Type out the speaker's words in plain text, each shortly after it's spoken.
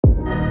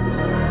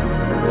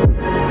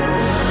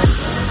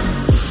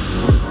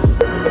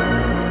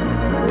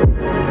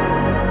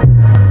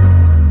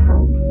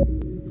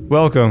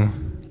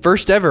Welcome.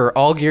 First ever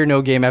All Gear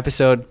No Game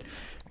episode.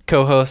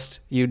 Co-host,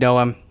 you know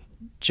him,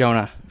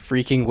 Jonah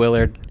freaking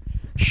Willard.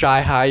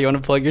 Shy High, you want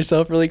to plug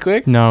yourself really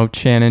quick? No,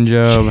 Shannon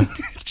Job.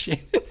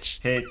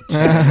 Hey,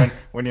 Shannon,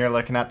 when you're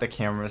looking at the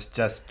cameras,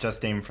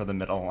 just aim for the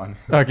middle one.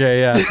 Okay,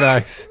 yeah,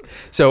 facts.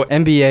 So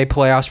NBA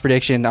playoffs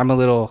prediction. I'm a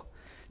little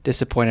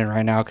disappointed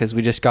right now because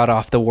we just got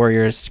off the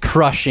Warriors'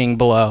 crushing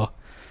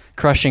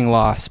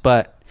loss.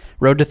 But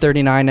road to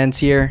 39 ends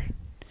here.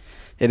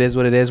 It is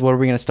what it is. What are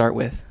we going to start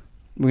with?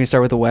 We're going to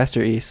start with the West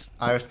or East?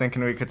 I was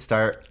thinking we could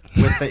start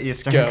with the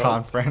Eastern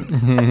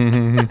Conference.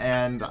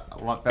 And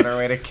what better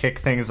way to kick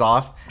things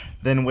off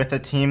than with a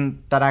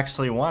team that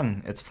actually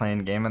won its playing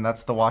game, and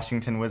that's the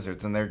Washington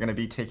Wizards. And they're going to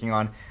be taking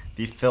on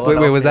the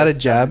Philadelphia... Wait, was that a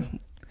jab?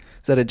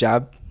 Was that a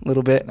jab a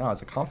little bit? No,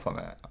 it's a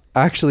compliment.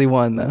 I actually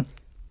won, though.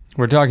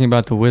 We're talking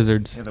about the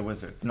Wizards. Yeah, the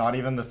Wizards. Not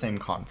even the same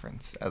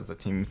conference as the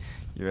team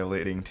you're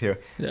alluding to.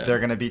 Yeah. They're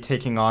going to be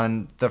taking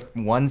on the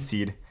 1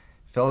 seed,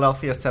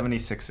 Philadelphia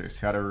 76ers,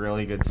 who had a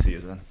really good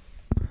season.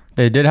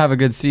 They did have a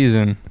good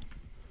season.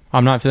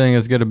 I'm not feeling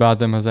as good about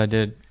them as I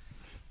did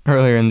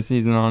earlier in the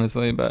season,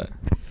 honestly, but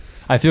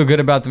I feel good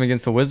about them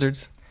against the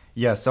Wizards.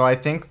 Yeah, so I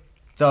think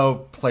the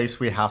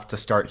place we have to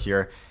start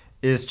here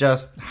is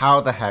just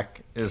how the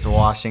heck is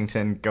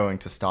Washington going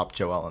to stop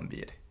Joel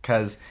Embiid?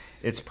 Because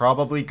it's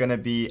probably going to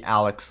be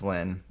Alex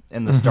Len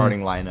in the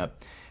starting lineup,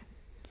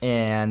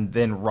 and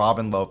then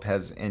Robin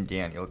Lopez and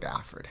Daniel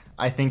Gafford.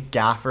 I think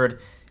Gafford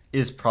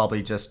is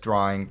probably just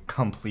drawing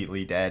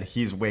completely dead.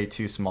 He's way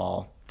too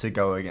small to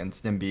go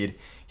against Embiid.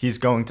 He's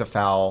going to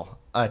foul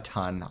a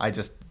ton. I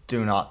just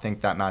do not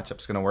think that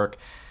matchup's going to work.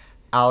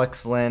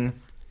 Alex Len,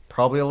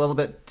 probably a little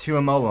bit too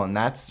immobile, and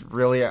that's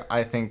really,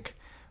 I think,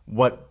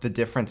 what the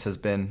difference has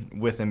been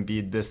with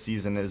Embiid this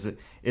season is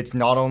it's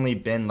not only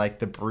been like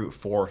the brute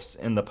force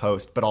in the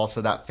post, but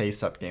also that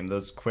face-up game,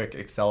 those quick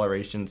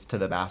accelerations to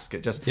the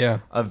basket. Just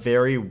a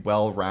very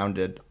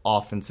well-rounded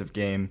offensive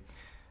game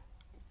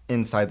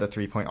inside the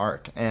three-point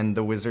arc. And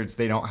the Wizards,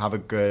 they don't have a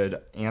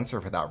good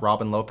answer for that.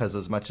 Robin Lopez,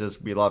 as much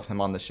as we love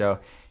him on the show,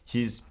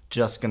 he's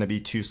just going to be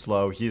too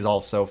slow. He's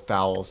also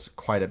fouls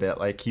quite a bit.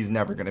 Like, he's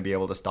never going to be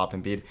able to stop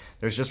Embiid.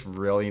 There's just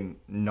really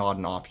not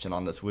an option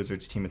on this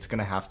Wizards team. It's going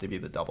to have to be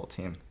the double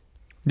team.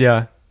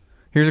 Yeah.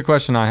 Here's a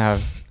question I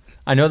have.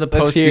 I know the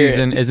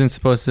postseason isn't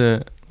supposed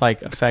to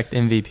like affect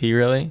MVP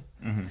really,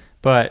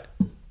 but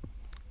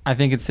I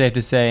think it's safe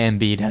to say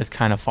Embiid has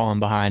kind of fallen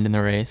behind in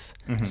the race.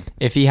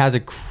 If he has a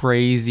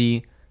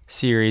crazy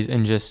series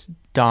and just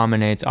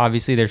dominates,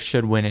 obviously they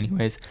should win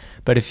anyways,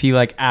 but if he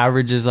like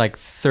averages like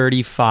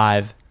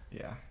 35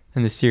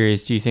 in the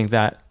series, do you think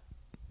that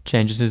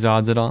changes his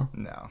odds at all?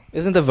 No.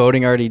 Isn't the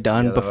voting already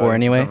done before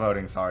anyway? The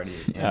voting's already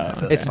in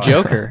It's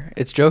Joker.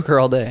 It's Joker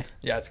all day.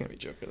 Yeah, it's going to be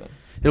Joker then.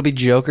 It'll be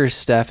Joker,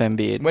 Steph,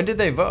 Embiid. When did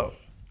they vote?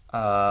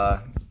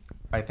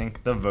 I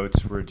think the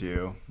votes were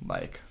due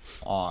like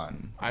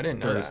on I didn't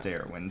know Thursday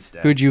or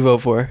Wednesday. Who'd you vote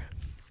for?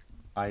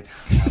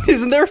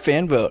 Isn't there a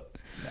fan vote?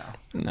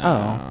 No.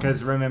 Oh.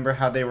 Because remember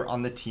how they were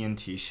on the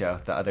TNT show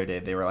the other day?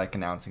 They were like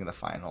announcing the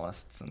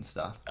finalists and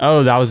stuff.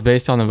 Oh, that was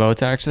based on the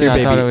votes actually? Here, I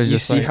baby, thought it was you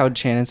just see like, how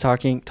Shannon's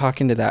talking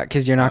to that?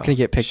 Because you're not going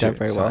to get picked up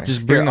very well. sorry.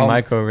 just bring the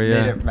mic over,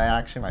 yeah. It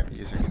actually might be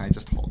easier. Can I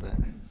just hold it?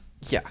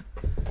 Yeah.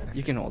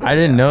 You can hold it. I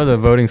didn't know the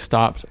voting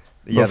stopped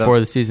Yeah, before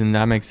the season.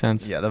 That makes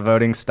sense. Yeah, the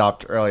voting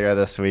stopped earlier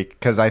this week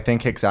because I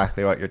think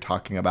exactly what you're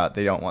talking about.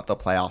 They don't want the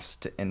playoffs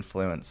to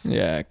influence.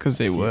 Yeah, because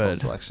they would.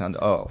 Selection.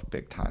 Oh,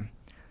 big time.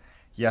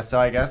 Yeah, so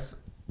I guess.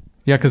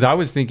 Yeah, because I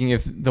was thinking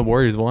if the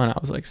Warriors won, I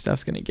was like,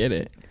 Steph's going to get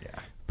it. Yeah.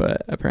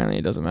 But apparently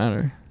it doesn't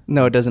matter.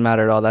 No, it doesn't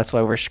matter at all. That's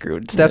why we're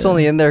screwed. Steph's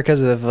only in there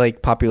because of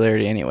like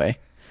popularity anyway.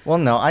 Well,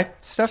 no,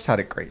 Steph's had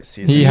a great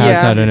season. He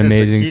has had an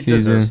amazing He season.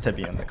 deserves to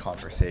be in the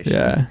conversation.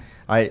 Yeah.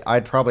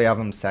 I'd probably have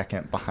him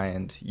second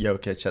behind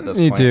Jokic at this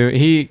Me point. too.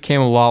 He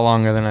came a lot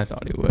longer than I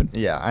thought he would.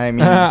 Yeah, I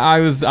mean,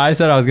 I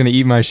said I was going to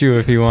eat my shoe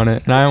if he won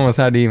it, and I almost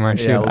had to eat my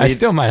shoe. Yeah, I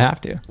still might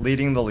have to.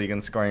 leading the league in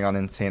scoring on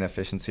insane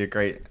efficiency.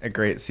 A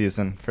great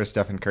season for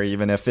Stephen Curry,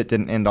 even if it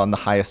didn't end on the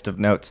highest of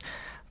notes.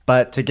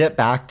 But to get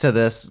back to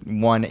this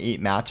 1-8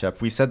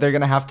 matchup, we said they're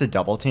going to have to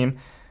double team.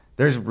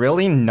 There's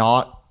really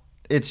not.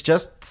 It's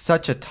just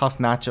such a tough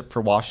matchup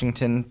for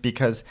Washington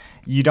because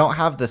you don't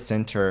have the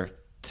center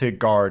to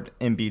guard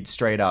Embiid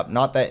straight up.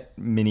 Not that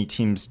many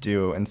teams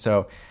do. And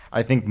so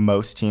I think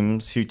most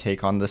teams who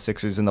take on the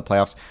Sixers in the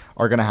playoffs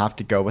are going to have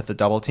to go with the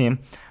double team.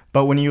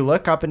 But when you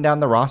look up and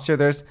down the roster,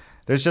 there's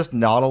just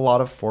not a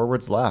lot of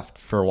forwards left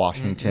for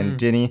Washington.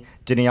 Deni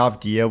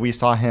Avdija, we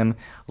saw him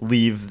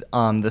leave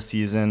the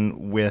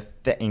season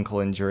with the ankle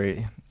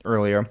injury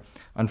earlier,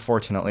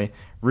 unfortunately.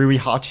 Rui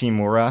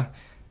Hachimura,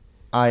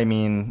 I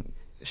mean,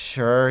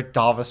 sure,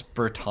 Davis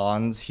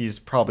Bertans, he's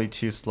probably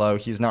too slow.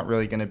 He's not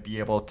really going to be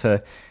able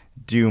to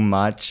do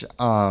much.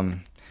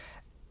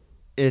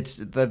 It's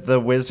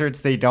the Wizards,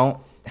 they don't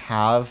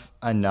have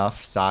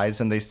enough size,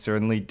 and they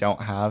certainly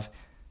don't have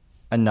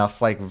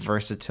enough like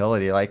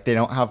versatility. Like, they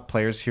don't have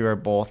players who are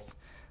both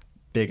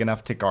big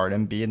enough to guard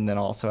Embiid and then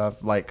also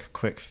have like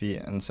quick feet.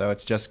 And so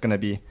it's just going to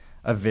be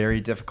a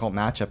very difficult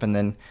matchup. And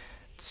then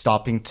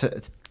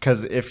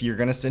Because if you're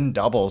going to send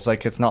doubles,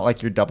 like, it's not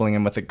like you're doubling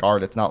him with a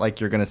guard. It's not like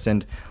you're going to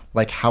send,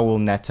 like, Howell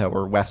Neto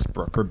or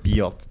Westbrook or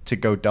Beal to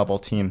go double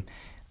team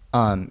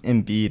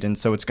Embiid. And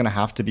so it's going to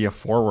have to be a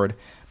forward.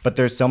 But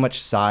there's so much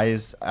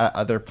size at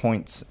other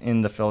points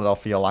in the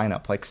Philadelphia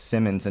lineup, like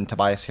Simmons and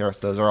Tobias Harris.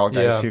 Those are all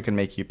guys who can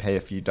make you pay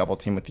if you double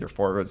team with your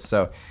forwards.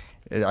 So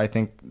I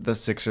think the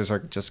Sixers are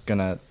just going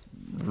to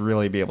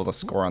really be able to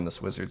score on this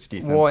Wizards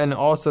defense. Well, and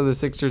also the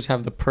Sixers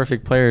have the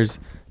perfect players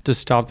to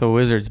stop the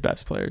Wizards'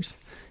 best players.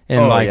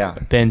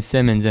 And Ben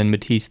Simmons and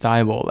Matisse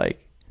Thybulle,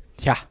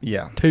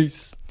 Yeah.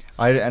 Peace.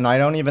 I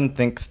don't even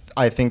think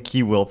I think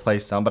he will play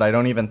some, but I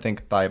don't even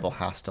think Thybulle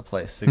has to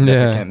play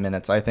significant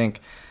minutes. I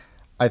think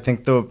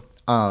the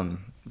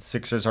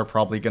Sixers are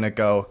probably going to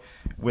go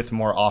with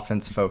more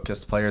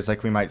offense-focused players.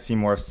 Like, we might see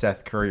more of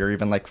Seth Curry or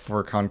even like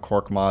Furkan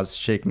Korkmaz,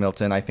 Shake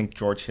Milton. I think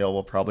George Hill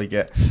will probably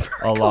get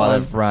a lot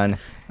of run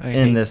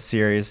in this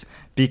series,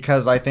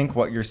 because I think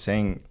what you're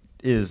saying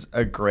is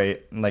a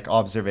great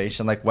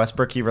observation. Like,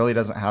 Westbrook, he really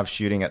doesn't have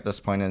shooting at this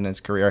point in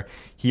his career.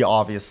 He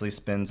obviously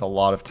spends a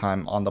lot of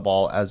time on the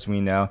ball, as we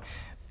know,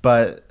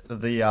 but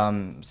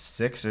the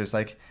Sixers,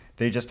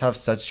 they just have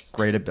such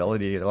great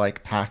ability to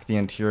pack the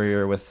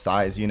interior with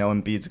size.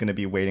 Embiid's going to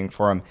be waiting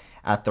for him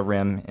at the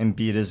rim.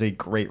 Embiid is a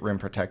great rim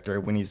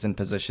protector when he's in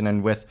position,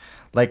 and with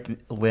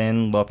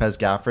Lin, Lopez,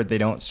 Gafford, they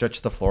don't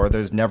stretch the floor.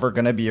 There's never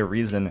going to be a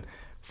reason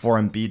for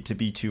Embiid to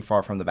be too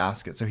far from the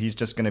basket, so he's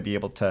just going to be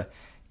able to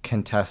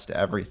contest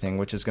everything,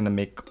 which is going to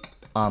make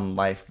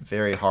life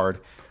very hard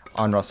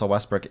on Russell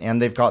Westbrook.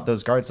 And they've got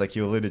those guards, like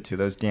you alluded to,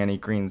 those Danny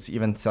Greens.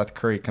 Even Seth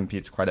Curry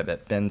competes quite a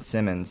bit. Ben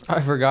Simmons. I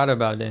forgot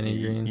about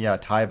Danny Green. Yeah,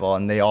 Thybulle.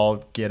 And they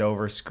all get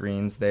over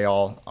screens. They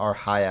all are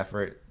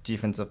high-effort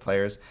defensive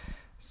players.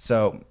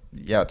 So,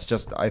 yeah, it's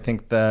just, I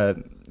think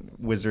the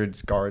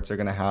Wizards guards are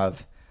going to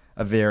have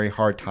a very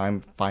hard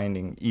time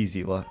finding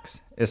easy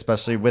looks,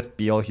 especially with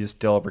Beal. He's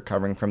still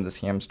recovering from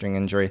this hamstring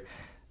injury.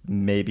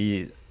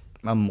 Maybe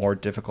a more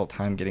difficult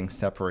time getting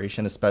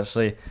separation,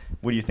 especially.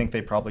 What do you think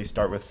they probably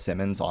start with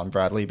Simmons on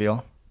Bradley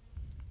Beal?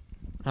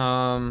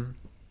 Dude,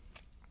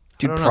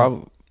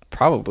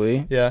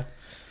 probably. Yeah.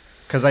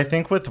 Because I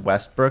think with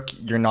Westbrook,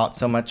 you're not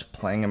so much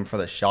playing him for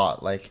the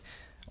shot.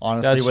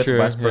 Honestly, That's with true,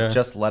 Westbrook,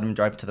 just let him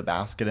drive to the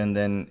basket, and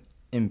then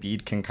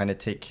Embiid can kind of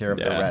take care of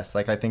the rest.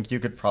 I think you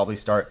could probably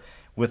start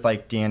with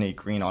Danny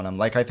Green on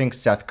him. I think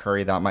Seth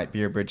Curry, that might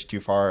be a bridge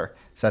too far.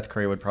 Seth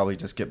Curry would probably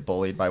just get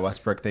bullied by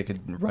Westbrook. They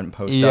could run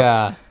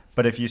post-ups.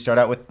 But if you start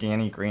out with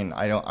Danny Green,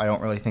 I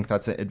don't really think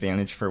that's an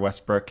advantage for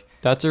Westbrook.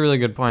 That's a really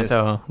good point,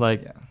 though.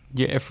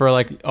 For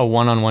a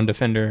one-on-one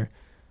defender,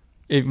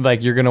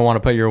 you're gonna want to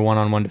put your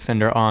one-on-one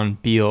defender on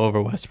Beal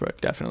over Westbrook,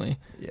 definitely.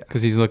 Yeah.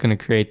 Because he's looking to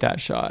create that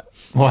shot.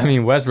 Well, I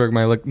mean, Westbrook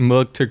might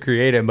look to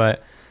create it,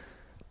 but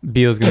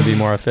Beal's gonna be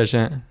more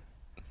efficient.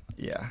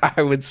 Yeah,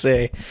 I would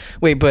say.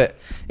 Wait, but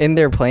in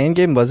their playing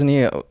game, wasn't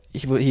he?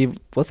 He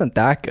wasn't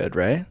that good,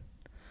 right?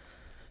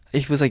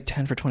 He was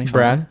 10 for 25.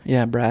 Brad?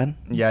 Yeah, Brad.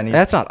 Yeah, and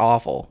that's not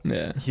awful.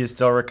 Yeah. He's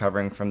still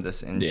recovering from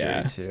this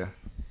injury, too.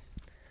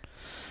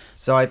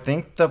 So I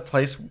think the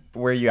place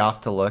where you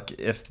have to look,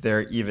 if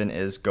there even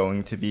is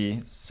going to be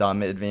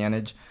some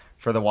advantage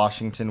for the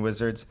Washington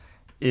Wizards,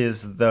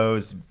 is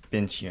those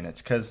bench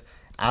units. Because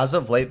as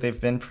of late, they've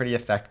been pretty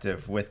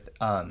effective with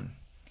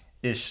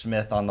Ish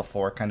Smith on the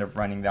floor, kind of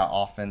running that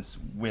offense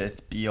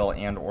with Beal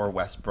and or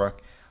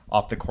Westbrook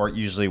off the court,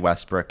 usually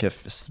Westbrook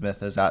if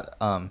Smith is at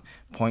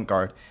point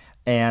guard.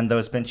 And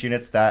those bench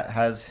units, that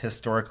has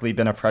historically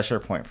been a pressure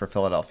point for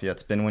Philadelphia.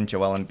 It's been when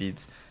Joel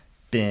Embiid's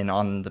been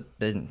on the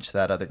bench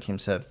that other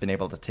teams have been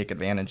able to take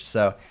advantage.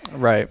 So,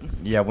 right.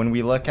 Yeah, when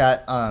we look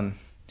at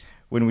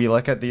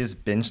these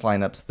bench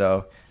lineups,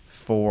 though,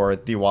 for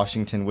the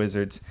Washington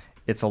Wizards,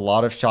 it's a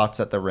lot of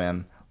shots at the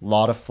rim, a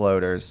lot of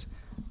floaters,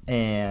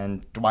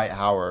 and Dwight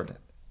Howard,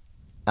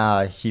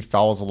 he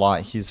fouls a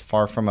lot. He's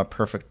far from a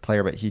perfect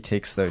player, but he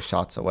takes those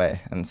shots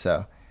away. And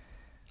so,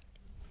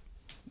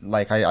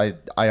 I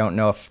don't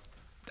know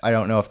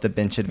if the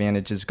bench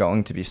advantage is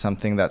going to be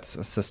something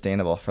that's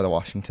sustainable for the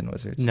Washington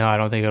Wizards. No, I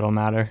don't think it'll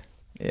matter.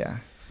 Yeah.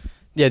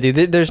 Yeah,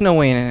 dude, there's no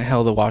way in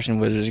hell the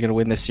Washington Wizards are going to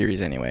win this series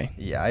anyway.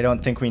 Yeah, I don't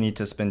think we need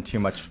to spend too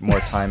much more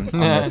time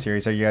on this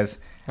series. Are you guys...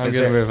 I'm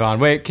going to move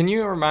on. Wait, can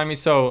you remind me,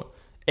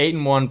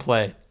 8-1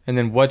 play, and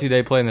then what do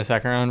they play in the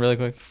second round really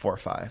quick?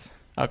 4-5.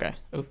 Okay.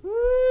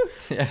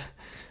 Yeah.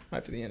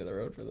 Might be the end of the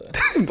road for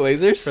the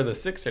Blazers? For the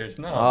Sixers,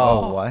 no.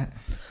 Oh, what?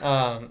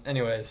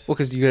 Anyways. Well,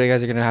 because you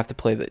guys are going to have to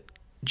play the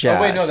Jazz.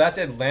 Oh, wait, no, that's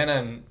Atlanta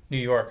and New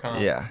York, huh?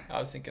 Yeah. I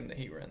was thinking the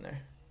Heat were in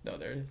there.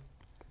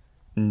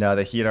 No,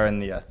 the Heat are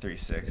in the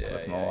 3-6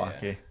 with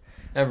Milwaukee. Yeah.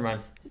 Never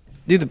mind.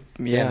 Dude,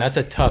 that's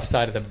a tough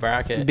side of the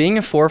bracket. Being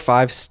a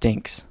 4-5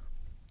 stinks.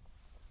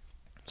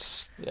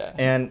 Yeah.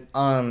 And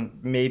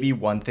maybe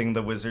one thing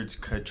the Wizards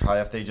could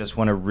try if they just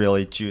want to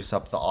really juice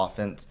up the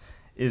offense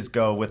is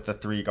go with the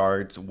three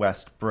guards,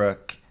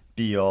 Westbrook,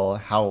 Beal,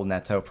 Howell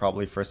Neto,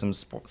 probably for some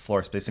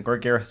floor spacing, or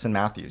Garrison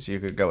Matthews. You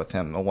could go with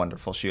him, a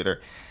wonderful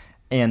shooter.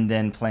 And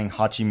then playing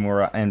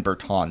Hachimura and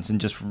Bertans and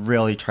just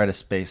really try to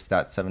space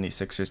that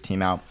 76ers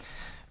team out.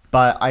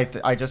 But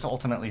I just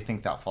ultimately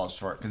think that falls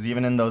short because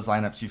even in those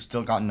lineups, you've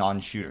still got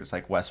non-shooters.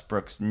 Like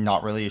Westbrook's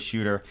not really a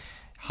shooter.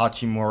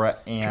 Hachimura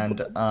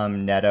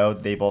and Neto,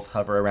 they both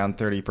hover around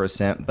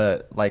 30%,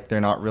 but like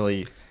they're not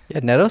really...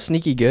 Yeah, Neto's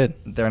sneaky good.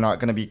 They're not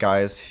going to be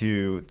guys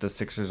who the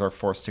Sixers are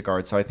forced to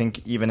guard. So I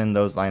think even in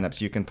those lineups,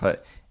 you can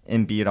put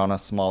Embiid on a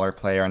smaller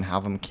player and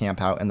have him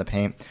camp out in the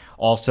paint.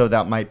 Also,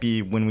 that might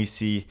be when we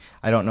see,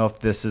 I don't know if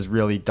this is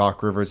really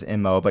Doc Rivers'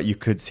 MO, but you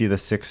could see the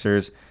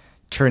Sixers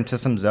turn to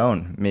some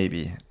zone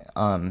maybe.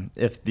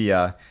 If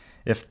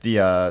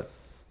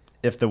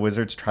the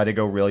Wizards try to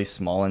go really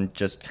small and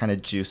just kind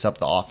of juice up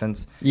the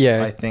offense,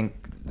 Yeah. I think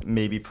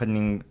maybe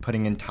putting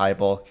in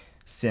Tybal,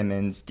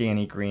 Simmons,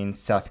 Danny Green,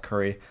 Seth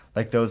Curry,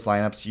 like those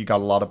lineups, you got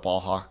a lot of ball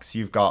hawks,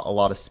 you've got a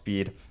lot of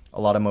speed,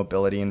 a lot of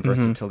mobility and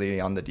versatility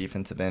on the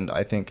defensive end.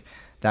 I think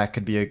that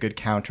could be a good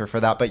counter for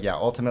that. But yeah,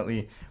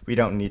 ultimately, we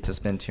don't need to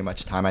spend too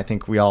much time. I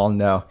think we all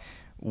know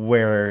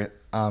where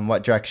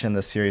what direction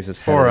the series is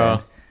headed.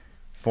 4-0.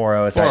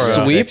 4-0 is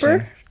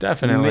Sweeper?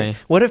 Definitely.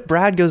 What if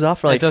Brad goes off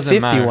for like 50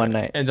 matter. one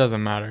night? It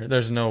doesn't matter.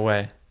 There's no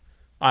way.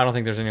 I don't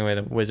think there's any way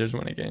the Wizards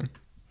win a game.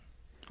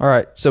 All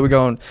right, so we're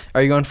going.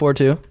 Are you going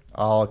 4-2?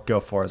 I'll go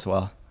 4 as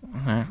well. All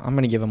right, I'm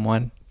gonna give him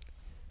 1.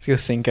 Let's go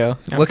Cinco.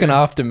 Okay. Looking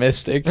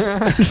optimistic.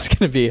 I'm just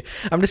gonna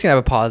have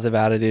a positive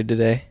attitude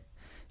today,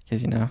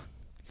 because not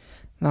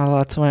a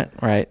lot's went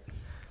right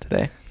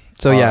today.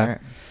 So yeah. Right.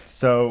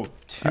 So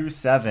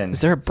 2-7.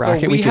 Is there a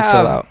bracket we we could have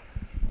fill out?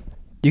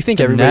 Do you think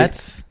The everybody?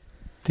 Nets,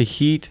 the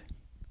Heat,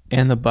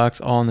 and the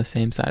Bucks all on the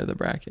same side of the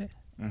bracket.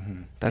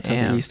 Mm-hmm. That's how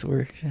Damn. the East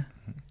works. Yeah.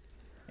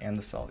 And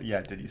the Celtics.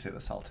 Yeah, did you say the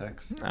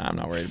Celtics? Nah, I'm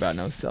not worried about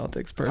no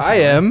Celtics personally. I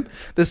am.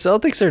 The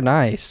Celtics are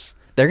nice.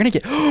 They're gonna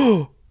get.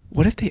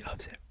 What if they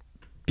upset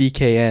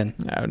BKN?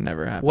 That would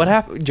never happen. What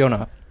happened,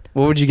 Jonah?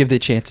 What would you give the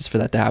chances for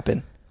that to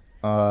happen?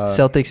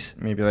 Celtics.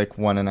 Maybe like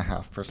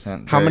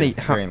 1.5%. How many?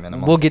 Very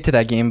minimal. We'll get to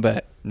that game,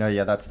 but No,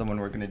 yeah, that's the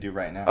one we're gonna do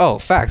right now. oh,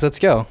 facts. Let's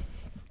go.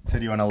 So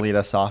do you want to lead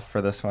us off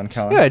for this one,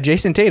 Kellen? Yeah,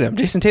 Jason Tatum.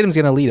 Jason Tatum's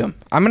gonna lead him.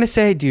 I'm gonna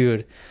say,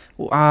 dude,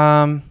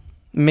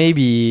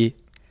 maybe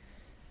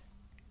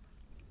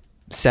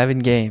 7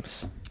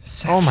 games.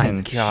 Oh my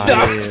Seven. God.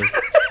 Jeez.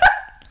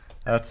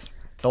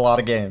 It's a lot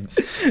of games.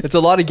 It's a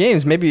lot of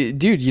games. Maybe,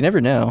 dude, you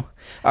never know.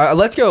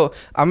 Let's go.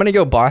 I'm gonna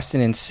go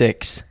Boston in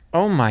 6.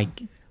 Oh my.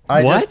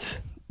 I What?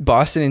 just-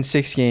 Boston in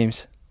 6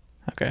 games.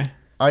 Okay.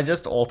 I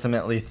just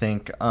ultimately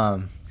think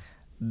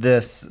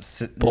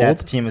this Bold?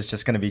 Nets team is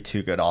just going to be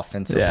too good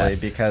offensively Yeah.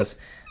 because,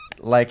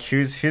 like,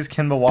 who's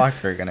Kemba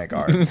Walker going to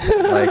guard?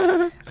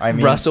 Like, I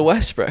mean, Russell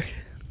Westbrook.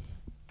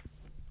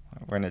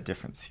 we're in a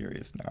different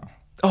series now.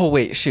 Oh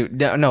wait, shoot,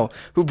 no.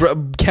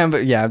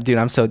 Kemba? Yeah, dude,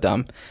 I'm so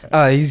dumb.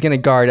 He's gonna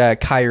guard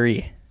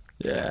Kyrie.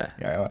 Yeah.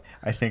 Yeah,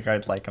 I think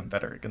I'd like him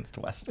better against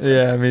Westbrook.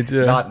 Yeah, me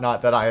too. Not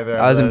that either.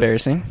 That was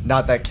embarrassing.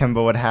 Not that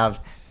Kemba would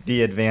have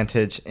the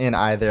advantage in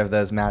either of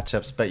those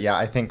matchups, but yeah,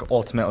 I think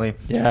ultimately,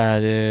 Yeah,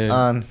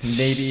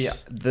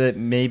 dude.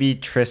 maybe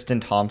Tristan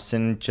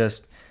Thompson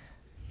just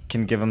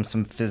can give him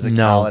some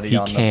physicality he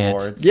on can't.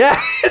 the boards.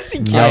 Yes, he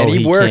can. No, he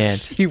he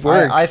works. can't. He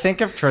works. I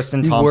think if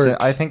Tristan He Thompson,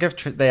 works. I think if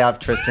they have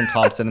Tristan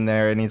Thompson in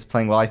there and he's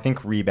playing well, I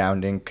think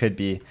rebounding could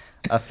be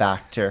a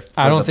factor. For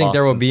I don't the think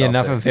there will Boston be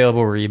enough Celtics.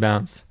 available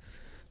rebounds.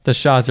 The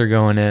shots are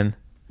going in.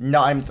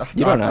 No, You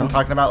don't know. I'm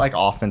talking about like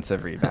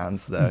offensive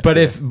rebounds though. But too.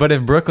 if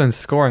Brooklyn's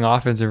scoring,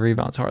 offensive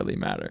rebounds hardly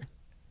matter.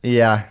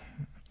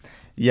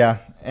 Yeah,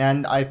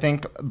 and I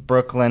think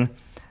Brooklyn,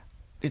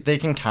 they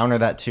can counter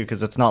that too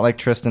because it's not like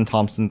Tristan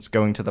Thompson's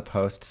going to the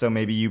post. So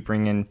maybe you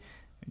bring in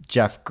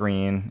Jeff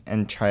Green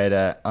and try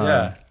to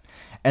Yeah.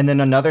 And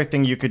then another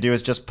thing you could do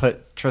is just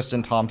put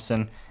Tristan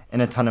Thompson in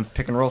a ton of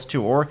pick and rolls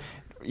too, or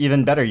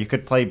even better, you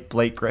could play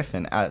Blake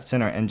Griffin at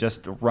center and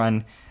just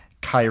run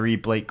Kyrie,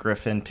 Blake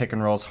Griffin pick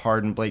and rolls,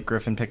 Harden, Blake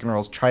Griffin pick and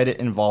rolls. Try to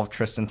involve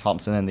Tristan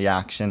Thompson in the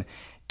action.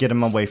 Get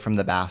him away from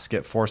the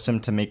basket, force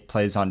him to make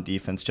plays on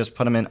defense, just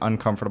put him in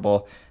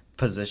uncomfortable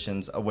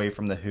positions away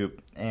from the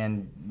hoop,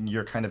 and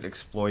you're kind of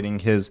exploiting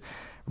his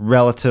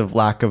relative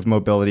lack of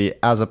mobility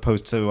as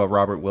opposed to a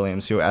Robert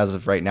Williams, who as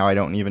of right now, I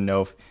don't even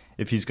know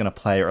if he's going to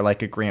play, or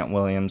like a Grant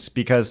Williams,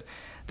 because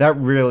that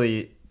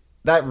really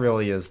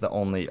is the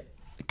only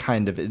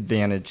kind of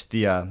advantage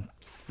the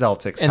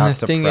Celtics And have the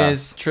to thing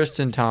press. is,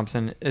 Tristan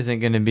Thompson isn't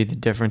going to be the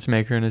difference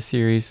maker in a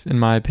series, in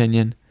my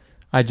opinion.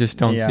 I just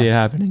don't Yeah. see it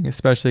happening,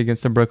 especially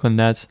against the Brooklyn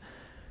Nets.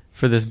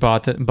 For this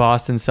Boston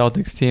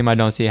Celtics team, I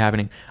don't see it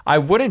happening. I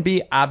wouldn't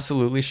be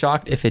absolutely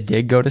shocked if it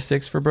did go to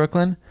 6 for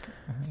Brooklyn.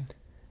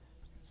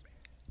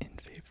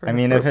 I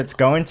mean, if it's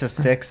going to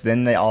 6,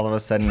 then all of a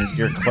sudden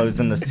you're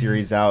closing the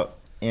series out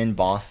in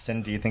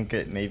Boston. Do you think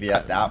it maybe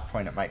at that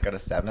point it might go to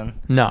 7?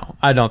 No,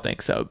 I don't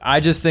think so. I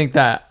just think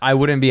that I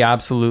wouldn't be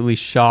absolutely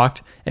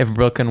shocked if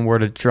Brooklyn were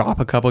to drop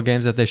a couple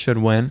games that they should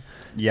win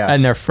Yeah.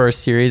 in their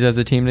first series as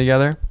a team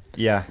together.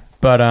 Yeah.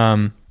 But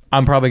I'm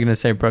probably going to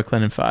say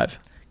Brooklyn in 5.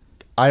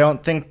 I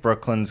don't think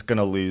Brooklyn's going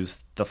to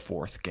lose the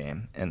 4th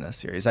game in this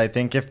series. I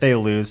think if they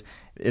lose,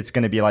 it's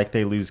going to be like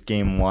they lose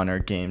game 1 or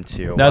game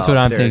 2. That's while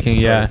what I'm they're thinking,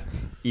 sort yeah. of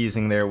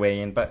easing their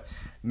way in. But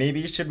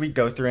maybe should we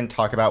go through and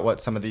talk about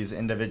what some of these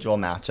individual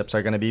matchups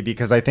are going to be?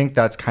 Because I think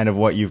that's kind of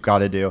what you've got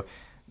to do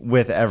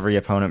with every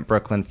opponent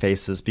Brooklyn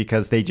faces,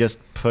 because they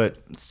just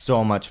put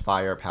so much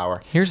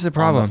firepower. Here's the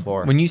problem.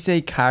 When you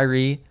say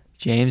Kyrie,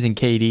 James, and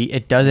KD,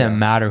 it doesn't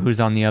matter who's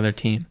on the other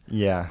team.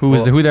 Yeah.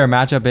 Who their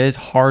matchup is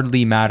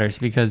hardly matters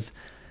because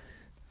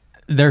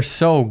they're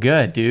so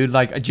good, dude.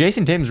 Like,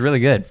 Jason Tatum's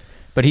really good,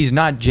 but he's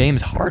not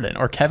James Harden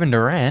or Kevin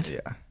Durant. Yeah.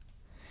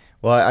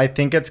 Well, I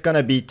think it's going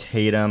to be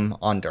Tatum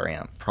on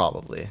Durant,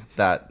 probably.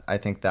 I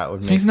think that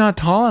would make... He's not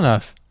tall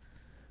enough.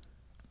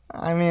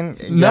 I mean...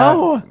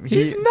 No,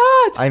 he's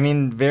not. I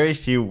mean, very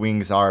few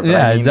wings are. But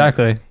Yeah, I mean,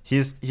 exactly.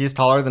 He's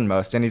taller than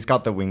most, and he's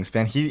got the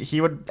wingspan. He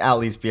would at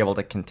least be able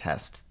to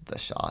contest the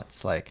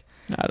shots. Like,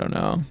 I don't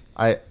know.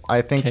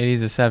 I think...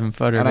 KD's a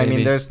 7-footer, And baby.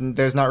 I mean,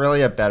 there's not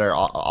really a better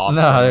option.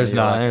 No, there's when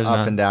not. you're, There's up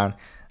not. and down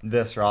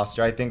this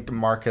roster. I think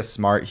Marcus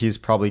Smart, he's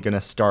probably going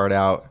to start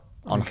out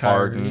on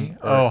Harden.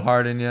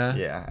 Harden, yeah.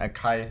 Yeah, and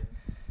Kai.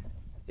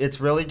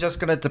 It's really just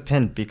going to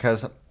depend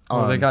because...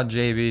 Well, they got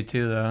JB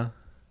too, though.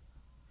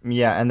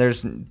 Yeah, and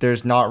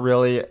there's not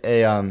really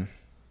a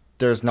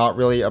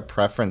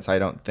preference, I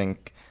don't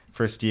think,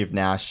 for Steve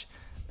Nash,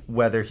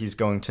 whether he's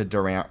going to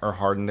Durant or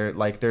Harden.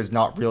 There's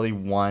not really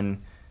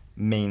one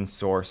main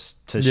source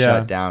to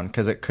shut down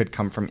because it could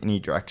come from any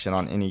direction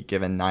on any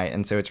given night,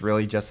 and so it's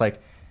really just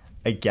like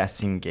a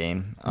guessing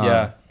game.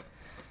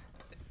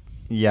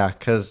 Yeah,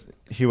 because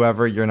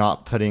whoever you're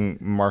not putting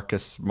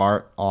Marcus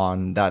Smart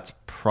on, that's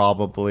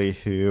probably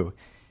who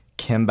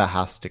Kemba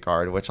has to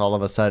guard, which all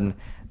of a sudden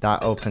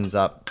that opens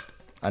up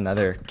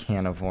another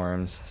can of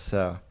worms.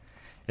 So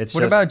it's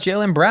What about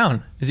Jaylen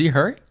Brown? Is he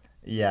hurt?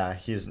 Yeah,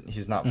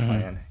 he's not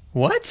playing.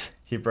 What?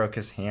 He broke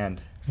his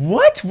hand.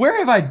 What? Where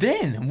have I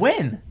been?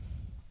 When?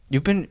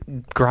 You've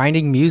been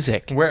grinding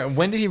music.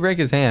 When did he break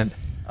his hand?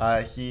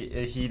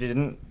 He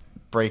didn't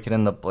break it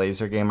in the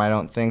Blazer game, I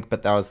don't think,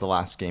 but that was the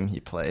last game he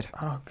played.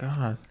 Oh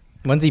God.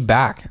 When's he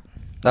back?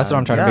 That's what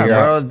I'm trying to figure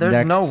out.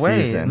 There's no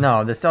way. Season.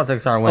 No, the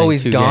Celtics aren't winning. Oh,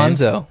 he's two games.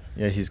 gonzo.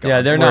 Yeah, he's gone.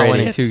 Yeah, they're We're not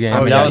winning idiots. 2 games.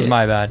 I'm an That was idiot.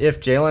 my bad.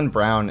 If Jaylen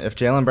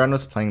Brown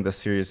was playing this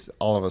series,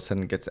 all of a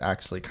sudden it gets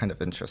actually kind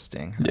of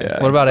interesting. Yeah.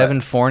 What about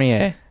Evan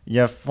Fournier?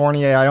 Yeah,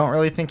 Fournier, I don't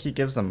really think he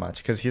gives them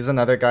much because he's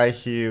another guy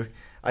who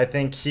I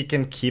think he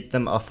can keep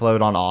them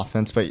afloat on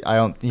offense, but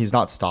he's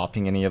not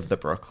stopping any of the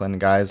Brooklyn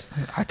guys.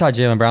 I thought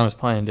Jaylen Brown was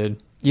playing, dude.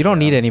 You don't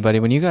need anybody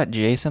when you got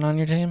Jason on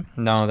your team.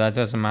 No, that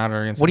doesn't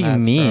matter against What the do you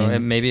Nets, mean? bro.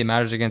 Maybe it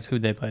matters against who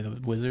they play, the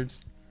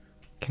Wizards.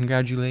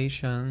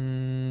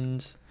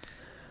 Congratulations.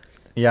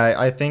 Yeah,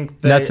 I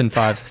think Nets in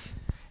 5.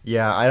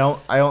 Yeah, I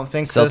don't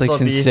think Celtics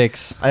in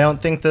 6. I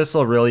don't think this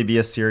will really be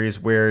a series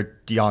where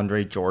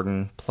DeAndre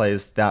Jordan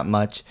plays that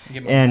much.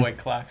 Get my boy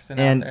Claxton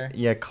out there.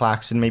 Yeah,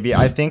 Claxton maybe.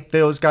 I think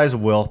those guys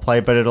will play,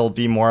 but it'll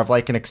be more of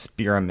like an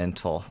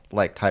experimental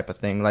like type of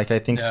thing. Like I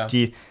think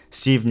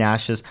Steve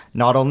Nash is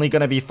not only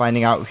going to be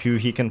finding out who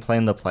he can play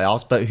in the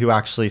playoffs, but who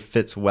actually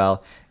fits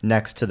well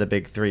next to the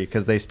big three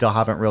because they still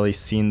haven't really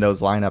seen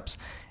those lineups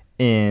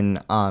in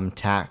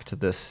tact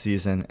this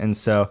season. And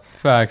so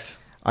Facts.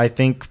 I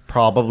think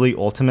probably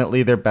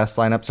ultimately their best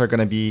lineups are going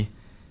to be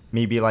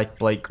maybe like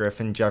Blake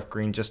Griffin, Jeff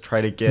Green, just try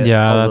to get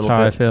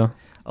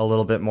a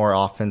little bit more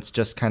offense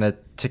just kind of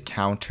to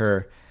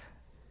counter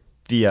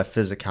the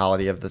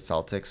physicality of the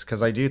Celtics.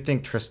 Because I do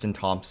think Tristan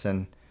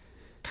Thompson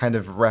kind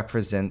of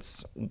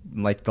represents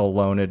like the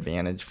lone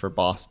advantage for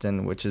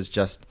Boston, which is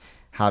just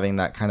having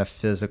that kind of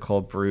physical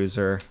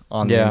bruiser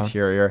on the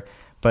interior.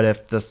 But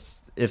if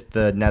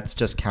the Nets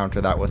just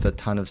counter that with a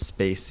ton of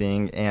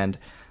spacing and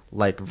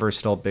like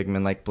versatile big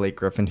men like Blake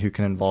Griffin who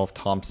can involve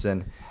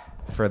Thompson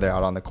further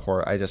out on the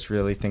court, I just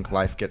really think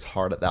life gets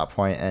hard at that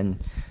point, and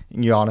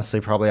you honestly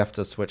probably have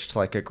to switch to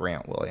like a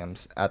Grant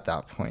Williams at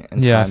that point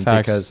in time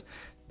facts. because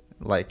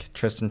like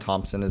Tristan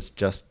Thompson is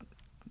just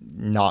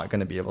not going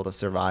to be able to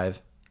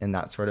survive in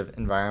that sort of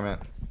environment.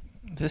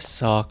 This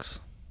sucks.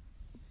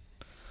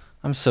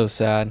 I'm so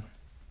sad.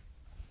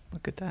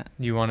 Look at that.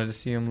 You wanted to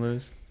see him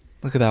lose?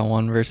 Look at that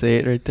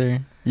 1-8 right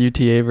there.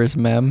 UTA versus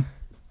Mem.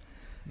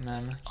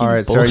 Man. All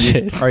right,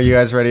 Bullshit. so are you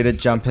guys ready to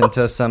jump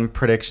into some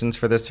predictions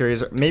for this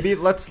series? Maybe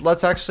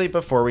let's actually,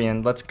 before we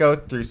end, let's go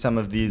through some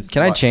of these.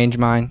 Can I change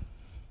mine?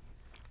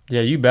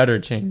 Yeah, you better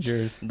change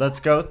yours. Let's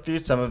go through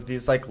some of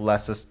these like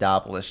less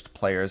established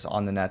players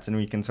on the Nets, and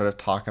we can sort of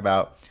talk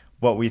about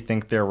what we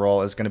think their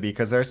role is going to be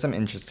because there's some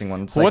interesting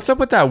ones. Like What's up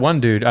with that one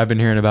dude I've been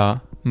hearing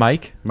about?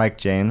 Mike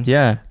James?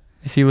 Yeah.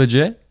 Is he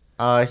legit?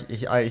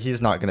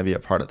 He's not going to be a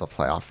part of the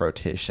playoff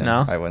rotation.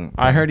 No? I wouldn't.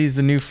 I heard he's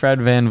the new Fred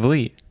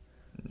VanVleet.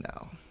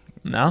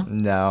 No.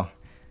 No?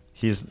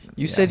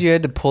 You said you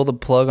had to pull the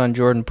plug on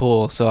Jordan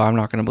Poole, so I'm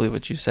not going to believe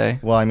what you say.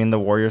 Well, I mean, the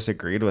Warriors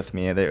agreed with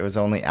me that it was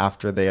only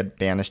after they had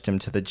banished him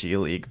to the G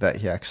League that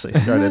he actually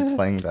started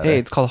playing better. Hey,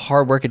 it's called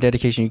hard work and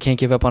dedication. You can't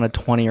give up on a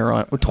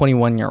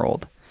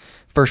 21-year-old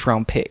first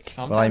round pick.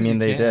 Well, I mean,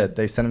 they did.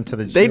 They sent him to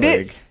the G League. They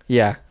did?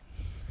 Yeah.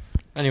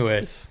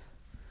 Anyways.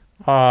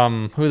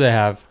 Who they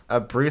have?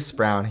 Bruce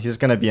Brown. He's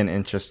going to be an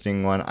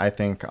interesting one, I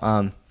think.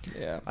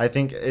 Yeah. I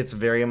think it's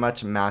very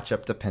much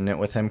matchup dependent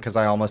with him because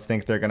I almost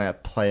think they're going to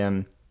play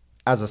him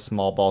as a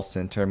small ball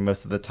center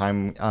most of the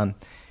time.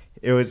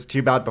 It was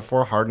too bad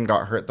before Harden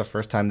got hurt the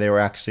first time, they were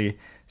actually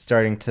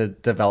starting to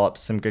develop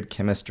some good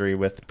chemistry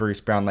with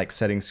Bruce Brown, like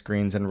setting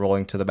screens and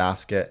rolling to the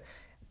basket.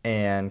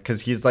 And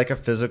because he's like a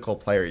physical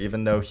player,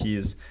 even though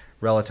he's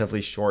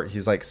relatively short,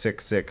 he's like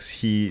 6'6".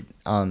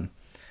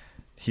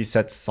 He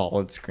sets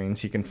solid screens.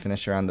 He can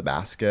finish around the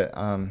basket.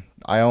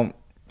 I don't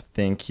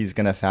think he's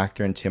going to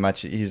factor in too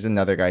much. He's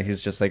another guy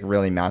who's just like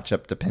really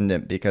matchup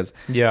dependent because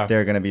there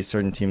are going to be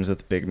certain teams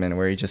with big men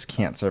where he just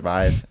can't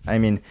survive. I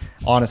mean,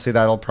 honestly,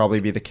 that'll probably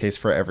be the case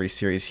for every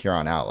series here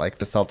on out. Like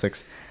the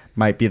Celtics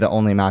might be the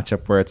only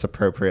matchup where it's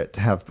appropriate to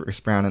have Bruce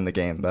Brown in the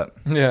game, but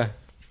yeah,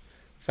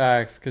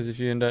 facts. Because if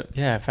you end up,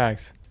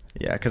 facts.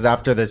 Yeah, because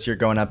after this, you're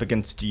going up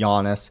against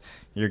Giannis.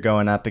 You're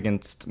going up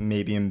against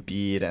maybe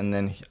Embiid, and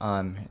then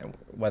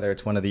whether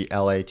it's one of the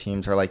LA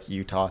teams or like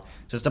Utah,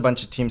 just a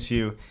bunch of teams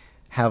who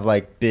have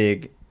like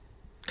big,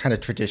 kind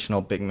of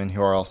traditional big men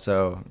who are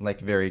also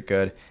like very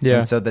good. Yeah.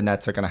 And so the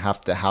Nets are going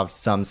to have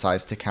some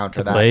size to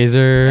counter that.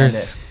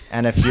 Blazers.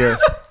 And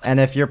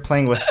if you're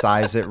playing with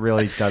size, it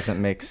really doesn't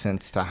make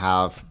sense to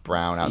have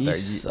Brown out there.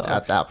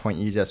 At that point,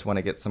 you just want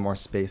to get some more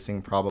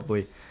spacing,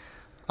 probably.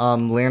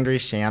 Landry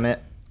Shamet,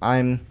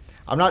 I'm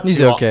not.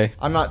 He's okay.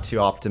 I'm not too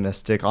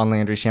optimistic on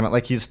Landry Shamet.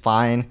 Like he's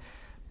fine,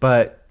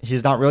 but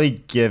he's not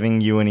really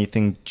giving you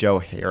anything Joe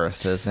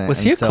Harris isn't.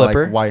 Was he a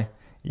Clipper? Like, why?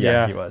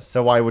 Yeah, he was.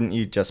 So why wouldn't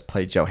you just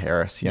play Joe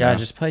Harris? You know?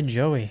 Just play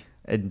Joey.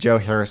 Joe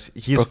Harris,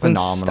 he's Brooklyn's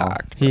phenomenal.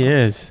 stacked, he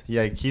is.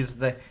 Yeah,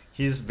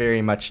 he's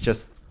very much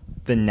just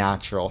the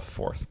natural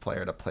fourth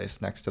player to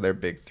place next to their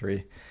big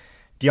three.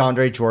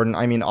 DeAndre Jordan,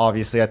 I mean,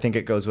 obviously, I think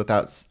it goes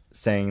without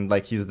saying,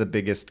 like, he's the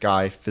biggest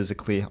guy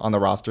physically on the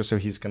roster, so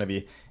he's going to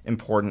be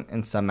important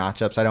in some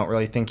matchups. I don't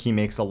really think he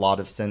makes a lot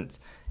of sense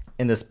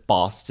in this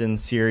Boston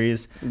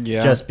series,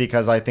 just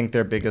because I think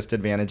their biggest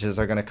advantages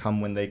are going to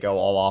come when they go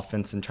all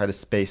offense and try to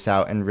space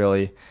out and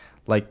really,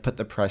 like, put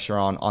the pressure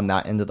on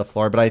that end of the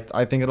floor. But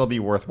I think it'll be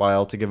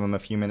worthwhile to give him a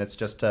few minutes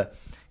just to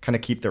kind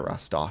of keep the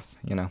rust off,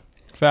 you know?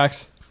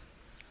 Facts.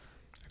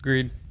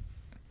 Agreed.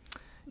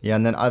 Yeah,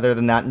 and then other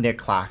than that, Nick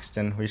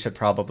Claxton, we should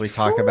probably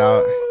talk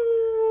about.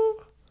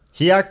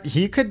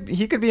 He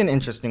could be an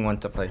interesting one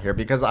to play here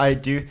because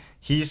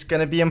he's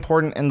going to be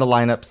important in the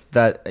lineups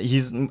that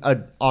he's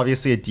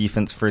obviously a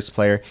defense first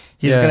player.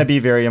 He's going to be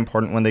very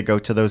important when they go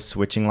to those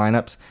switching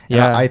lineups. And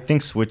I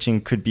think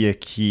switching could be a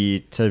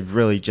key to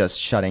really just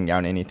shutting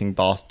down anything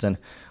Boston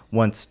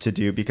wants to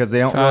do because they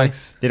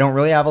don't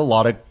really have a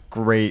lot of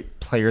great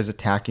players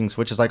attacking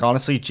switches. Like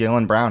honestly,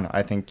 Jaylen Brown,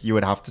 I think you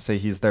would have to say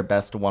he's their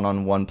best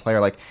one-on-one player.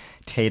 Like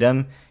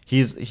Tatum,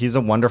 he's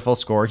a wonderful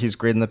scorer. He's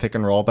great in the pick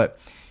and roll, but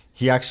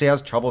he actually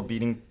has trouble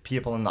beating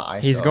people in the ISO.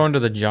 He's going to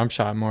the jump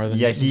shot more than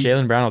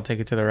Jaylen Brown will take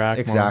it to the rack.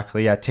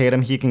 Exactly. More. Yeah,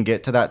 Tatum, he can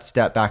get to that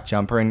step back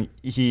jumper, and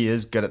he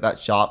is good at that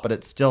shot, but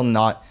it's still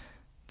not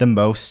the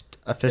most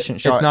efficient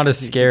shot. It's not as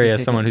scary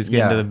as someone who's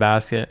getting to the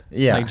basket.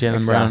 Yeah, like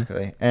Jaylen Brown.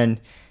 Exactly. And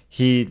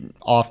he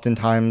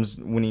oftentimes,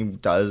 when he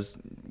does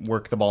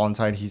work the ball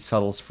inside, he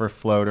settles for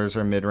floaters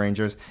or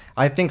mid-rangers.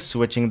 I think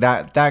switching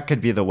that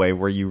could be the way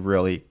where you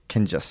really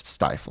can just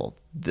stifle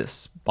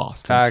this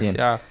Boston team.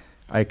 Yeah.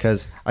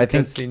 Because I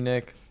think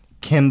Nick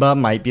Kimba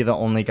might be the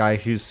only guy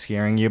who's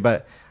scaring you,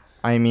 but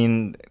I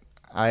mean,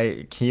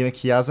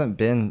 he hasn't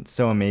been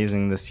so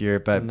amazing this year,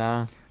 but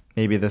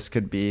maybe this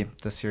could be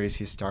the series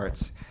he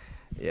starts.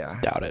 Yeah,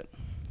 doubt it.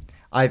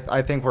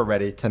 I think we're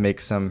ready to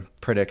make some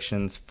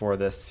predictions for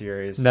this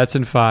series. That's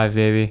in 5,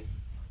 baby.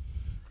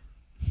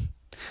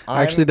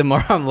 Actually, the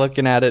more I'm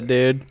looking at it,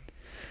 dude,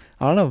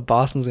 I don't know if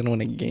Boston's gonna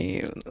win a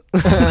game.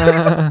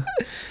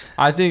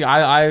 I think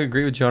I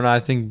agree with Jonah. I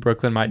think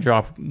Brooklyn might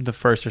drop the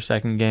first or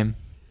second game.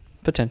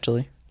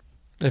 Potentially.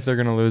 If they're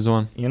gonna lose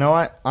one. You know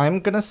what? I'm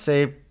gonna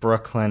say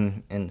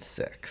Brooklyn in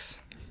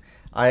 6.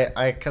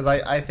 Because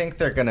I think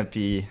they're gonna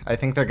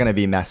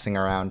be messing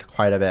around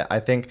quite a bit. I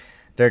think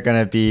they're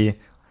gonna be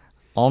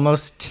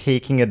almost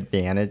taking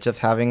advantage of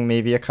having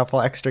maybe a couple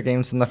extra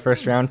games in the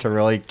first round to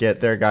really get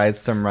their guys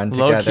some run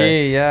together. Low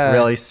key, yeah.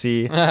 Really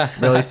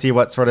see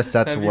what sort of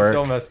sets work.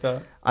 So messed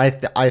up.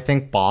 I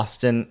think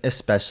Boston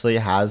especially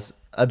has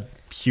a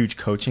huge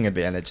coaching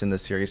advantage in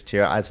this series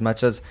too. As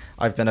much as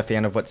I've been a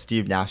fan of what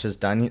Steve Nash has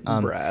done,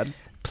 Brad.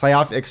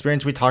 Playoff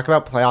experience. We talk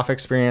about playoff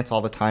experience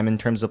all the time in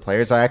terms of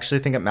players. I actually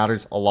think it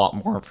matters a lot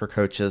more for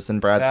coaches, and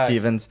Brad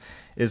Stevens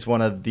is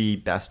one of the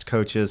best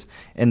coaches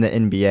in the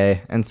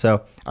NBA. And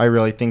so I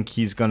really think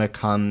he's going to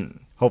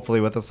come,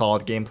 hopefully, with a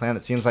solid game plan.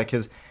 It seems like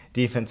his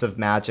defensive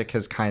magic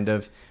has kind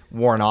of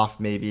worn off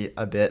maybe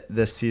a bit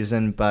this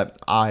season, but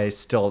I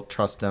still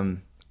trust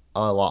him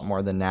a lot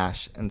more than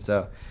Nash. And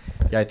so,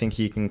 I think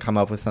he can come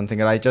up with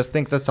something. And I just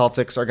think the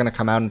Celtics are going to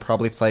come out and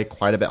probably play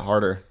quite a bit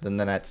harder than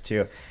the Nets,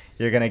 too.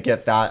 You're going to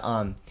get that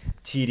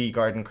TD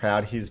Garden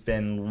crowd. He's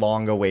been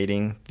long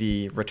awaiting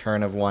the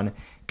return of one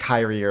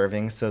Kyrie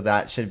Irving, so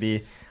that should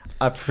be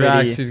a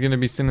pretty... He's going to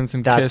be sending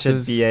some kisses. That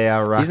should be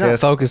a ruckus. He's not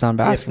focused on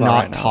basketball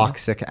not right now.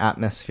 Toxic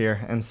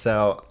atmosphere. And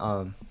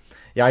so,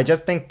 I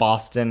just think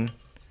Boston...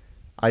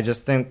 I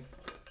just think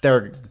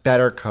they're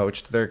better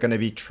coached. They're going to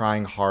be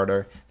trying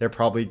harder. They're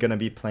probably going to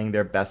be playing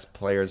their best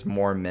players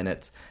more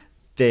minutes.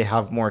 They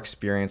have more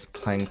experience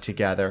playing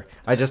together.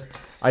 I just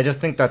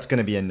think that's going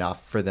to be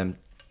enough for them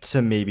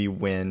to maybe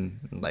win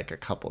like a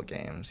couple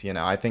games.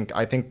 I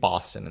think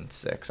Boston in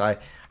 6.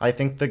 I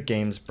think the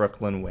games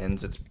Brooklyn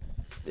wins,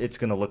 it's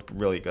going to look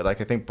really good.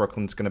 Like I think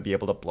Brooklyn's going to be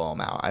able to blow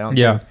them out. I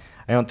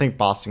don't think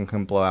Boston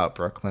can blow out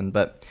Brooklyn,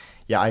 but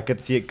yeah, I could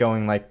see it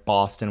going like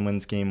Boston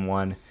wins game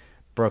 1,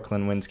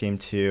 Brooklyn wins game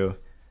 2.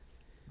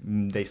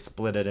 They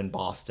split it in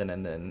Boston,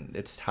 and then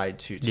it's tied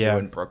 2-2,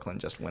 and Brooklyn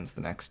just wins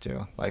the next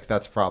 2. Like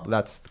that's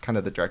kind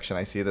of the direction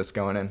I see this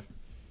going in.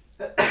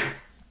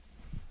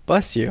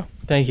 Bless you.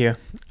 Thank you.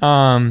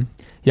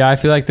 Yeah, I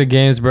feel like the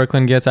games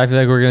Brooklyn gets, I feel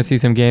like we're gonna see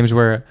some games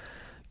where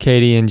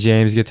Katie and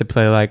James get to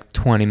play like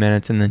 20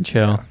 minutes and then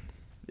chill.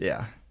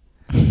 Yeah.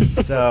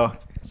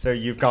 So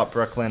you've got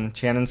Brooklyn.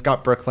 Shannon's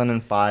got Brooklyn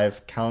in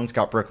 5. Kellen's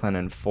got Brooklyn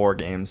in 4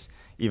 games,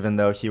 even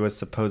though he was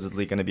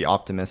supposedly going to be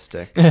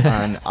optimistic.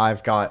 And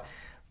I've got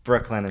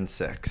Brooklyn in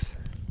 6.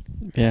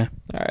 Yeah.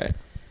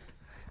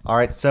 All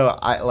right. So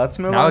let's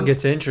move on. Now it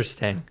gets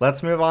interesting.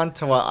 Let's move on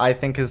to what I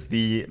think is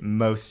the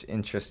most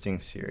interesting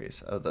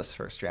series of this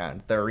first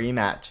round. The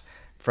rematch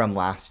from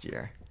last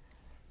year.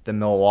 The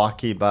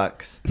Milwaukee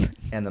Bucks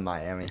and the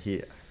Miami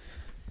Heat.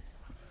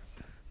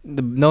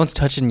 No one's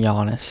touching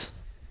Giannis.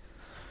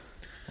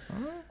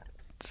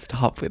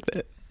 Stop with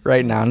it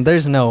right now.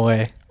 There's no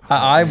way.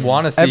 I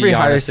want to see Every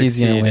higher Giannis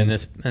season succeed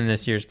win. in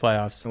this year's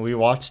playoffs. We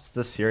watched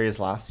the series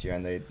last year,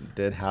 and they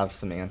did have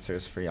some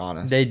answers for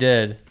Giannis. They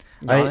did.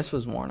 Giannis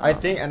was worn out. I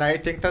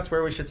think that's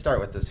where we should start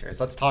with this series.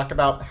 Let's talk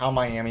about how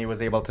Miami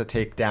was able to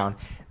take down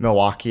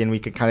Milwaukee, and we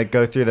could kind of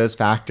go through those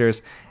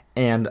factors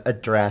and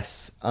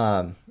address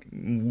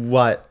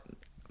what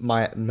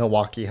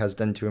Milwaukee has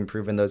done to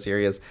improve in those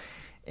areas,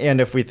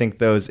 and if we think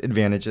those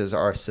advantages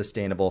are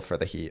sustainable for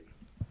the Heat.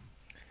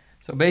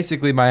 So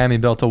basically, Miami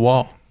built a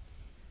wall.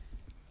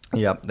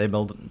 Yep, they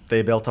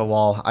built a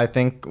wall. I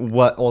think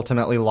what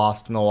ultimately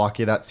lost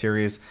Milwaukee that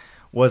series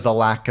was a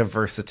lack of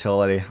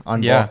versatility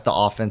on both the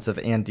offensive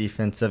and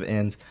defensive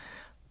ends.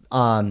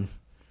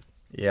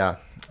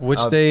 Which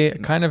they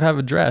kind of have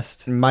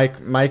addressed. Mike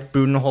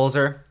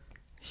Budenholzer,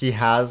 he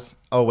has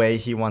a way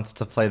he wants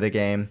to play the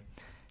game.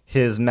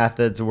 His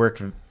methods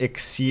work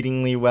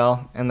exceedingly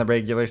well in the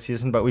regular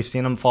season, but we've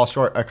seen him fall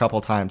short a couple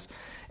times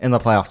in the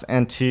playoffs.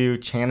 And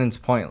to Shannon's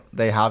point,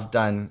 they have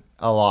done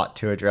a lot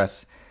to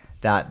address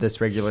that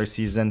this regular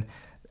season.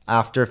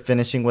 After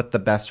finishing with the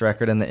best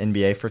record in the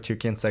NBA for 2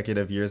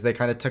 consecutive years, they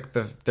kind of took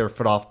their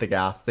foot off the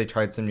gas. They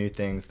tried some new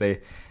things.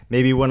 They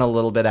maybe went a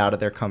little bit out of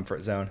their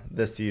comfort zone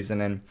this season,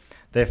 and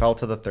they fell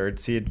to the 3rd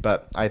seed.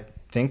 But I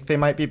think they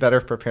might be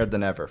better prepared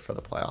than ever for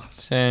the playoffs.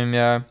 Same,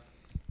 yeah.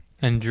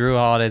 And Drew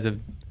Holiday's a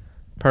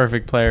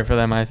perfect player for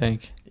them, I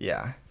think.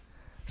 Yeah.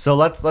 So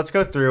let's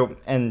go through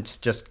and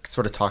just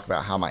sort of talk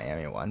about how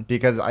Miami won,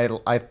 because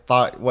I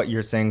thought what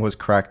you're saying was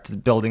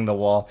correct. Building the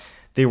wall,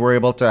 they were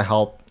able to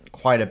help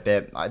quite a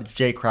bit.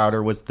 Jay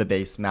Crowder was the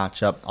base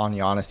matchup on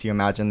Giannis. You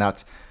imagine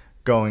that's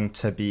going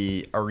to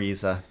be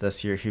Ariza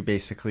this year, who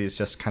basically is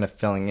just kind of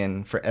filling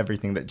in for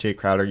everything that Jay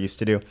Crowder used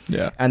to do.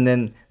 Yeah. And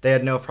then they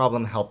had no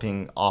problem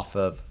helping off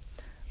of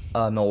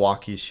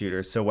Milwaukee's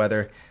shooters. So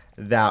whether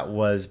that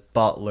was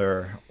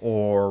Butler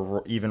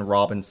or even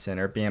Robinson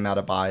or Bam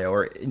Adebayo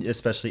or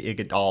especially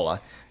Iguodala,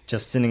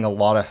 just sending a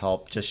lot of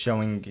help, just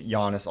showing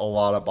Giannis a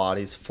lot of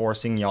bodies,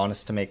 forcing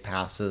Giannis to make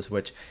passes,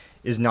 which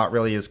is not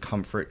really his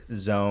comfort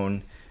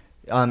zone.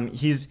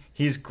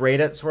 He's great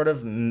at sort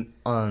of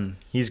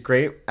he's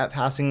great at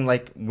passing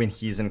like when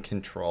he's in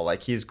control.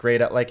 Like he's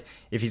great at like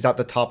if he's at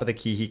the top of the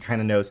key, he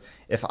kind of knows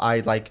if I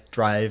like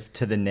drive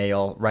to the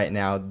nail right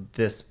now,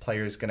 this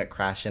player's gonna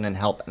crash in and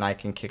help, and I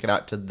can kick it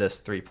out to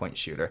this 3-point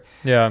shooter.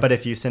 Yeah. But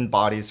if you send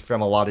bodies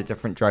from a lot of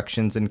different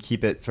directions and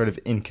keep it sort of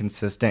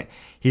inconsistent,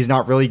 he's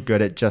not really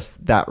good at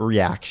just that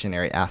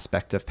reactionary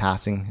aspect of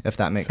passing, if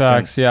that makes sense.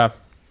 Facts, yeah.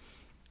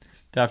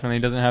 Definitely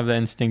doesn't have the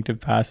instinctive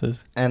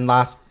passes. And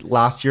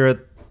last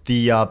year,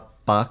 the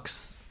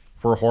Bucks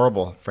were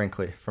horrible,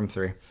 frankly, from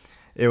 3.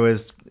 It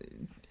was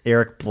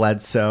Eric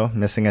Bledsoe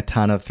missing a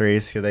ton of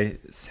threes, who they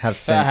have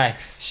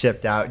since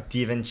shipped out.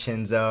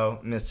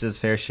 DiVincenzo missed his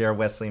fair share.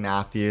 Wesley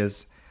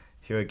Matthews,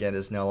 who again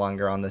is no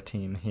longer on the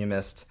team, he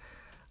missed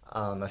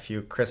a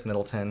few. Chris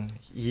Middleton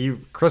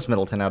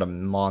had a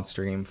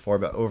monster game 4,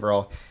 but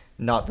overall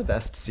not the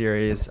best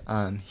series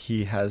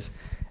he has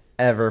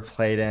ever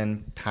played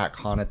in. Pat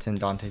Connaughton,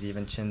 Dante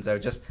DiVincenzo,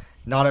 just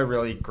not a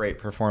really great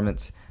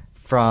performance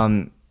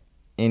from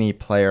any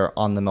player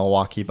on the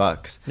Milwaukee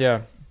Bucks.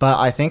 Yeah. But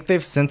I think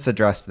they've since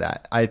addressed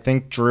that. I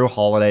think Drew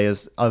Holiday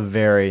is a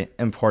very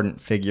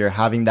important figure.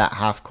 Having that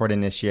half-court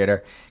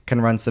initiator, can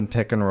run some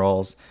pick and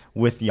rolls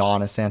with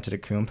Giannis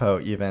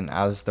Antetokounmpo even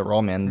as the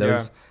roll man.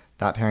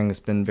 That pairing has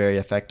been very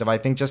effective. I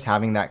think just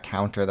having that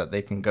counter that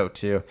they can go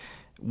to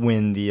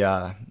when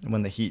the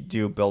Heat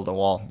do build a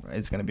wall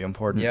is going to be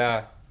important.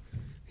 Yeah.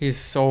 He's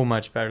so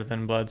much better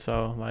than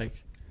Bledsoe.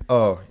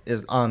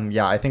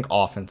 I think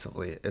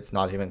offensively it's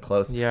not even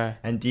close. Yeah.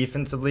 And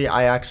defensively,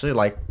 I actually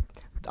like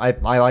I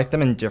like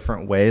them in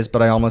different ways,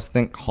 but I almost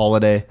think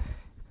Holiday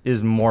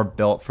is more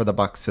built for the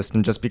Bucks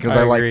system just because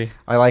I agree.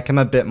 I like him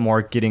a bit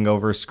more getting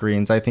over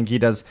screens. I think he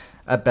does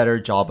a better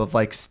job of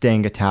like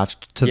staying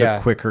attached to the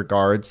quicker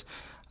guards.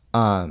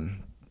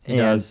 And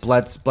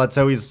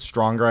Bledsoe is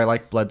stronger. I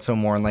like Bledsoe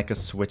more in like a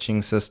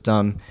switching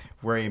system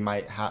where he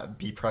might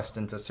be pressed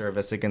into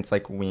service against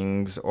like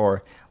wings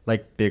or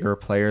like bigger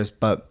players.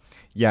 But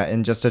yeah,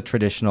 in just a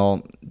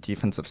traditional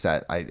defensive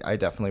set, I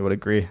definitely would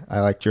agree.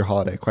 I liked your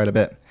Holiday quite a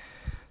bit.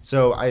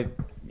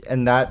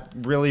 And that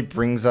really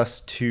brings us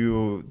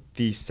to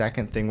the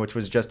second thing, which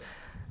was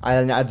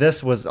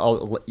this was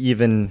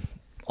even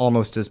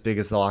almost as big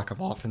as the lack of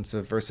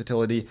offensive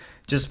versatility.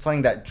 Just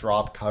playing that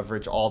drop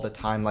coverage all the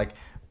time. Like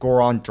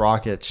Goran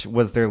Dragic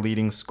was their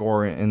leading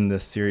scorer in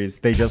this series.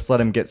 They just let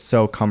him get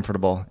so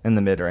comfortable in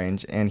the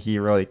mid-range, and he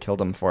really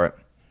killed him for it.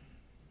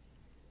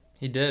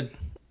 He did.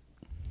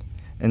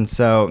 And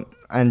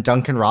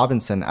Duncan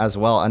Robinson as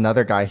well,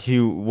 another guy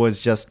who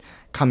was just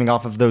coming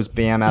off of those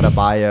Bam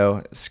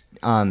Adebayo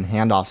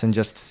handoffs and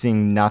just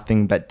seeing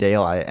nothing but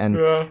daylight. And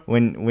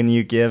when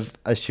you give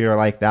a shooter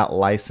like that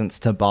license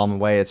to bomb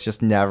away, it's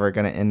just never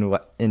going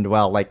to end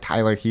well. Like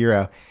Tyler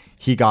Hero,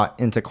 he got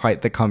into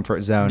quite the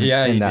comfort zone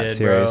in that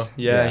series. Bro.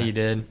 Yeah, he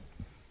did.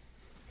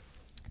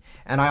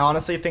 And I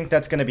honestly think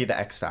that's going to be the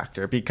X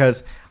factor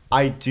because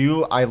I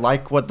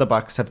like what the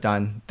Bucks have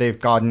done. They've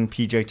gotten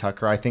PJ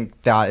Tucker. I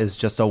think that is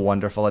just a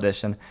wonderful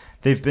addition.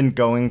 They've been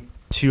going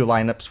to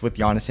lineups with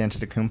Giannis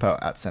Antetokounmpo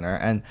at center,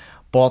 and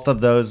both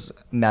of those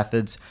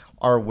methods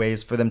are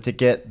ways for them to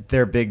get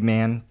their big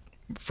man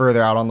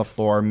further out on the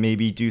floor,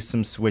 maybe do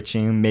some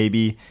switching,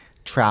 maybe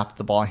trap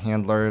the ball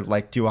handler,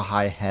 like do a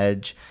high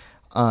hedge,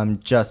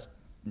 just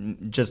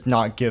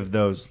not give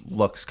those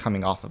looks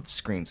coming off of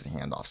screens and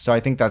handoffs. So I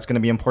think that's going to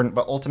be important,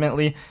 but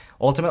ultimately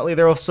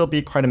there will still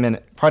be quite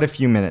a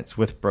few minutes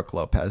with Brook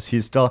Lopez.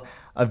 He's still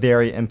a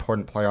very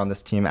important player on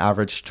this team,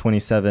 averaged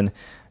 27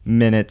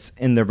 minutes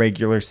in the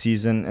regular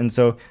season, and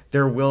so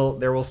there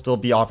will still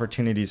be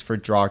opportunities for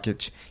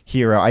Dragic,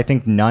 Hero. I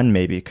think Nunn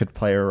maybe could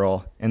play a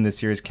role in this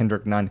series.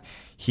 Kendrick Nunn,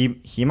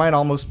 he might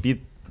almost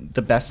be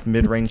the best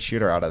mid-range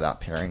shooter out of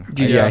that pairing.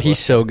 Dude, yeah, he's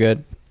so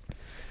good.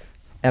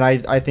 And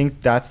I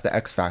think that's the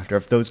X factor.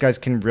 If those guys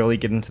can really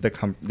get into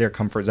their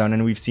comfort zone,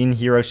 and we've seen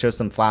Hero show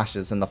some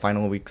flashes in the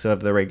final weeks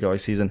of the regular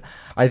season,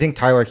 I think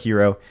Tyler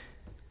Hero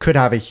could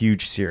have a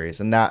huge series,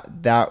 and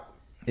that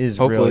is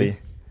hopefully.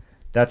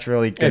 That's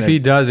really good. If he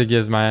does, it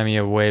gives Miami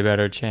a way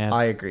better chance.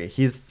 I agree.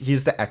 He's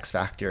the X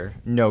factor,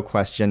 no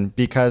question.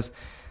 Because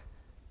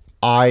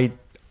I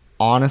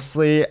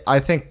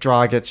think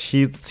Dragic,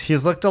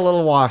 he's looked a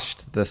little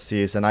washed this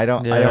season. I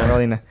don't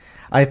really know.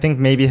 I think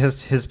maybe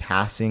his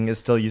passing is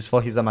still useful.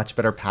 He's a much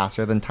better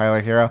passer than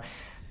Tyler Hero.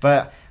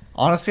 But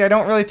honestly, I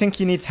don't really think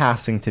you need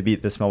passing to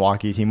beat this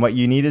Milwaukee team. What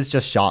you need is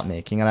just shot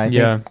making.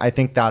 And I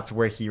think that's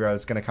where Hero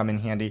is going to come in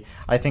handy.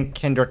 I think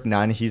Kendrick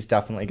Nunn, he's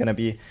definitely going to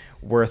be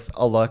worth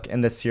a look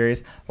in this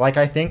series. Like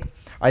I think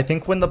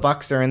when the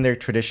Bucks are in their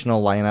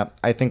traditional lineup,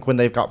 I think when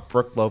they've got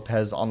Brook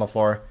Lopez on the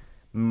floor,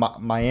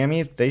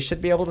 Miami, they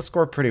should be able to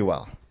score pretty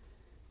well.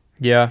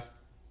 Yeah.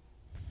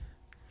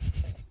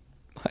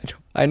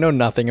 I know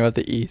nothing about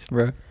the East,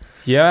 bro.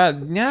 Yeah.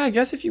 I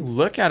guess if you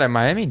look at it,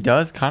 Miami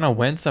does kind of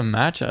win some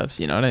matchups.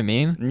 You know what I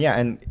mean?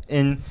 Yeah,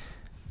 and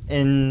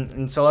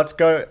so let's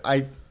go.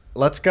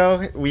 Let's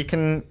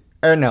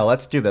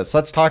do this.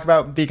 Let's talk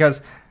about,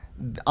 because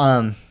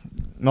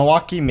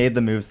Milwaukee made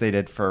the moves they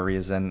did for a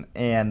reason,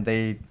 and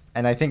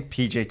I think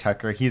PJ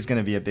Tucker, he's going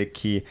to be a big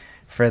key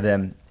for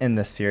them in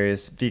this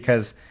series,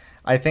 because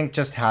I think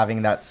just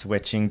having that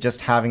switching,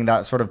 just having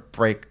that sort of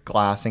break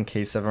glass in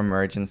case of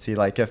emergency,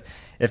 like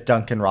if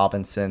Duncan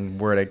Robinson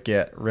were to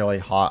get really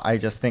hot, I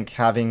just think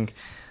having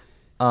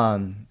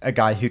a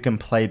guy who can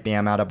play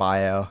Bam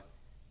Adebayo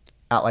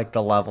at like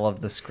the level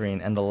of the screen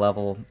and the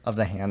level of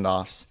the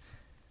handoffs,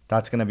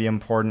 that's going to be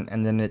important.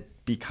 And then it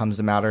becomes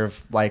a matter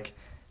of like,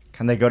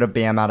 can they go to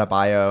Bam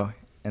Adebayo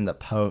in the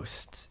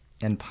post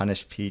and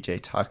punish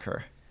PJ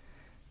Tucker?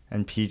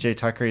 And PJ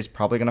Tucker is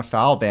probably going to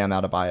foul Bam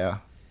Adebayo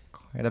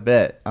quite a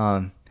bit.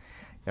 I'm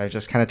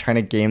just kind of trying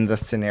to game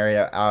this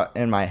scenario out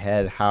in my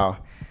head,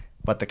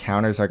 what the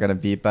counters are going to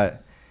be.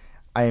 But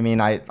I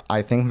mean, I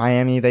think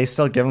Miami, they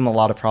still give him a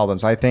lot of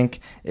problems. I think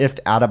if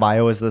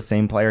Adebayo is the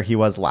same player he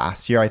was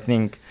last year, I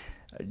think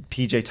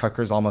PJ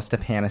Tucker's almost a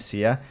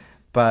panacea.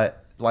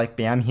 But like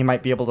Bam, he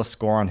might be able to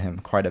score on him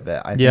quite a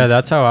bit.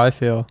 That's how I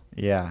feel.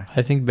 Yeah.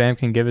 I think Bam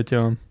can give it to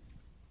him.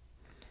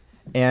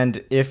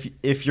 And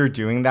if you're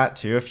doing that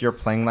too, if you're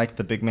playing like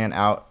the big man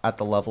out at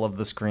the level of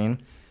the screen,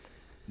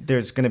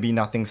 there's going to be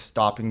nothing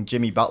stopping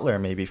Jimmy Butler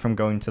maybe from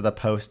going to the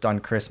post on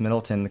Chris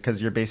Middleton,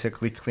 because you're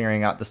basically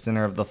clearing out the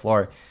center of the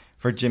floor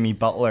for Jimmy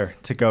Butler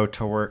to go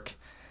to work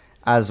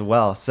as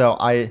well. So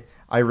I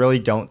really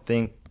don't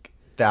think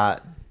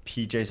that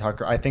PJ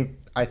Tucker, I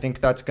think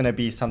that's going to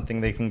be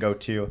something they can go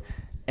to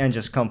and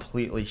just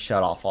completely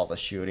shut off all the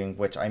shooting,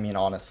 which I mean,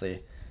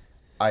 honestly,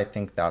 I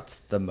think that's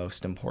the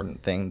most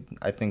important thing.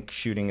 I think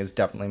shooting is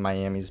definitely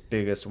Miami's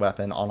biggest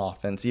weapon on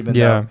offense.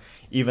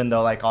 Even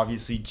though like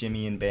obviously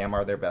Jimmy and Bam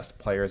are their best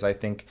players, I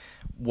think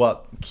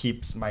what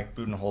keeps Mike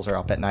Budenholzer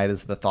up at night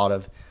is the thought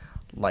of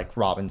like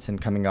Robinson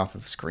coming off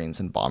of screens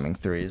and bombing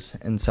threes.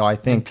 And so I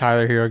think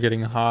Tyler Hero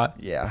getting hot.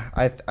 Yeah,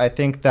 I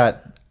think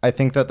that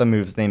the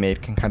moves they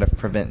made can kind of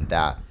prevent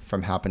that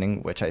from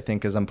happening, which I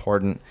think is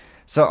important.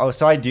 So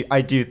I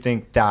do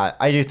think that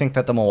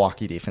the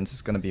Milwaukee defense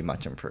is going to be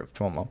much improved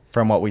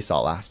from what we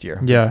saw last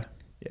year. Yeah.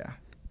 Yeah.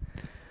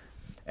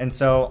 And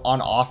so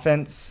on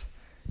offense,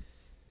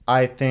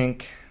 I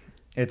think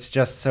it's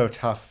just so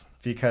tough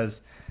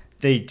because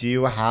they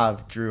do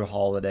have Drew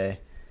Holiday,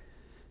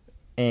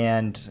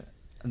 and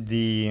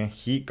the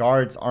Heat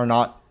guards are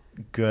not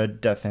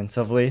good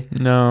defensively.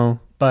 No.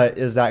 But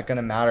is that going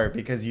to matter?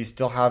 Because you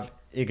still have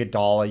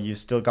Iguodala, you've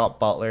still got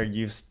Butler,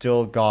 you've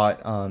still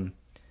got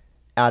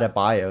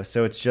Adebayo.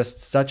 So it's just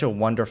such a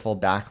wonderful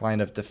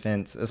backline of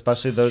defense,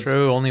 especially those.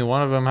 True. Only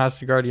one of them has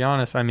to guard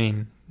Giannis. I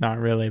mean, not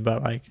really,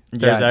 but like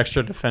there's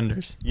extra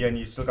defenders. Yeah, and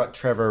you still got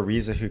Trevor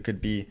Ariza who could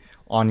be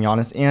on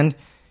Giannis, and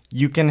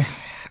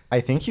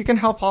I think you can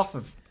help off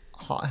of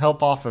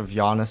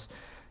Giannis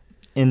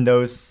in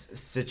those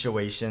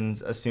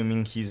situations,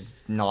 assuming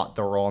he's not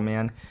the roll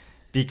man,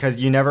 because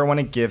you never want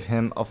to give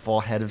him a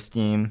full head of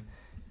steam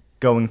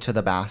going to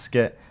the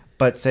basket.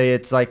 But say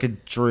it's like a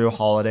Drew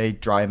Holiday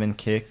drive and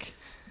kick,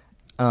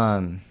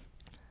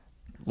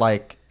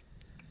 like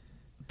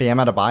Bam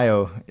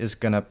Adebayo is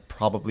going to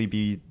probably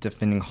be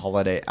defending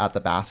Holiday at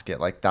the basket.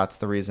 Like that's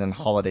the reason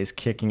Holiday's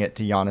kicking it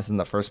to Giannis in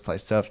the first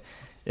place. So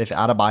if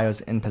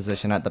Adebayo's in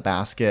position at the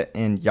basket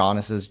and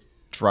Giannis is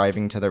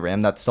driving to the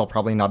rim, that's still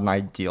probably not an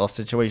ideal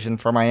situation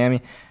for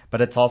Miami,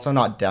 but it's also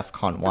not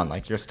DEFCON 1.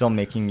 Like you're still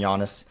making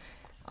Giannis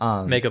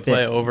make a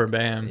play over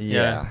Bam.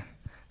 Yeah.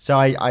 So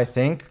I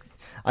think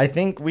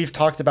we've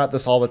talked about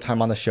this all the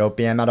time on the show.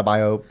 Bam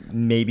Adebayo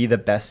may be the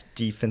best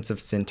defensive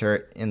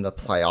center in the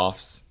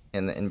playoffs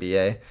in the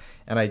NBA,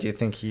 and I do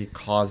think he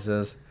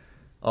causes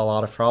a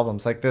lot of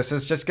problems. Like this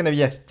is just going to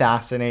be a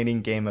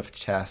fascinating game of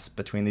chess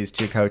between these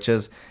two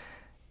coaches.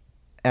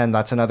 And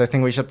that's another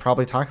thing we should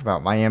probably talk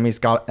about. Miami's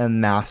got a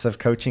massive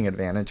coaching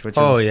advantage,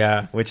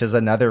 which is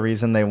another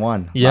reason they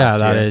won. Yeah,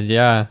 that is,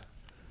 yeah.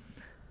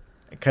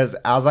 Because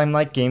as I'm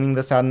like gaming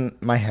this out in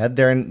my head,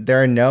 there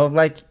are no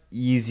like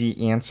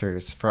easy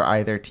answers for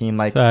either team.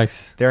 Like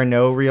Facts. There are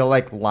no real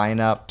like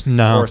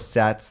lineups or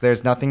sets.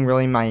 There's nothing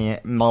really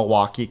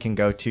Milwaukee can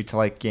go to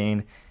like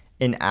gain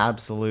an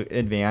absolute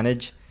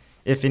advantage.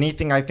 If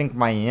anything, I think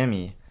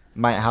Miami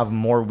might have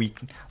more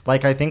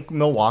I think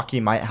Milwaukee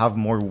might have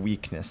more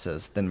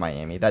weaknesses than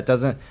Miami. That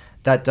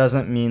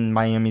doesn't mean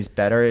Miami's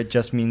better. It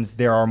just means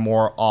there are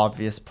more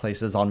obvious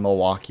places on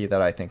Milwaukee that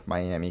I think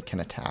Miami can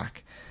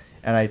attack.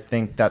 And I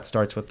think that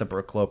starts with the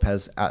Brook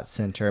Lopez at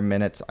center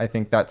minutes. I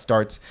think that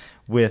starts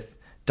with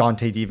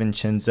Dante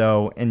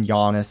DiVincenzo and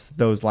Giannis.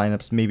 Those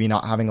lineups maybe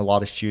not having a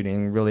lot of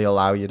shooting really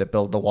allow you to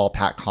build the wall.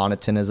 Pat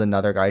Connaughton is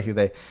another guy who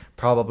they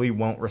probably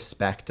won't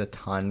respect a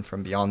ton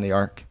from beyond the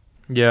arc.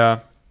 Yeah.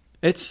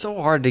 It's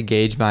so hard to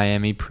gauge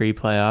Miami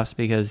pre-playoffs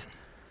because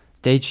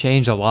they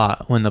change a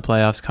lot when the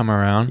playoffs come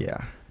around.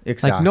 Yeah,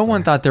 exactly. Like no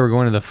one thought they were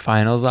going to the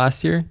finals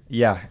last year.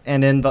 Yeah,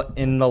 and in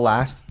the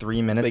last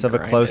 3 minutes of a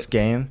close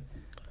game,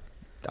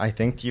 I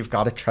think you've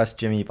got to trust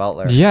Jimmy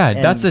Butler. Yeah,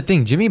 that's the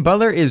thing. Jimmy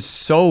Butler is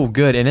so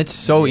good, and it's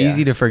so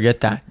easy to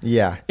forget that.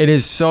 Yeah. It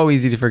is so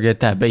easy to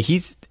forget that. But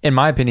he's, in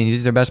my opinion,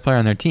 he's their best player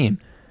on their team.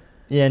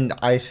 And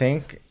I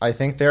think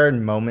there are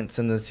moments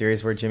in the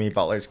series where Jimmy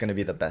Butler is going to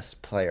be the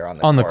best player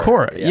on the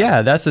court.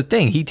 Yeah, that's the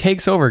thing. He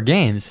takes over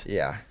games.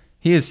 Yeah.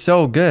 He is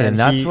so good, and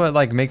that's what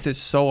like makes it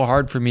so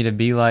hard for me to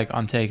be like,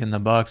 I'm taking the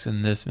Bucks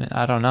in this.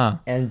 I don't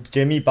know. And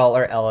Jimmy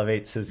Butler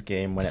elevates his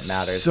game when it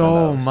matters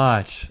so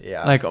much.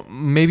 Yeah, like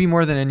maybe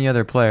more than any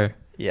other player.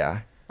 Yeah,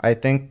 I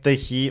think the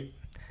Heat.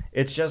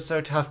 It's just so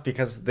tough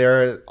because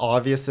there are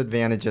obvious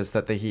advantages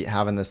that the Heat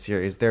have in this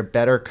series. They're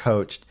better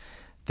coached.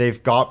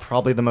 They've got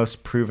probably the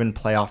most proven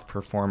playoff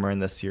performer in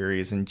the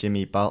series in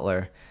Jimmy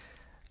Butler.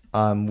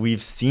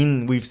 We've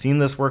seen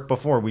this work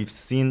before. We've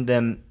seen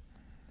them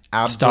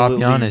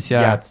absolutely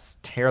stop Giannis,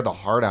 tear the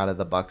heart out of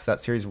the Bucks.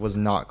 That series was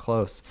not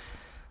close.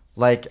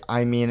 Like,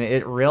 I mean,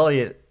 it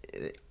really,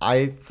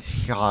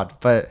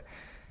 but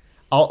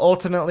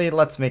ultimately,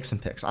 let's make some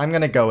picks. I'm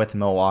gonna go with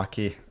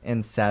Milwaukee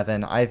in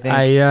 7. I think,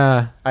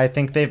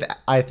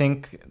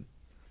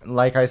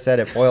 like I said,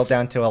 it boiled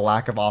down to a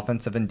lack of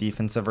offensive and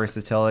defensive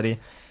versatility.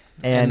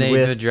 And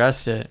they've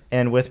addressed it.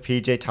 And with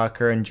PJ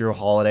Tucker and Drew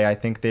Holiday, I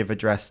think they've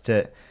addressed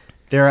it.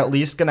 They're at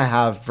least going to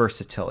have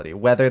versatility.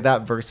 Whether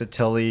that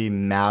versatility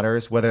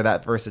matters, whether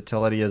that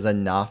versatility is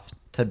enough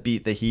to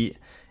beat the Heat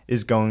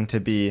is going to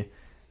be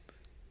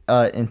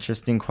an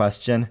interesting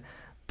question.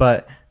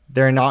 But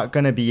they're not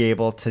going to be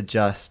able to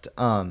just...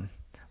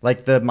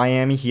 like the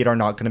Miami Heat are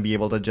not going to be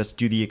able to just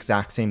do the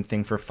exact same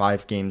thing for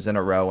 5 games in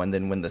a row and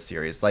then win the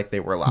series like they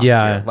were last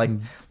year.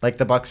 Like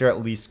the Bucks are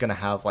at least going to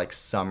have like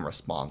some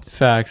response.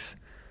 Facts.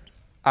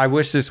 I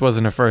wish this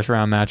wasn't a first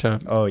round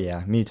matchup. Oh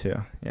yeah, me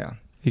too. Yeah.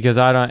 because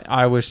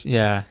I wish,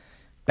 yeah.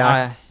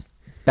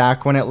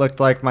 Back when it looked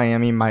like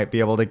Miami might be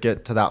able to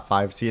get to that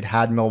 5 seed,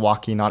 had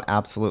Milwaukee not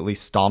absolutely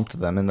stomped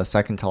them in the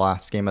second to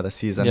last game of the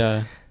season,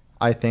 Yeah.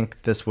 I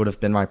think this would have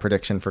been my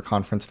prediction for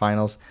conference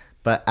finals.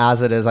 But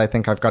as it is, I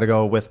think I've got to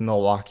go with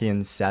Milwaukee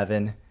in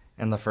 7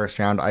 in the first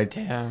round.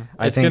 Damn.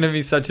 I It's think going to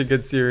be such a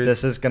good series.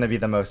 this is going to be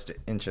the most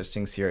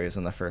interesting series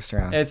in the first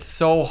round. It's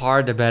so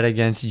hard to bet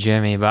against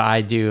Jimmy, but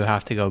I do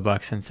have to go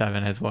Bucks in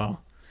 7 as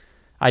well.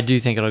 I do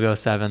think it'll go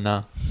 7,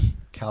 though.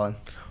 Kellen.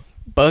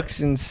 Bucks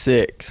in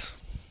 6.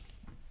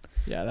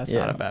 Yeah, that's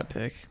Yeah. not a bad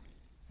pick.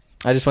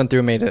 I just went through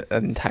and made an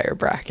entire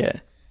bracket.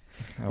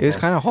 Oh, It was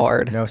boy. kind of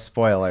hard. No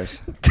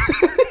spoilers.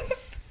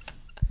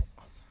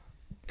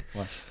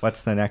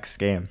 What's the next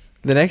game?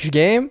 The next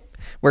game,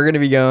 we're going to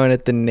be going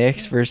at the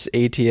Knicks versus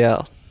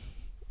ATL.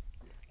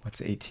 What's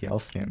ATL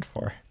stand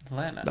for?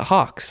 Atlanta. The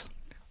Hawks.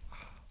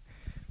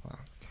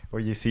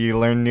 Well, you see, you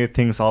learn new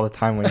things all the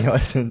time when you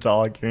listen to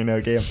All Gear No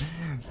Game.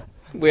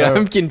 Wait, So-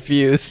 I'm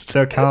confused.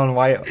 So, Kellen,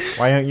 why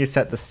don't you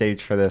set the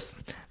stage for this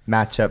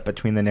matchup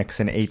between the Knicks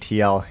and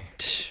ATL?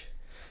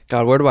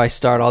 God, where do I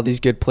start? All these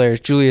good players: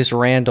 Julius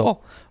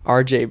Randle,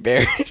 R.J.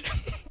 Barrett,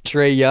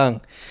 Trey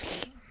Young.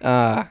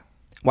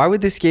 Why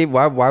would this game?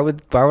 Why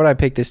would I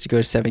pick this to go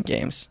to 7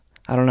 games?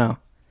 I don't know.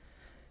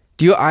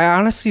 I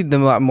honestly, the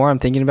more I'm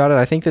thinking about it,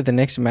 I think that the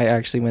Knicks might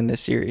actually win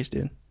this series,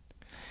 dude.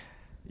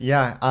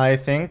 Yeah, I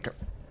think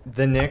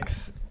the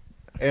Knicks,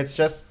 it's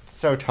just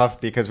so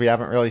tough because we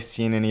haven't really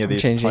seen any of I'm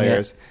these changing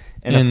players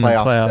in a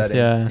playoff playoffs, setting.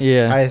 yeah.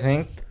 Yeah. I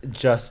think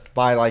just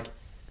by like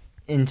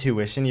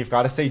intuition, you've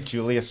got to say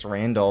Julius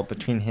Randle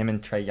between him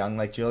and Trey Young.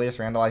 Like Julius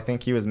Randle, I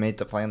think he was made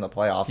to play in the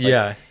playoffs.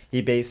 Like,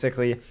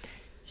 Yeah.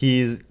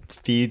 He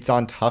feeds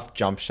on tough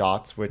jump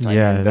shots, which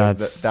Yeah, I mean,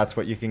 that's- that's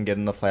what you can get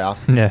in the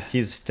playoffs. Yeah.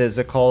 He's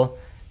physical,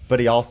 but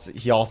he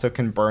also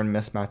can burn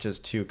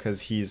mismatches too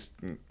because he's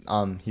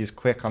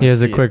quick on He his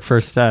has a feet. quick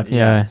first step.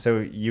 Yeah. So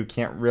you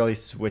can't really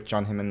switch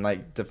on him and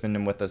like defend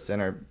him with a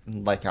center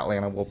like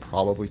Atlanta will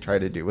probably try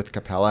to do with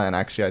Capella. And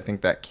actually, I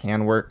think that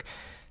can work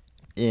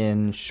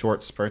in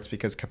short spurts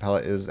because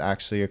Capella is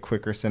actually a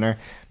quicker center.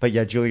 But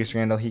yeah, Julius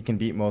Randle, he can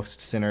beat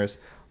most centers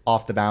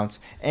off the bounce.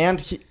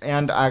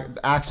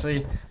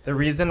 Actually, the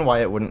reason why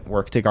it wouldn't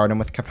work to guard him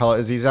with Capella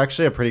is he's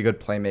actually a pretty good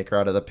playmaker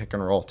out of the pick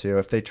and roll too.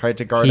 If they tried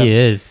to guard him, He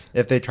is.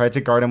 if they tried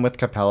to guard him with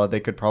Capella,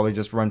 they could probably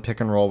just run pick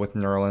and roll with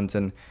Nerlens,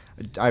 and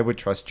I would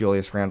trust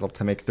Julius Randle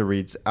to make the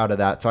reads out of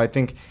that. So I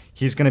think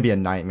he's going to be a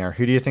nightmare.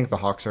 Who do you think the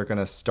Hawks are going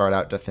to start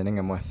out defending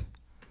him with?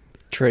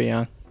 Trey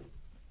Young.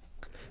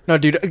 No,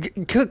 dude,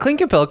 Clint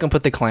Capella can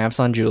put the clamps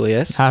on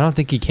Julius. I don't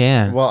think he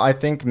can. Well, I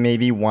think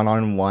maybe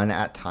one-on-one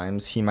at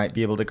times he might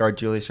be able to guard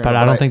Julius Randle. But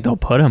I don't think they'll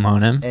put him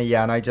on him.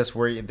 And I just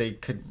worry they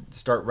could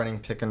start running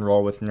pick and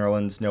roll with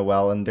Nerlens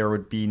Noel, and there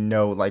would be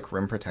no like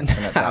rim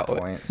protection at that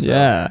point. So,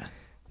 Yeah.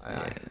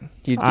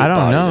 You'd I get don't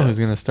bodied know up. who's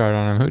going to start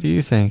on him. Who do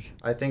you think?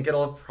 I think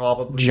it'll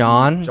probably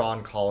John? be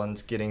John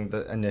Collins getting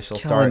the initial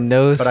Kellen start.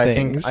 knows but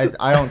things.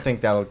 I don't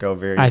think that'll go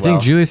very well. I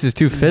think Julius is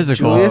too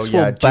physical. Julius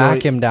will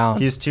back him down.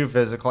 He's too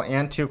physical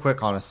and too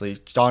quick, honestly.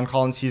 John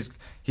Collins,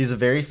 he's a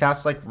very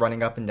fast, like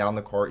running up and down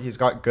the court. He's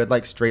got good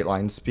like straight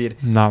line speed.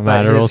 Not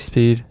but lateral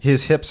speed.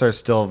 His hips are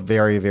still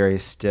very, very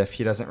stiff.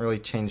 He doesn't really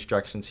change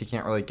directions. He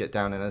can't really get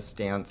down in a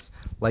stance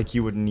like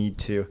you would need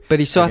to. But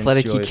he's so against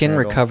athletic, he Julius can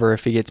Randle. recover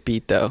if he gets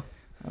beat, though.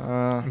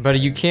 But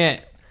you can't.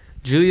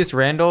 Julius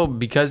Randle,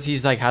 because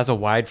he's like has a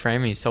wide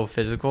frame and he's so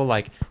physical,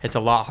 like it's a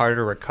lot harder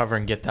to recover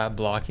and get that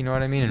block. You know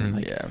what I mean? And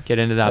like Yeah. get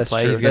into that That's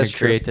play. true. He's gonna That's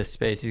true. create this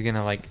space. He's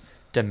gonna like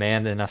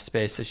demand enough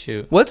space to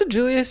shoot. What's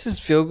Julius's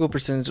field goal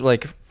percentage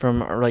like from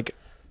like,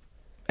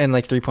 and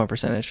like 3-point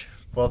percentage?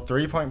 Well,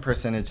 3-point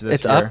percentage this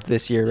It's year. up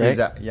this year,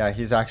 right?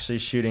 He's actually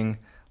shooting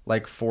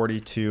like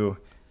 42%.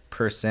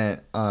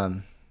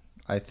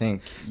 I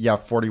think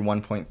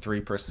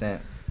 41.3%.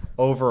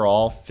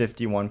 Overall,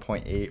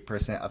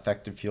 51.8%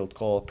 effective field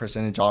goal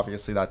percentage.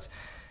 Obviously, that's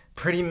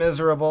pretty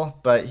miserable,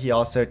 but he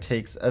also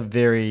takes a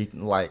very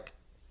like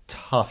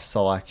tough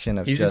selection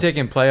of He's been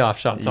taking playoff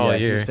shots all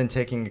year. He's been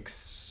taking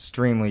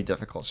extremely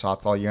difficult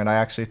shots all year, and I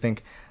actually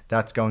think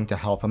that's going to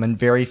help him. And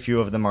very few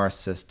of them are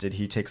assisted.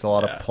 He takes a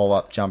lot of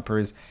pull-up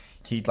jumpers.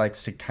 He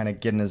likes to kind of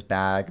get in his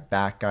bag,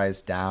 back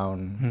guys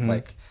down,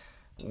 like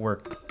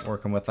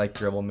working with like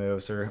dribble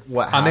moves or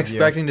what have I'm you.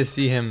 expecting to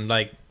see him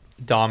like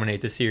dominate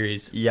the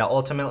series. Yeah,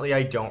 ultimately,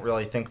 I don't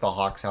really think the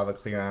Hawks have a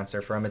clear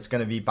answer for him. It's going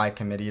to be by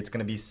committee. It's going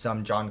to be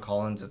some John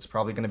Collins. It's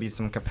probably going to be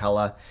some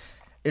Capella.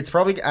 It's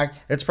probably going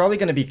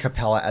to be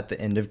Capella at the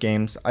end of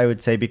games, I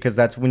would say, because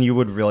that's when you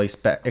would really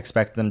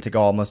expect them to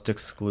go almost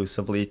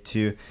exclusively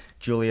to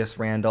Julius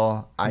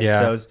Randle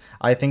ISOs. Yeah.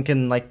 I think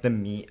in like the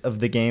meat of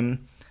the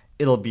game,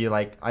 it'll be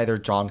like either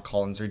John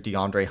Collins or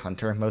DeAndre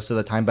Hunter most of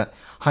the time. But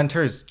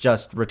Hunter's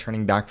just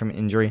returning back from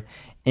injury.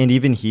 And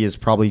even he is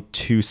probably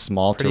too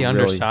small Pretty to really...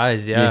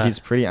 undersized, yeah. He's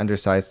pretty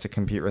undersized to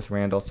compete with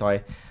Randall. So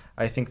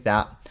I think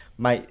that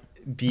might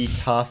be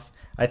tough.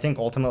 I think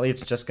ultimately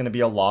it's just going to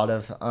be a lot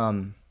of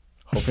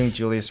hoping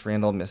Julius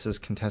Randle misses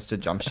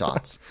contested jump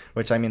shots,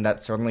 which, I mean,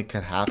 that certainly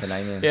could happen.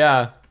 I mean,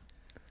 Yeah,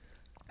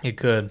 it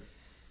could.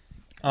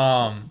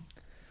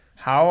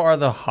 How are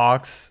the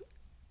Hawks?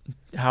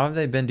 How have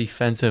they been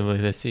defensively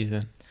this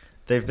season?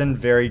 They've been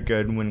very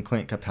good when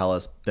Clint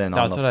Capella's been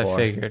on the floor. That's what I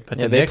figured. But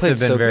Yeah, the they Knicks have played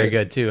been so very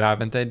good. good too,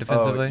 haven't they,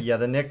 defensively? Yeah,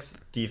 the Knicks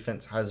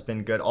defense has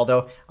been good.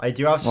 Although I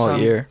do have All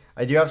year.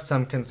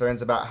 some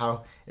concerns about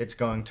how it's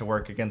going to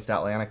work against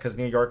Atlanta, because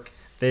New York,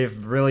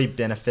 they've really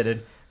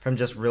benefited from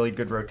just really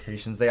good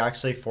rotations. They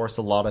actually force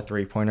a lot of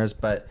 3-pointers,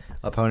 but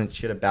opponents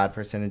shoot a bad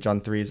percentage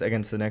on threes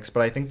against the Knicks.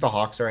 But I think the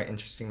Hawks are an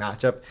interesting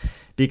matchup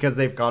because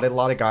they've got a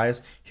lot of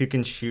guys who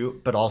can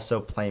shoot but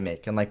also play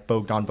make, and like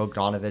Bogdan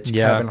Bogdanovic,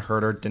 Yeah. Kevin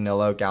Huerter,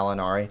 Danilo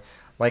Gallinari.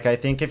 Like, I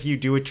think if you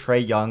do a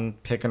Trae Young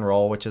pick and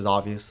roll, which is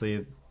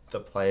obviously the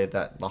play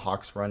that the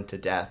Hawks run to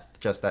death,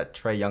 just that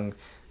Trae Young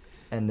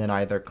and then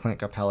either Clint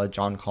Capella,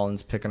 John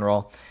Collins pick and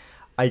roll,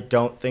 I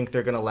don't think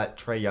they're going to let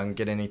Trae Young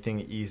get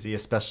anything easy,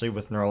 especially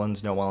with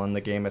Nerlens Noel in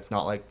the game. It's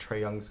not like Trae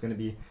Young's going to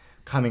be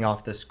coming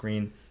off the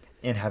screen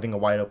and having a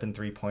wide open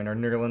 3-pointer.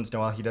 Nerlens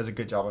Noel, he does a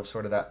good job of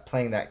sort of that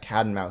playing that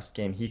cat and mouse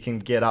game. He can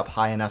get up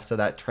high enough so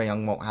that Trae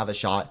Young won't have a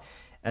shot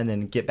and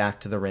then get back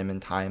to the rim in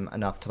time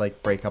enough to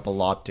like break up a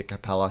lob to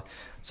Capella.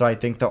 So I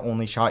think the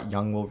only shot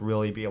Young will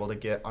really be able to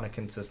get on a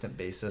consistent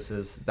basis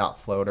is that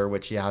floater,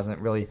 which he hasn't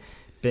really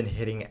been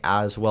hitting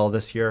as well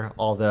this year.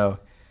 Although,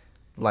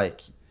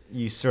 like,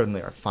 you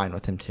certainly are fine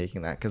with him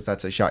taking that because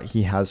that's a shot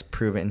he has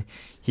proven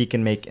he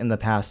can make in the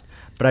past.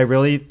 But I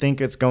really think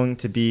it's going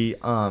to be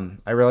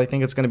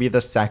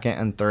the second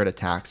and third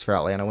attacks for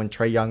Atlanta when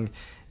Trae Young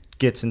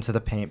gets into the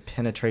paint,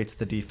 penetrates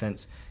the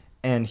defense,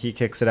 and he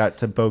kicks it out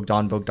to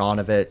Bogdan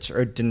Bogdanovic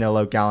or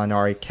Danilo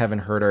Gallinari,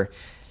 Kevin Huerter,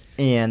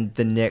 and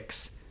the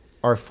Knicks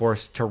are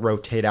forced to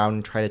rotate out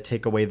and try to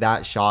take away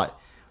that shot.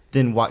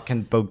 Then what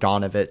can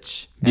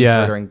Bogdanovic and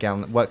Huerter and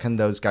Gallinari, what can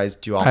those guys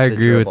do off the dribble?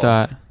 I agree with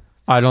that.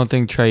 I don't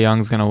think Trae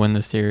Young's going to win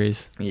the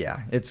series.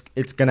 Yeah, it's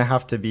going to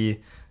have to be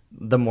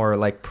the more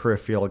like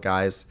peripheral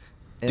guys.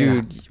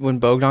 Dude, when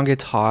Bogdan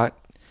gets hot,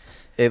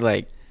 it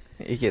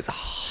gets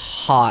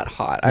hot.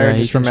 I Yeah,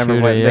 he just can remember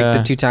shoot when it, like yeah.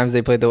 the 2 times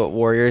they played the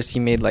Warriors, he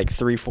made like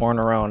 3-4 in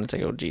a row, and it's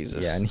like, oh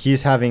Jesus. Yeah, and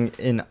he's having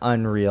an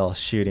unreal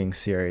shooting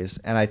series,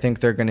 and I think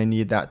they're going to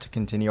need that to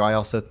continue. I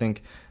also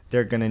think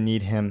they're going to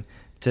need him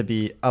to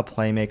be a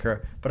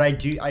playmaker, but I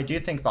do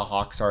think the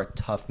Hawks are a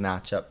tough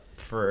matchup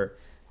for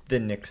the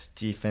Knicks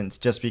defense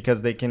just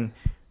because they can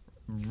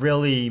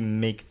really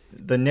make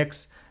the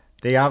Knicks,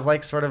 they have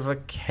like sort of a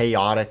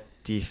chaotic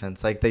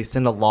defense. Like they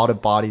send a lot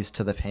of bodies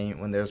to the paint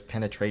when there's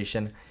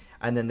penetration,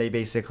 and then they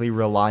basically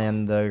rely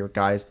on the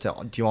guys to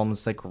do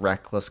almost like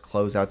reckless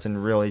closeouts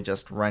and really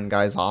just run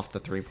guys off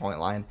the 3-point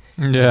line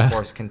Yeah. and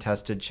force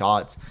contested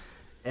shots.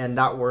 And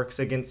that works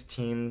against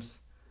teams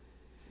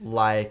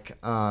like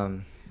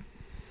I'm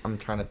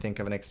trying to think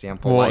of an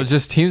example. Well, like,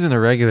 just teams in the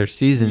regular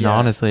season, Yeah,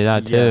 honestly,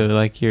 that too. yeah.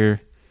 Like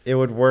it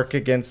would work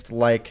against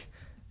like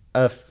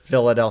a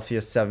Philadelphia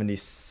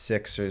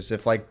 76ers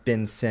if like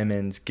Ben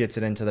Simmons gets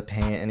it into the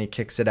paint and he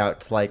kicks it out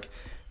to like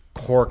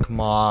Cork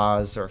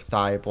Maz or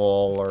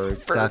Thibault or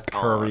Seth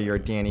Curry or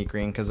Danny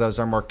Green, because those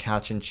are more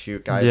catch and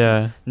shoot guys.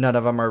 Yeah. None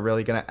of them are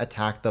really going to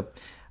attack the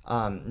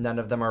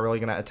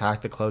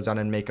closeout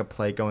and make a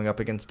play going up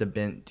against a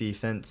bent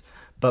defense.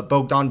 But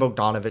Bogdan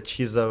Bogdanovic,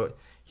 he's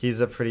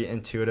a pretty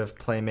intuitive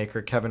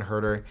playmaker. Kevin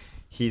Huerter,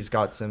 he's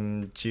got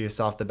some juice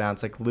off the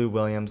bounce. Like Lou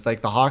Williams,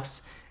 like the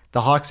Hawks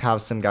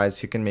have some guys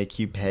who can make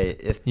you pay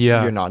if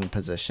you're not in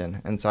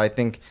position. And so I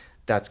think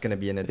that's going to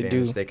be an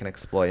advantage they can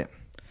exploit.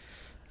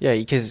 Yeah,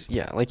 because,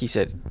 like you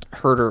said,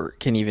 Herter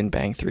can even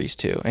bang threes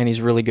too, and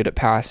he's really good at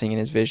passing, and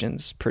his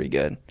vision's pretty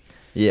good.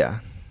 Yeah.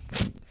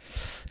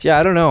 Yeah,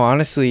 I don't know,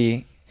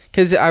 honestly,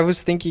 because I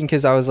was thinking,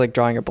 because I was like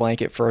drawing a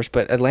blank at first,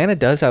 but Atlanta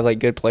does have like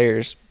good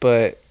players,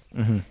 but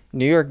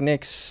New York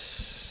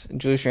Knicks,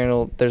 Julius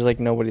Randle, there's like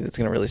nobody that's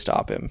going to really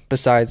stop him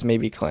besides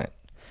maybe Clint.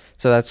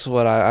 So that's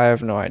what I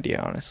have no idea,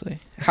 honestly.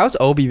 How's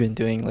Obi been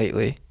doing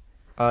lately?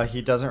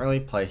 He doesn't really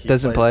play. He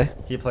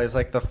plays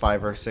like the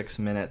 5 or 6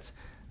 minutes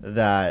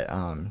that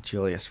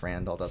Julius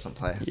Randle doesn't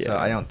play. Yeah. So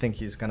I don't think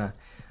he's gonna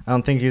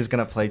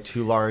play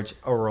too large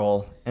a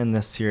role in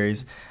this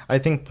series. I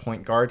think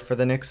point guard for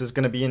the Knicks is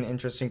gonna be an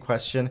interesting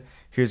question.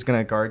 Who's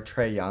gonna guard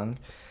Trae Young?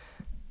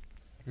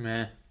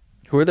 Meh.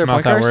 Who are their I'm point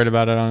not that guards? worried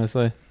about it,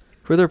 honestly.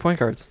 Who are their point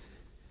guards?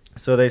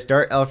 So they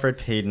start Alfred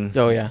Payton.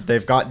 Oh, yeah.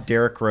 They've got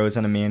Derrick Rose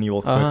and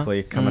Emmanuel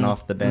quickly coming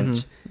off the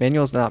bench.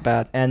 Manuel's not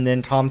bad. And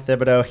then Tom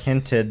Thibodeau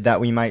hinted that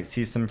we might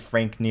see some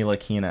Frank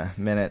Ntilikina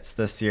minutes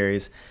this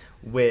series,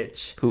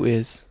 which Who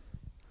is?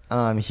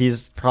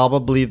 he's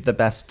probably the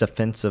best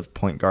defensive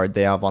point guard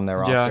they have on their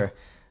Yeah. roster.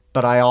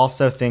 But I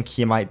also think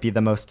he might be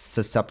the most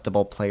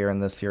susceptible player in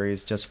this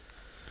series, just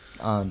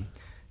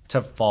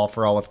to fall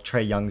for all of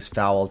Trae Young's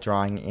foul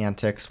drawing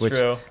antics, which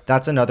True.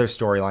 that's another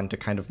storyline to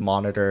kind of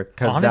monitor.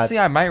 Honestly,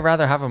 I might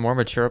rather have a more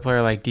mature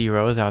player like D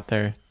Rose out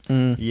there.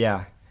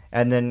 Yeah.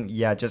 And then,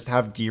 just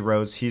have D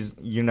Rose. He's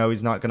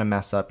not going to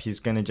mess up. He's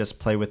going to just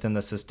play within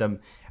the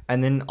system.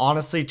 And then,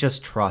 honestly,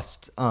 just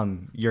trust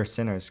your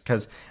centers.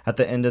 Because at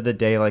the end of the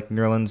day, like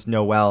Nerlens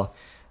Noel,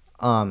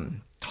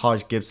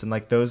 Taj Gibson,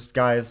 like those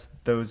guys,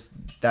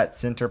 that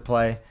center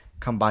play,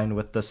 combined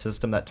with the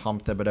system that Tom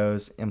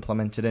Thibodeau's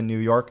implemented in New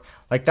York,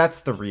 like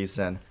that's the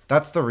reason.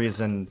 That's the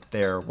reason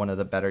they're one of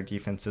the better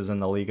defenses in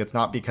the league. It's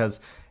not because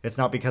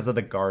of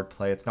the guard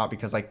play. It's not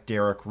because like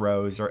Derrick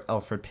Rose or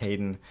Elfrid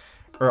Payton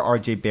or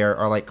RJ Barrett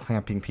are like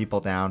clamping people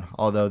down.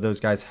 Although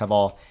those guys have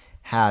all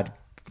had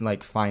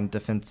like fine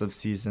defensive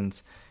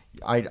seasons.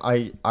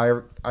 I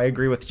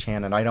agree with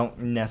Shannon. I don't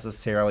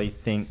necessarily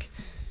think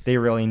they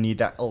really need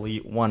that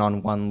elite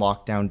one-on-one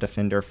lockdown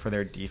defender for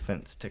their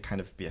defense to kind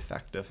of be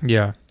effective.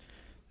 Yeah.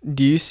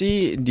 Do you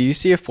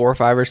see a 4,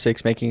 5, or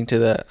 6 making to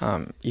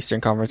the Eastern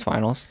Conference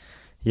Finals?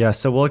 Yeah,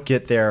 so we'll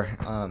get there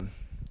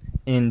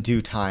in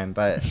due time.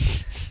 But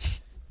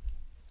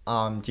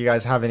do you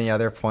guys have any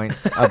other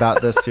points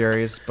about this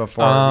series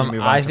before we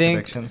move on to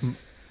predictions?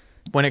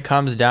 When it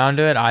comes down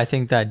to it, I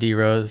think that D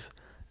Rose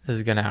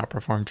is going to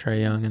outperform Trae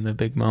Young in the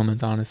big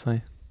moments,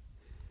 honestly.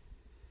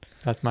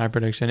 That's my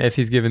prediction, if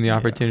he's given the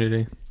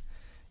opportunity.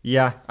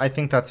 Yeah, I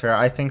think that's fair.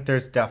 I think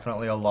there's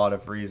definitely a lot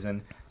of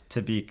reason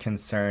to be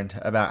concerned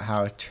about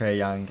how Trae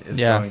Young is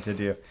going to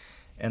do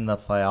in the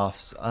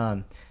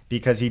playoffs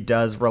because he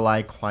does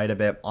rely quite a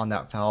bit on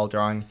that foul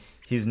drawing.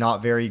 He's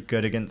not very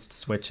good against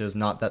switches,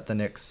 not that the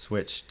Knicks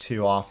switch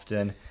too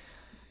often.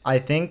 I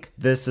think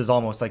this is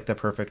almost like the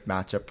perfect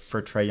matchup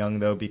for Trae Young,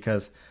 though,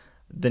 because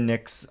the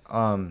Knicks,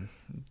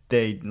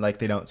 they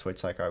don't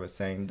switch, like I was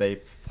saying. They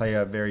play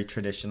a very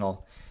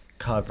traditional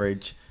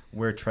coverage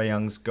where Trae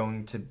Young's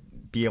going to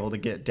be able to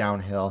get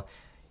downhill.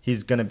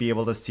 He's going to be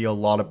able to see a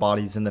lot of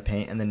bodies in the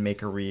paint and then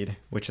make a read,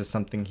 which is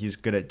something he's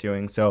good at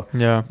doing. So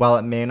while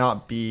it may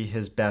not be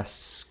his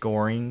best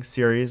scoring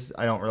series,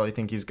 I don't really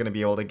think he's going to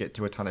be able to get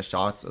to a ton of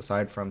shots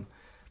aside from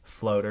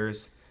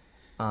floaters.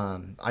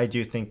 I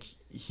do think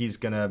he's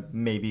going to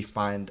maybe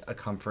find a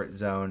comfort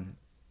zone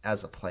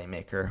as a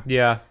playmaker.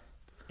 Yeah.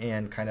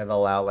 And kind of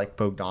allow like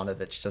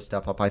Bogdanovic to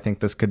step up. I think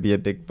this could be a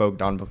big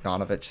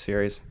Bogdanovic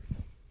series.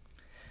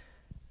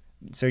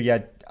 So yeah,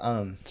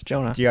 it's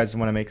Jonah. Do you guys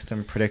want to make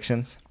some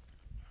predictions?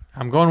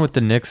 I'm going with the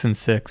Knicks in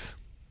 6.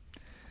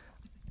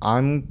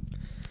 I'm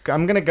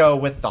gonna go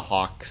with the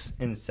Hawks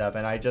in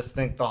 7. I just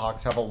think the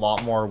Hawks have a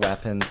lot more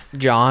weapons.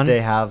 John.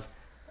 They have.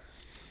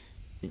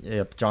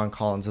 Yep, John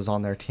Collins is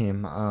on their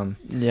team.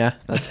 Yeah,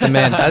 that's the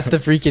man. That's the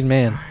freaking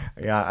man.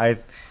 Yeah,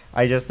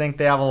 I just think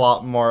they have a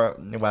lot more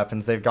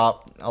weapons. They've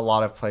got a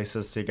lot of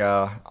places to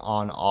go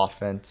on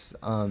offense.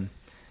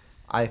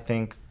 I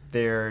think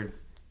their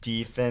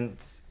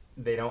defense.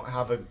 They don't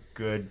have a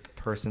good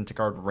person to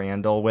guard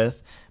Randall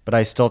with, but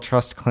I still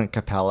trust Clint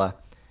Capella.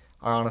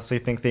 I honestly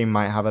think they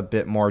might have a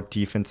bit more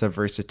defensive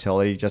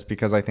versatility just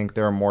because I think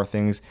there are more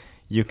things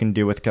you can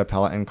do with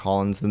Capella and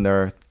Collins than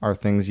there are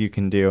things you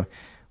can do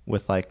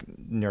with like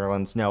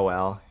Nerlens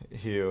Noel,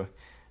 who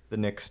the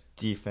Knicks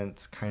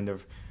defense kind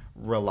of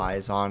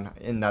relies on.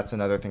 And that's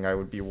another thing I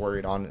would be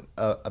worried on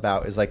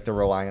about is like the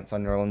reliance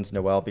on Nerlens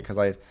Noel because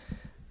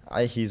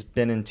he's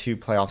been in 2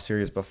 playoff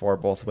series before,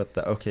 both with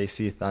the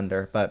OKC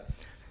Thunder, but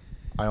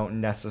I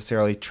don't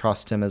necessarily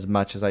trust him as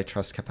much as I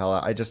trust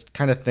Capella. I just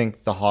kind of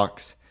think the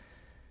Hawks,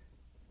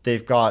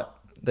 they've got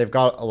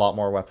a lot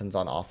more weapons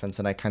on offense,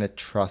 and I kind of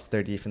trust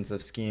their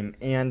defensive scheme,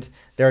 and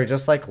there are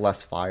just like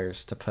less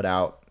fires to put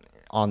out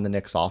on the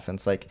Knicks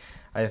offense. Like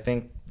I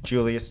think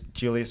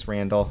Julius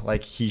Randle,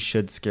 like he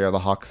should scare the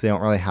Hawks. They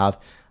don't really have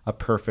a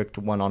perfect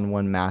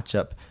one-on-one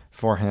matchup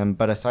for him,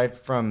 but aside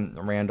from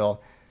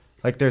Randle,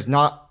 like there's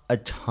not a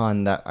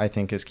ton that I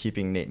think is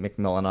keeping Nate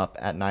McMillan up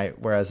at night.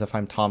 Whereas if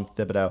I'm Tom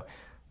Thibodeau,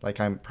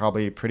 like I'm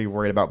probably pretty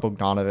worried about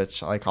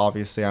Bogdanovic. Like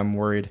obviously I'm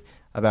worried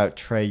about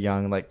Trae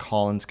Young, like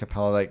Collins,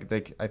 Capella.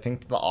 Like I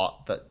think the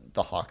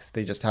Hawks,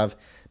 they just have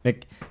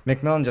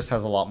McMillan just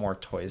has a lot more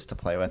toys to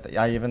play with.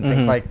 I even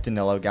think like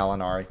Danilo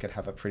Gallinari could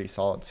have a pretty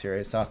solid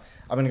series. So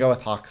I'm gonna go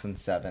with Hawks in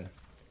 7.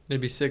 It'd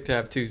be sick to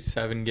have 2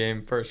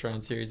 7-game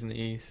first-round series in the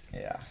East.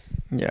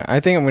 Yeah, I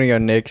think I'm going to go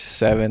Knicks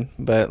 7,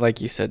 but like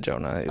you said,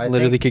 Jonah, it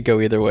literally could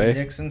go either way.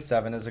 Knicks in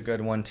 7 is a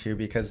good one, too,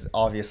 because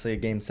obviously a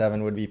Game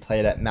 7 would be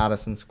played at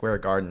Madison Square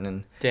Garden,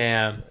 and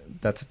damn,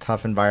 that's a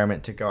tough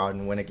environment to go out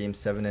and win a Game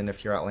 7 in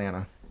if you're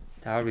Atlanta.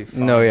 That would be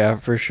fun. No, yeah,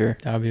 for sure.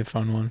 That would be a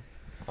fun one.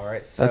 All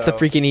right, so that's the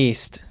freaking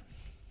East.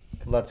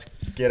 Let's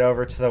get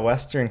over to the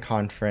Western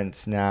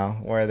Conference now,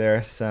 where there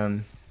are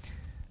some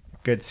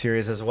good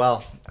series as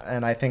well.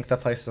 And I think the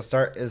place to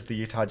start is the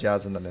Utah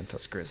Jazz and the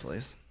Memphis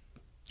Grizzlies.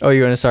 Oh,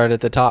 you're going to start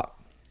at the top?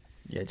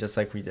 Yeah, just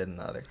like we did in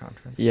the other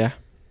conference. Yeah.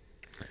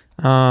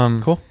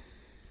 Cool.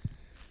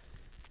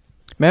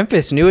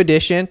 Memphis, new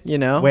addition, you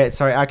know. Wait,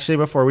 sorry. Actually,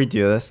 before we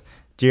do this,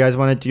 do you guys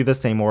want to do the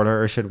same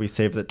order, or should we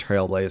save the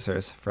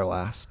Trailblazers for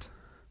last?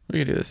 We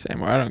could do the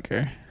same, or I don't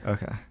care.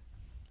 Okay.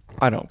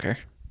 I don't care.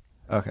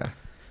 Okay.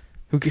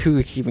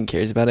 Who even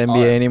cares about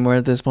NBA anymore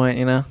at this point,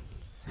 you know?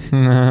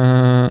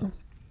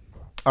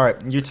 All right,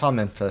 Utah,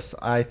 Memphis.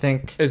 I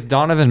think... Is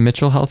Donovan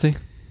Mitchell healthy?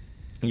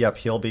 Yep,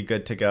 he'll be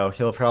good to go.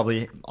 He'll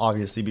probably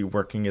obviously be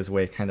working his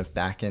way kind of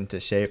back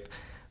into shape.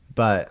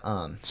 But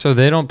so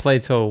they don't play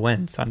till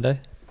when?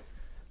 Sunday?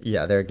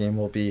 Yeah, their game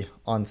will be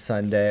on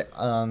Sunday.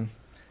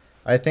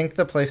 I think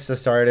the place to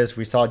start is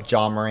we saw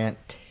Ja Morant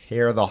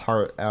tear the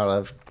heart out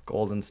of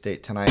Golden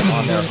State tonight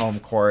on their home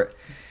court.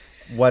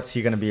 What's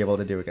he going to be able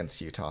to do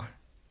against Utah?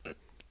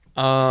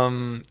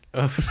 You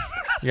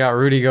got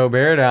Rudy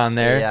Gobert down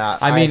there. Yeah,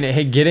 I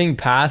mean, getting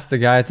past the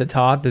guy at the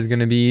top is going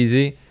to be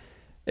easy.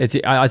 It's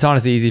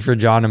honestly easy for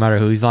Ja no matter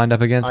who he's lined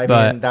up against. I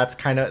but mean, that's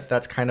kind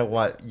of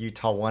what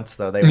Utah wants,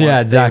 though. They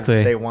want,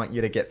 exactly. They want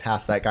you to get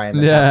past that guy and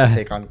then have to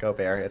take on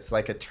Gobert. It's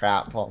like a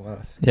trap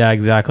almost. Yeah,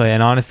 exactly.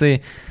 And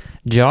honestly,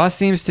 Ja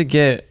seems to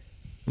get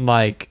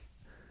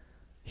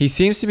he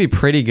seems to be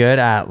pretty good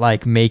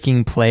at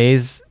making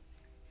plays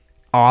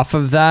off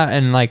of that,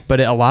 and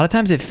but a lot of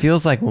times it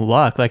feels like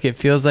luck. It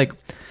feels like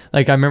I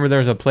remember there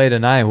was a play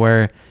tonight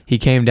where he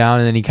came down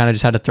and then he kind of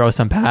just had to throw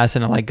some pass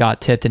and it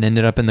got tipped and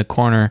ended up in the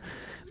corner.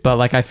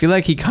 But I feel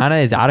like he kind of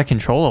is out of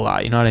control a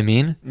lot. You know what I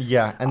mean?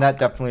 Yeah, and that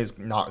definitely is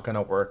not going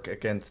to work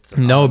against.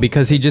 No,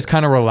 because he just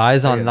kind of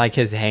relies on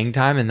his hang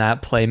time and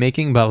that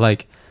playmaking.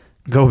 But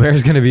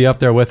Gobert's going to be up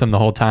there with him the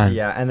whole time.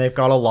 Yeah, and they've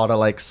got a lot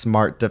of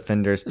smart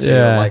defenders too,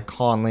 like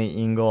Conley,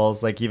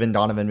 Ingles, even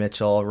Donovan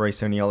Mitchell,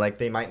 Royce O'Neal.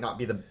 They might not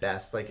be the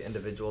best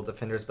individual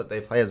defenders, but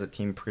they play as a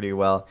team pretty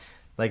well.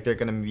 They're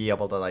going to be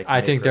able to I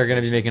think they're going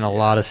to be making a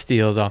lot of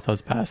steals off those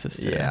passes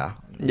too.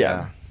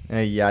 Yeah.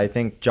 I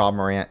think Ja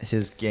Morant,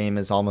 his game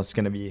is almost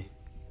going to be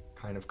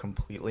kind of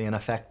completely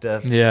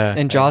ineffective. Yeah.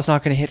 And Ja's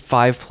not going to hit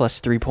 5+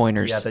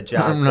 3-pointers. Yeah, the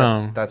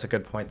Jazz, that's a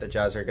good point. The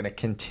Jazz are going to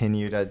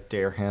continue to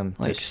dare him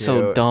to shoot.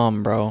 So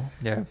dumb, bro.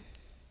 Yeah.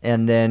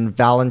 And then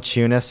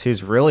Valanciunas,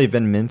 who's really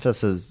been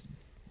Memphis's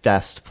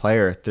best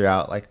player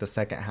throughout the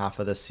second half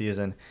of the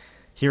season.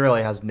 He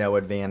really has no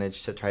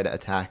advantage to try to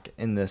attack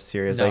in this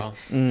series. No.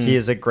 He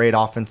is a great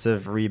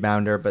offensive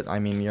rebounder, but I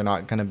mean, you're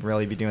not going to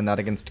really be doing that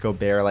against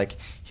Gobert.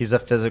 He's a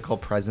physical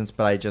presence,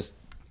 but I just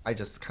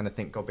kind of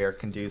think Gobert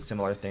can do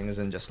similar things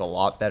and just a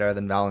lot better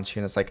than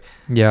Valanciunas.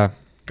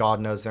 God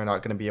knows they're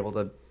not going to be able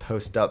to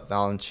post up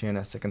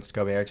Valanciunas against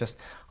Gobert. Just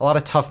a lot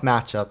of tough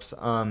matchups.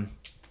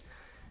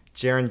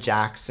 Jaren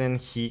Jackson,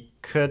 he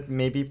could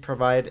maybe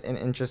provide an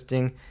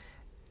interesting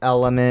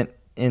element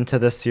into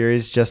the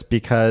series just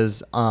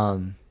because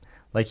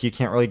you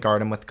can't really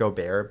guard him with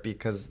Gobert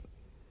because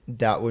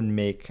that would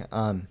make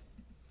that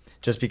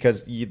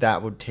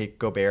would take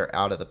Gobert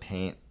out of the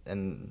paint,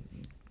 and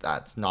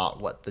that's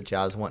not what the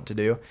Jazz want to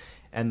do.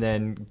 And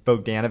then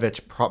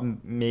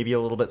Bogdanovic, maybe a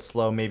little bit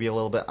slow, maybe a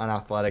little bit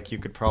unathletic. You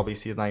could probably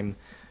see them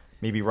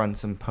maybe run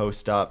some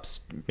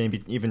post-ups,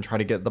 maybe even try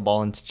to get the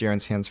ball into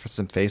Jaren's hands for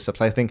some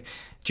face-ups. I think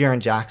Jaren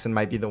Jackson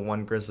might be the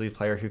one Grizzly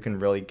player who can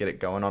really get it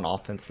going on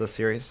offense this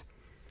series.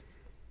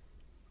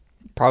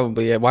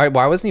 Probably. Yeah. Why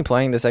wasn't he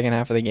playing the second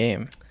half of the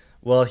game?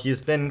 Well, he's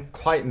been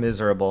quite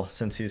miserable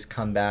since he's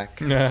come back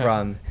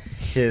from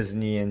his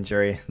knee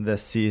injury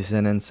this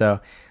season. And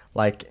so,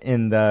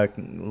 in the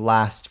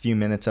last few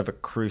minutes of a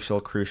crucial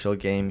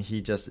game,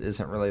 he just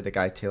isn't really the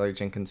guy Taylor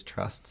Jenkins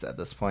trusts at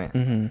this point.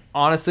 Mm-hmm.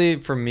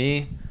 Honestly, for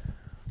me,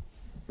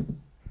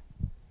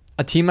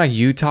 a team like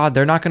Utah,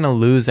 they're not going to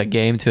lose a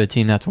game to a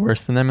team that's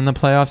worse than them in the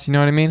playoffs. You know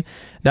what I mean?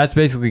 That's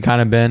basically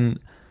kind of been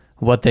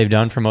what they've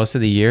done for most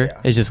of the year,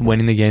 is just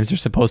winning the games they're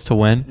supposed to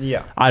win.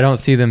 Yeah. I don't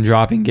see them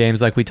dropping games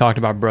like we talked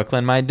about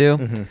Brooklyn might do.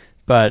 Mm-hmm.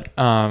 But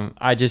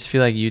I just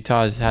feel like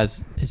Utah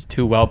is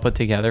too well put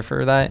together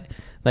for that.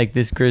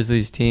 This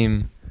Grizzlies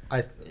team,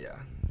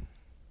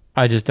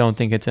 I just don't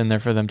think it's in there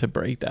for them to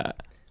break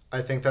that.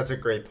 I think that's a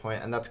great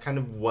point, and that's kind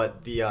of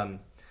what the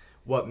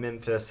what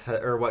Memphis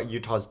or what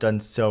Utah's done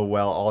so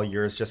well all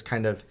year is just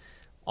kind of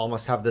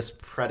almost have this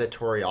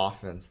predatory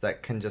offense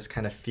that can just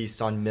kind of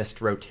feast on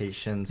missed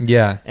rotations.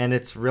 Yeah. And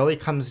it's really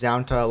comes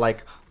down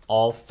to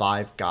all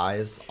 5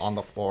 guys on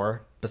the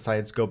floor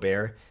besides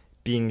Gobert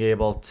being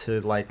able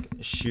to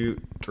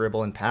shoot,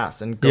 dribble, and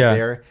pass. And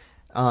Gobert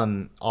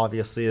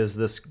obviously is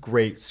this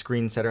great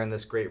screen setter and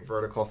this great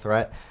vertical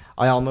threat.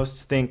 I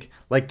almost think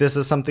this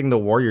is something the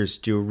Warriors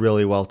do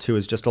really well too,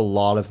 is just a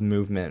lot of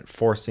movement,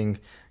 forcing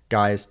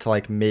guys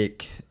to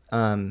make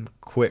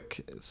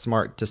quick,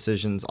 smart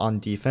decisions on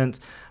defense.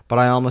 But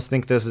I almost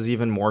think this is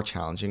even more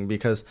challenging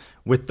because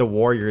with the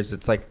Warriors,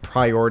 it's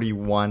priority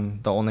 1,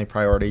 the only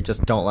priority,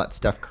 just don't let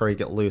Steph Curry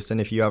get loose.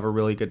 And if you have a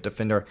really good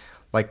defender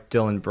like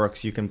Dillon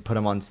Brooks, you can put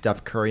him on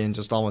Steph Curry and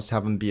just almost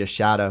have him be a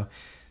shadow.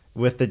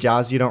 With the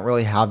Jazz, you don't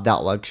really have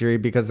that luxury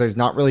because there's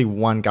not really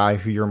one guy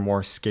who you're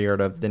more scared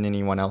of than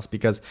anyone else,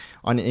 because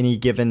on any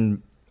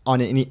given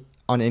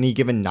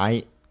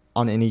night,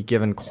 on any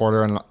given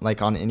quarter, and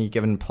on any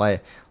given play,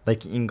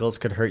 Ingles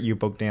could hurt you,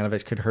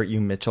 Bogdanovic could hurt you,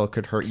 Mitchell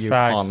could hurt you,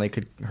 Facts. Conley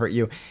could hurt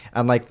you,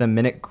 and the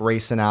minute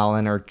Grayson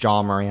Allen or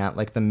Ja Morant,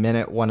 the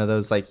minute one of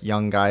those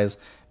young guys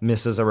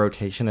misses a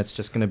rotation, it's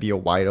just going to be a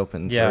wide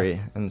open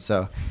three. And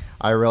so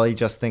I really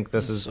just think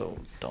this is so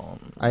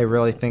dumb. I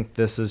really think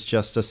this is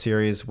just a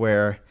series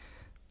where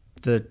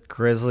the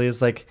Grizzlies,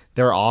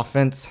 their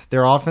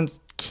offense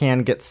can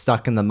get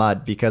stuck in the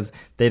mud because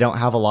they don't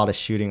have a lot of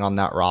shooting on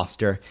that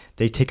roster.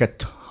 They take a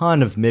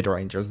ton of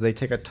mid-rangers. They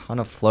take a ton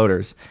of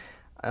floaters.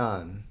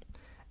 And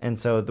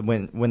so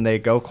when they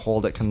go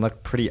cold, it can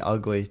look pretty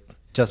ugly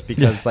just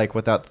because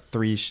without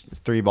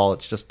three ball,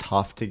 it's just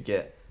tough to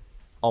get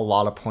a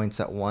lot of points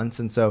at once,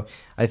 and so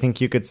I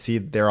think you could see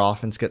their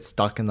offense get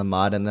stuck in the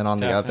mud. And then on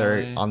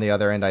Definitely. the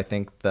other end, I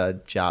think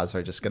the Jazz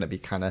are just going to be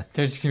kind of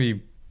They're just gonna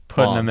be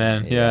putting them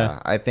in.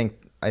 Yeah. I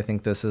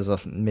think this is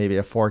maybe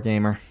a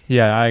 4-gamer.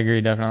 Yeah, I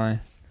agree definitely.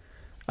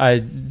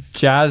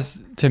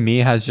 Jazz to me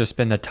has just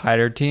been the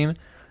tighter team,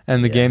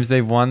 and the games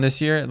they've won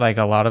this year, like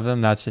a lot of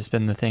them, that's just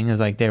been the thing, is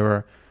like they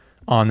were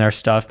on their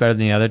stuff better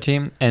than the other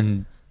team,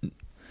 and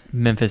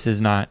Memphis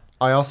is not.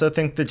 I also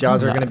think the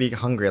Jazz are going to be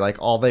hungry.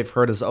 Like all they've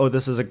heard is, "Oh,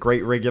 this is a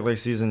great regular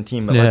season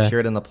team, but let's hear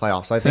it in the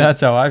playoffs." I think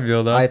that's how I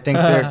feel though. I think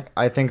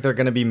they're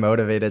going to be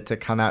motivated to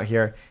come out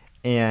here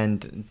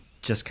and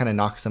just kind of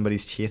knock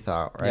somebody's teeth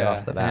out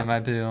off the bat. And it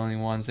might be the only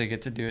ones they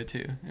get to do it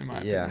too, in my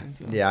opinion.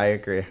 So. Yeah, I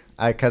agree.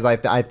 Because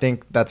I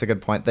think that's a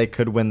good point. They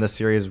could win the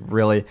series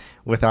really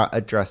without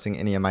addressing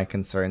any of my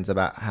concerns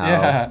about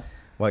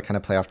what kind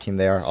of playoff team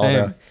they are. Same.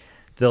 Although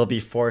they'll be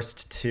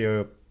forced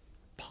to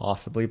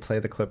possibly play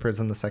the Clippers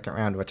in the second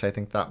round, which I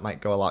think that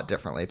might go a lot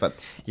differently. But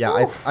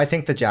yeah, I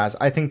think the Jazz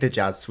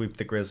sweep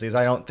the Grizzlies.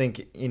 I don't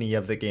think any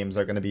of the games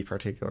are going to be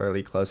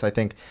particularly close. I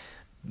think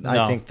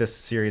this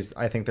series,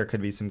 I think there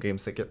could be some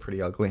games that get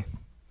pretty ugly.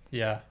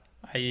 Yeah,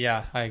 I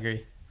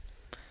agree.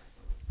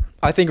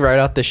 I think right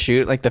out the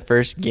shoot, like the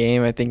first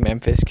game, I think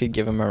Memphis could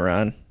give them a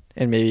run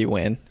and maybe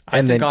win.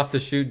 I think off the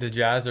shoot, the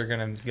Jazz are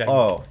going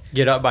to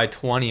get up by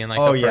 20 in the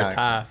first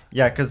half.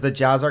 Yeah, because the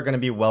Jazz are going to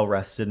be well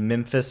rested.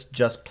 Memphis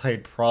just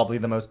played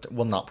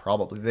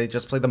they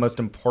just played the most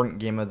important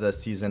game of the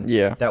season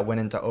that went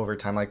into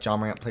overtime. Like Ja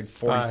Morant played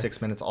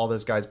 46 minutes. All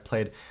those guys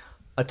played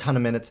a ton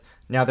of minutes.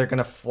 Now they're going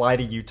to fly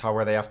to Utah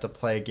where they have to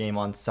play a game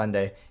on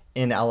Sunday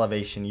in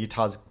elevation.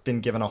 Utah's been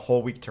given a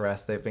whole week to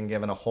rest. They've been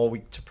given a whole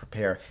week to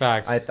prepare.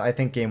 Facts. I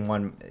think game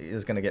 1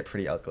 is going to get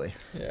pretty ugly.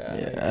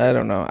 Yeah, I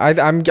don't know.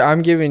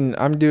 I'm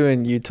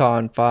doing Utah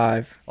in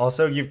 5.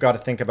 Also, you've got to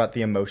think about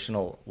the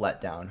emotional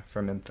letdown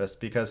for Memphis,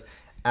 because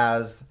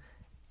as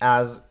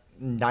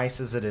nice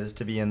as it is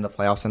to be in the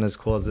playoffs and as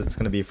cool as it's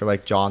going to be for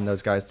like Ja and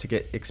those guys to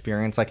get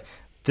experience, like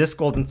this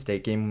Golden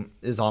State game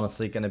is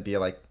honestly going to be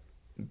like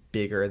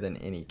bigger than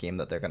any game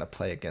that they're going to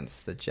play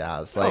against the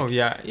Jazz. Like,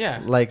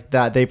 like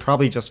that they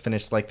probably just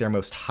finished like their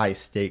most high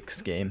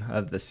stakes game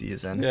of the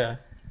season. Yeah.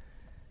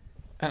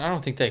 And I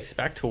don't think they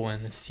expect to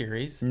win this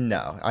series.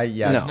 No.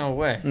 There's no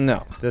way.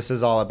 No. This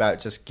is all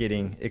about just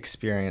getting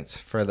experience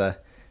for the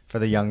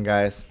young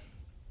guys.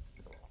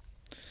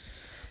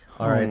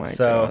 All right, my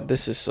so God,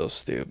 this is so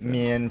stupid.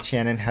 Me and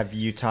Shannon have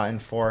Utah in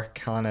 4.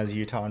 Kellen has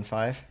Utah in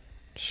 5.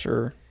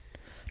 Sure.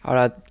 I would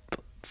have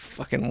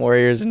fucking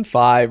Warriors in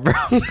 5, bro.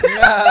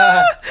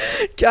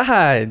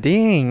 God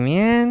dang,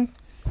 man.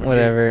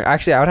 Whatever.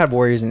 Actually, I would have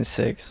Warriors in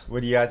 6.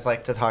 Would you guys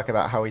like to talk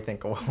about how we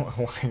think a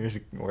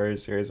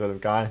Warriors series would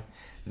have gone?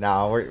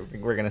 No,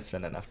 we're gonna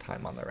spend enough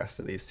time on the rest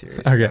of these series.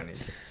 Okay.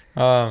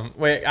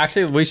 Wait,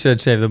 actually, we should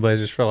save the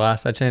Blazers for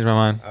last. I changed my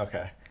mind.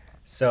 Okay.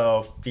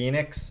 So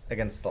Phoenix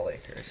against the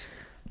Lakers.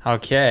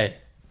 Okay.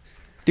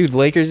 Dude,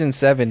 Lakers in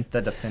 7.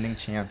 The defending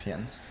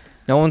champions.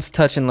 No one's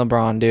touching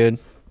LeBron, dude.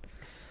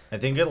 I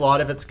think a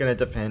lot of it's going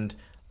to depend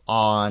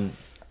on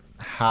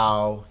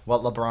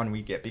what LeBron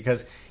we get,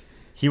 because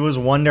he was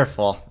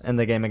wonderful in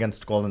the game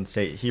against Golden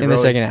State. In the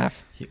second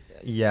half.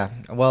 Yeah.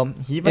 Well,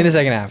 in the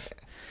second half.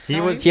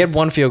 He had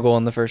 1 field goal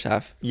in the first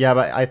half. Yeah,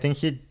 but I think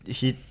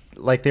he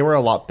like they were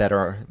a lot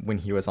better when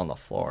he was on the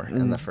floor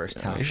in the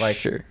first half. Like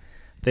sure.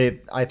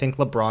 I think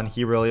LeBron,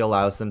 he really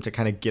allows them to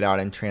kind of get out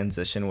in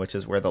transition, which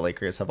is where the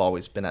Lakers have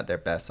always been at their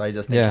best. So I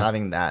just think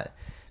having that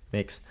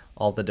makes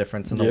all the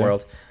difference in the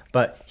world.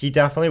 But he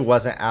definitely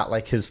wasn't at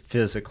like his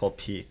physical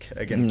peak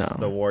against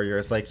the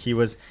Warriors. Like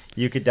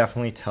you could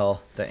definitely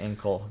tell the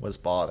ankle was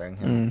bothering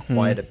him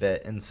quite a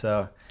bit. And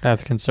so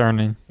that's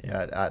concerning.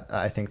 Yeah,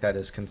 I think that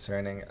is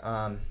concerning.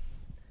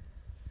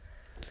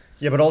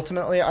 Yeah, but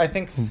ultimately I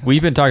think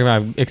we've been talking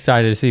about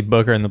excited to see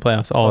Booker in the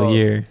playoffs all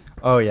year.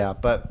 Oh yeah,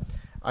 but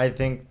I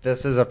think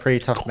this is a pretty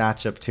tough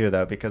matchup too,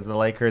 though, because the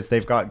Lakers,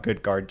 they've got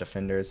good guard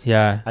defenders.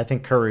 Yeah. I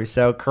think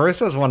Caruso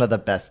is one of the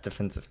best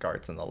defensive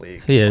guards in the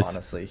league. He is.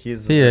 Honestly.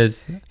 He's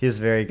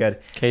very good.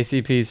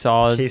 KCP's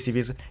solid.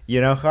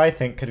 You know who I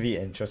think could be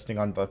interesting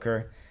on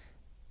Booker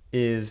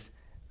is,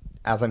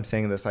 as I'm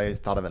saying this, I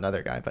thought of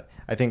another guy, but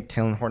I think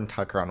Talen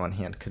Horton-Tucker on one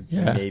hand could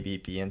maybe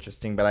be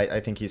interesting, but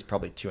I think he's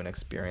probably too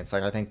inexperienced.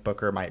 Like I think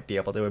Booker might be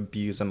able to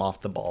abuse him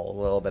off the ball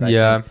a little bit.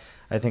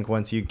 I think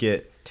once you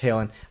get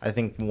Talen, I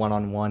think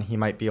one-on-one he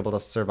might be able to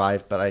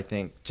survive, but I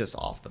think just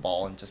off the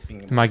ball and just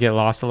being... He might get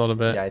lost a little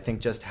bit. Yeah, I think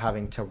just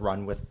having to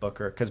run with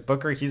Booker, because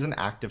Booker, he's an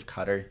active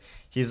cutter.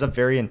 He's a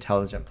very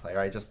intelligent player.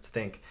 I just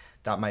think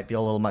that might be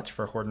a little much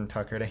for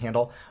Horton-Tucker to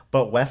handle.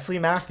 But Wesley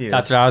Matthews...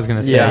 That's what I was going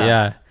to say,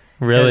 yeah.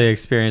 Really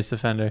experienced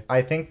defender.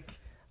 I think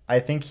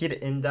he'd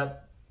end up...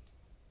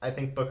 I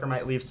think Booker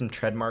might leave some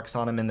tread marks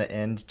on him in the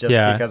end, just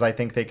because I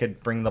think they could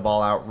bring the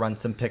ball out, run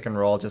some pick and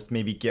roll, just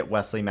maybe get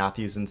Wesley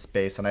Matthews in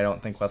space, and I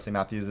don't think Wesley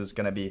Matthews is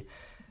going to be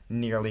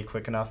nearly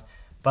quick enough.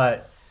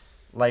 But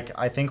like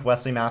I think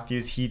Wesley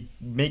Matthews, he'd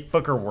make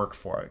Booker work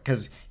for it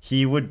because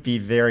he would be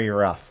very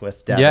rough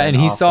with Devin. Yeah, and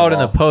he off saw it in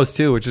the ball. post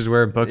too, which is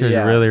where Booker's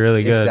really,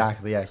 really good.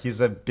 Exactly. Yeah,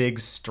 he's a big,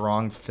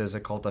 strong,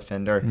 physical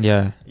defender.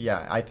 Yeah.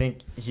 Yeah, I think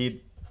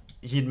he'd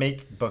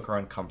make Booker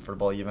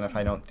uncomfortable, even if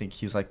I don't think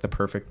he's like the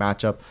perfect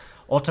matchup.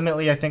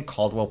 Ultimately, I think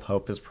Caldwell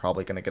Pope is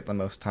probably going to get the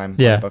most time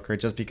for Booker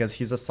just because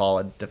he's a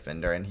solid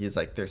defender and he's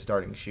like their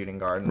starting shooting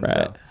guard. And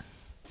so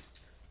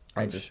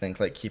I just think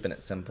like keeping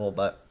it simple,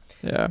 but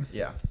yeah.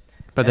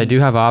 But they do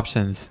have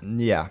options.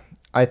 Yeah.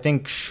 I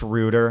think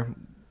Schroeder,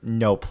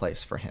 no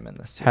place for him in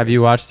this series. Have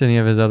you watched any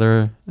of his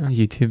other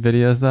YouTube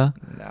videos though?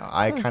 No,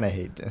 I kind of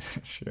hate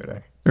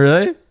Schroeder.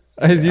 Really?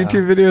 His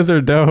YouTube videos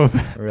are dope.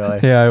 Really?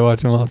 Yeah, I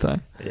watch them all the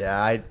time.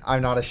 Yeah,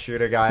 I'm not a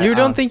shooter guy. You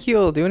don't think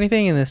he'll do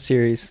anything in this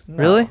series? No.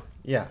 Really?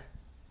 Yeah.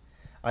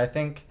 I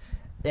think,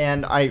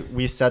 and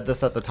we said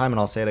this at the time, and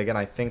I'll say it again.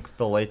 I think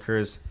the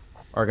Lakers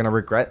are going to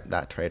regret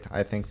that trade.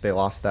 I think they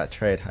lost that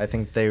trade. I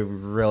think they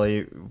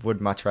really would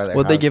much rather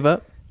What'd they give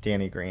up?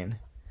 Danny Green.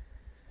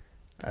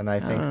 And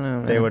I think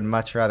know, they would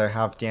much rather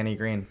have Danny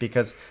Green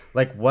because,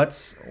 like,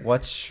 what's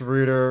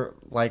Schroeder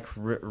like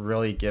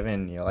really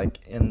given you? Like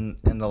in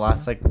the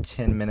last like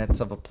 10 minutes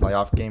of a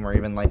playoff game, or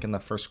even like in the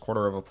first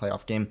quarter of a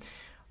playoff game,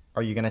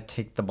 are you gonna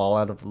take the ball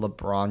out of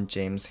LeBron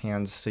James'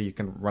 hands so you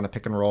can run a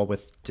pick and roll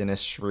with Dennis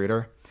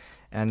Schroeder?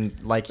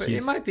 And like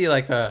it might be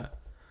like a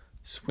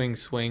swing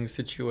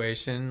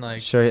situation.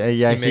 Like sure,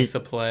 yeah, he makes a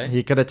play.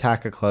 He could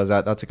attack a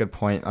closeout. That's a good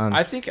point.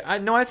 I think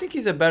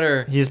he's a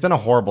better. He's been a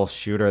horrible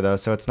shooter though,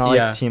 so it's not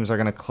like teams are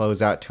gonna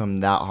close out to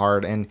him that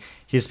hard. And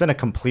he's been a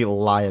complete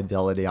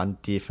liability on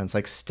defense.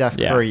 Like Steph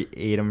Curry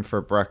ate him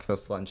for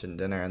breakfast, lunch, and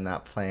dinner in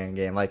that playing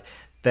game. Like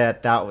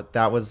that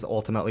was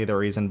ultimately the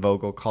reason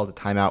Vogel called a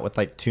timeout with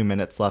like 2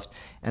 minutes left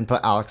and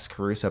put Alex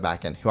Caruso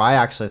back in, who I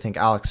actually think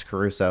Alex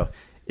Caruso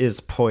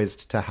is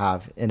poised to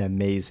have an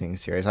amazing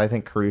series. I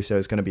think Caruso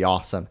is going to be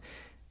awesome.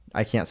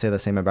 I can't say the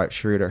same about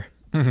Schroeder.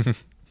 Do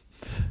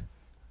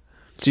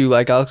you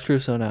like Alex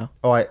Caruso now?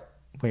 Oh, wait.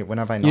 When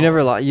have I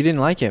not? You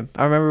didn't like him.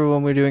 I remember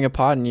when we were doing a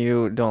pod and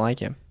you don't like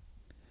him.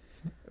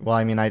 Well,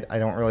 I mean, I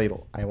don't really.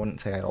 I wouldn't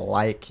say I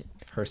like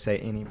per se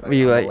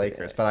anybody on the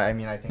Lakers, but I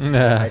mean, I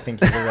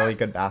think he's a really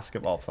good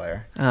basketball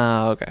player.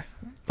 Oh, okay.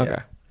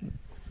 Yeah.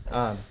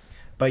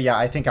 But yeah,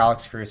 I think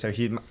Alex Caruso,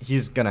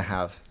 he's gonna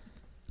have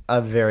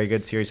a very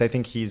good series. I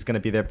think he's gonna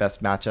be their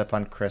best matchup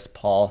on Chris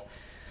Paul.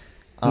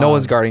 No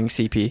one's guarding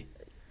CP.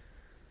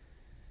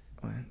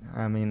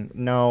 I mean,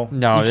 no, you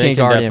can't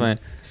guard him.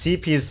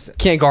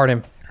 Can't guard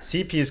him.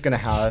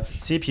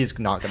 CP's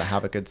not gonna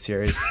have a good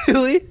series.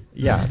 Really?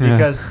 Yeah,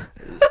 because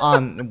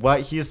what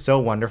he's so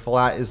wonderful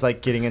at is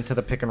like getting into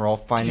the pick and roll,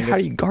 how do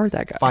you guard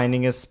that guy?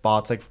 Finding his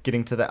spots, like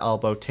getting to the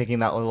elbow, taking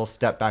that little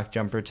step back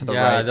jumper to the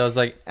right. Yeah, those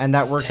like and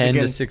that works 10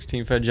 to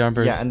 16 foot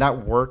jumpers. Yeah, and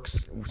that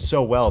works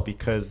so well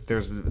because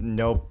there's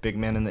no big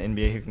man in the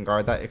NBA who can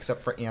guard that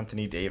except for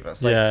Anthony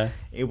Davis. Like,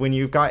 when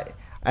you've got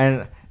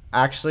and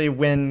actually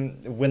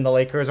when the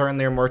Lakers are in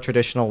their more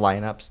traditional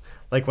lineups,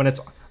 like when it's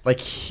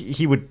like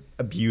he would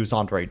abuse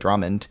Andre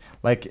Drummond.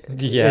 Like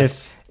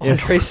yes,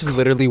 Andre's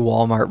literally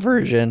Walmart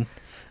version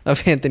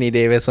of Anthony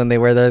Davis when they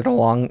wear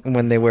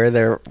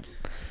their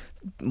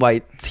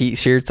white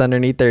t-shirts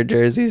underneath their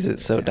jerseys.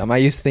 It's so dumb. I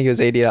used to think it was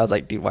AD. And I was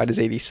like, dude, why does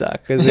AD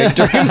suck? Because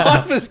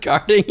Draymond was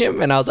guarding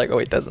him, and I was like, oh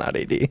wait, that's not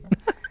AD.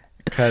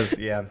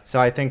 So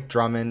I think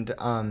Drummond,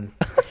 Harold,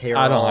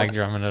 I don't like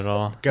Drummond at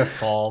all.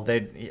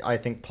 Gasol, I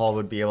think Paul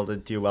would be able to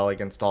do well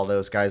against all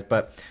those guys,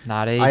 but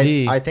not AD.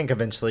 I think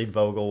eventually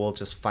Vogel will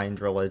just find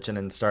religion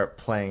and start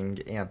playing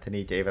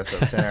Anthony Davis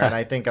at center, and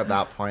I think at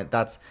that point,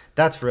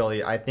 that's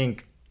really, I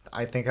think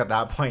at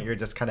that point you're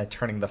just kind of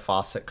turning the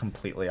faucet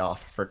completely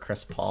off for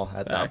Chris Paul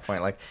at that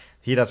point. Like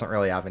he doesn't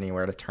really have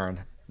anywhere to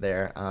turn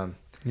there.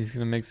 He's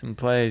going to make some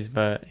plays,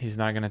 but he's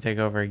not going to take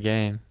over a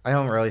game. I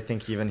don't really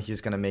think even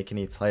he's going to make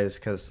any plays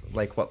because,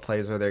 like, what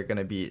plays are there going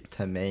to be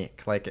to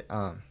make? Like,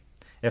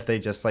 if they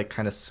just, like,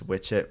 kind of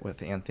switch it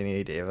with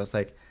Anthony Davis,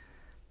 like,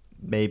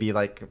 maybe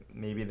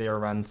they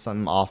run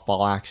some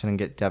off-ball action and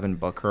get Devin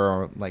Booker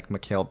or, like,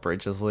 Mikal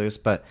Bridges loose,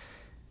 but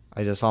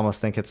I just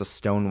almost think it's a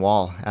stone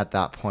wall at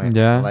that point.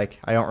 Yeah. Like,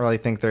 I don't really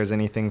think there's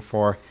anything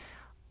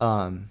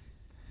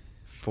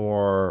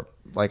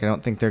like, I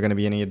don't think there are going to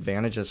be any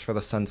advantages for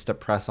the Suns to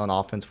press on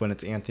offense when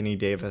it's Anthony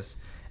Davis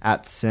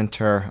at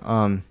center.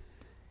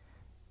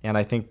 And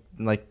I think,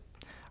 like,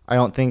 I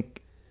don't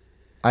think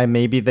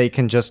maybe they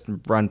can just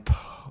run.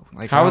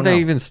 Like, how would they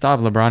even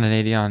stop LeBron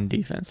and AD on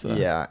defense, though?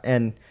 Yeah,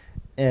 and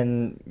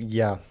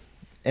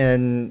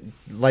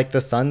like the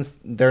Suns,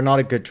 they're not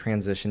a good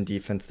transition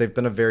defense. They've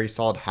been a very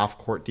solid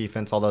half-court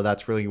defense, although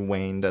that's really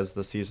waned as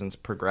the season's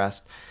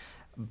progressed.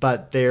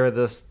 But they're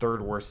the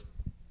third worst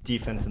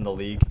defense in the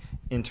league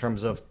in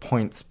terms of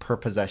points per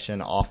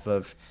possession off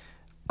of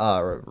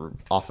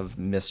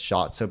missed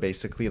shots. So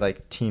basically,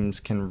 like, teams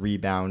can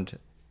rebound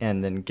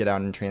and then get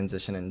out in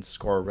transition and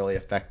score really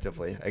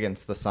effectively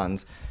against the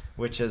Suns,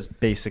 which is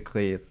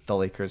basically the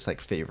Lakers' like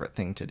favorite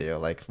thing to do.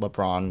 Like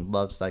LeBron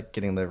loves like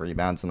getting the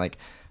rebounds and like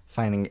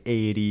finding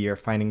 80 or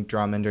finding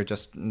Drummond or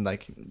just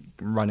like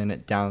running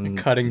it down.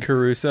 Cutting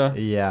Caruso.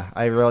 Yeah,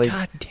 I really.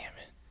 God damn it.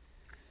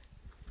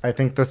 I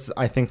think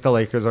the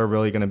Lakers are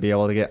really going to be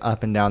able to get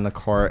up and down the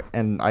court,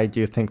 and I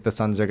do think the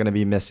Suns are going to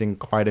be missing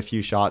quite a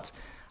few shots.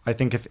 I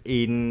think if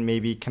Aiden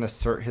maybe can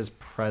assert his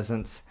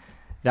presence,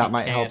 that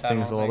might help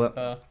things a little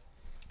bit.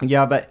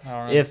 Yeah, but I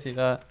don't really see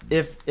that.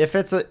 If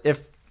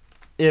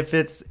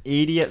it's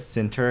 80 at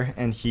center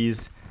and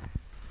he's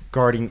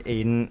guarding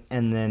Aiden,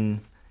 and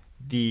then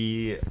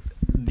the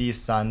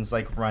Suns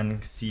like run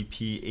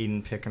CP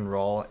Aiden pick and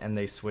roll, and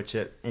they switch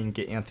it and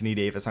get Anthony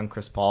Davis on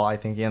Chris Paul, I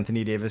think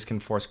Anthony Davis can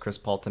force Chris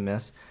Paul to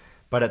miss.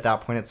 But at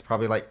that point, it's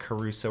probably like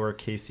Caruso or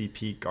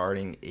KCP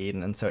guarding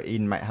Aiden, and so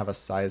Aiden might have a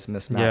size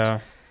mismatch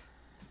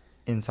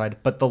inside.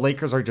 But the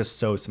Lakers are just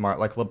so smart.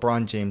 Like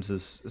LeBron James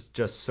is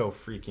just so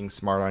freaking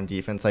smart on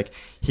defense. Like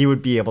he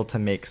would be able to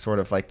make sort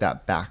of like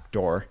that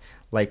backdoor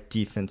like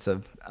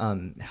defensive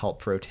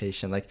help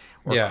rotation, like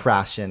or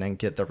crash in and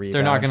get the rebound.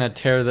 They're not gonna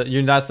tear the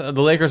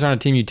Lakers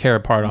aren't a team you tear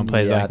apart on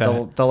plays like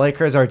that. The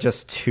Lakers are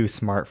just too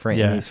smart for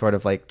any sort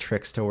of like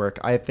tricks to work.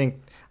 I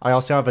think I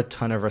also have a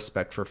ton of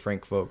respect for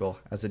Frank Vogel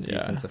as a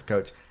defensive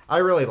coach. I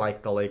really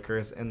like the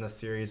Lakers in the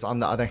series. On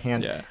the other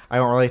hand, I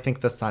don't really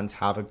think the Suns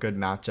have a good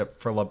matchup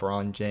for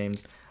LeBron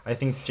James. I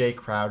think Jay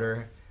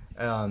Crowder.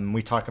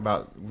 We've talked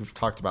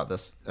about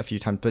this a few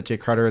times, but Jay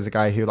Crowder is a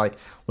guy who like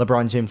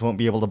LeBron James won't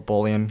be able to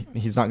bully him.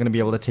 He's not going to be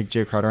able to take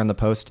Jay Crowder in the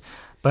post,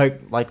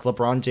 but like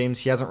LeBron James,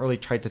 he hasn't really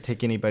tried to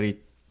take anybody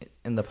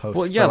in the post.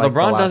 Well, yeah, like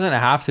LeBron doesn't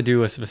have to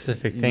do a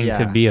specific thing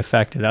to be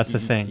effective. That's the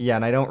thing. Yeah,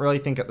 and I don't really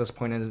think at this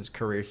point in his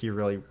career he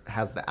really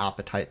has the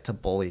appetite to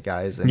bully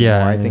guys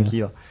anymore. I think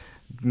he'll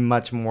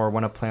much more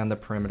want to play on the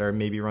perimeter,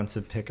 maybe run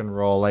some pick and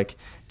roll, like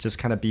just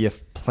kind of be a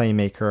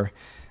playmaker.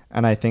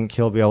 And I think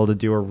he'll be able to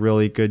do a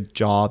really good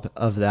job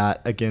of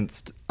that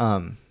against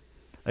the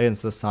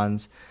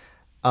Suns.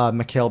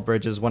 Mikal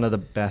Bridges, one of the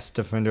best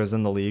defenders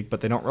in the league,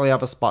 but they don't really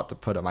have a spot to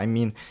put him. I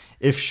mean,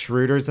 if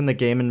Schroeder's in the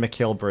game and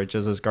Mikal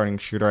Bridges is guarding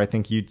Schroeder, I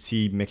think you'd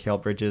see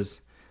Mikal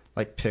Bridges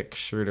like pick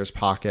Schroeder's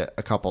pocket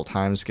a couple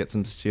times, get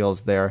some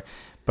steals there.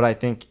 But I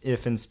think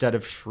if instead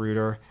of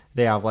Schroeder,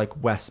 they have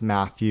like Wes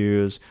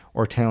Matthews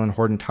or Taylor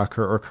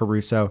Horton-Tucker or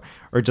Caruso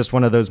or just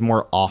one of those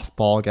more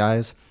off-ball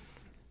guys,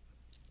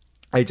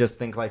 I just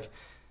think, like,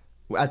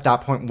 at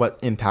that point, what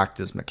impact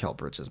is Mikal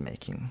Bridges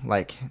making?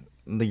 Like,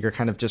 you're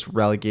kind of just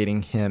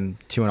relegating him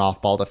to an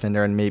off-ball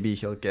defender, and maybe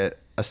he'll get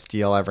a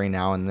steal every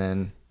now and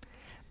then.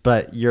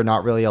 But you're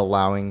not really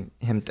allowing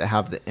him to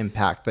have the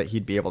impact that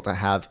he'd be able to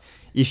have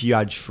if you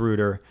had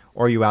Schroeder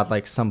or you had,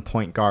 like, some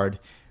point guard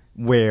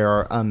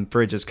where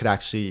Bridges could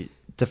actually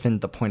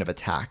defend the point of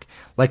attack.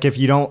 Like, if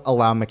you don't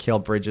allow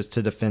Mikal Bridges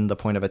to defend the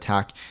point of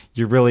attack,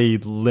 you're really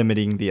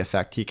limiting the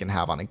effect he can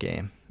have on a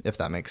game, if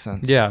that makes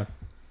sense. Yeah.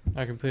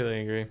 I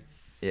completely agree.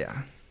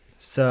 Yeah.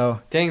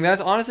 So. Dang,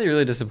 that's honestly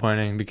really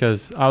disappointing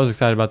because I was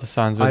excited about the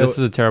Suns, but this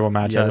is a terrible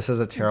matchup. Yeah, this is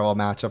a terrible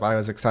matchup. I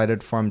was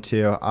excited for him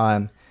too.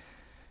 And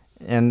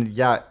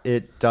yeah,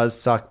 it does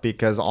suck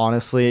because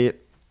honestly,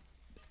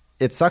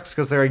 it sucks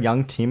because they're a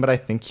young team, but I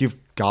think you've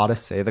got to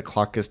say the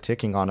clock is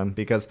ticking on them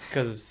because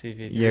of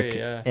CP3,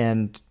 yeah.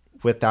 And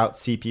without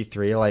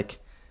CP3, like,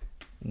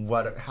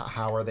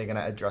 how are they going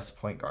to address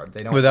point guard?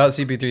 They don't. Without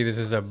CP3, this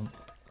is a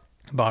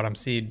bottom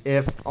seed.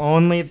 If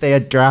only they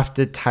had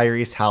drafted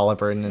Tyrese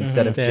Halliburton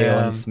instead of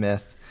Jalen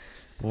Smith.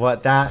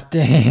 That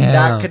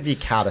could be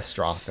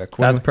catastrophic.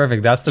 That's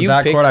perfect. That's the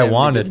backcourt I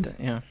wanted.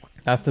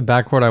 That's the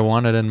backcourt I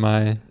wanted in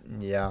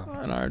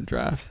our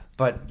draft.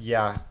 But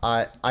yeah,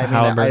 I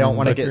don't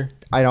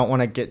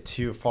want to get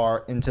too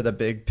far into the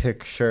big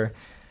picture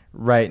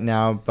right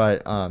now,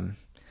 but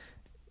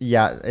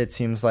yeah, it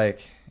seems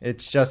like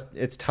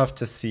it's tough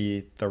to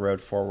see the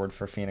road forward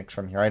for Phoenix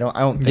from here. I don't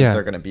think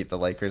they're going to beat the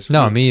Lakers.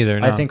 No, me either.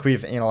 No. I think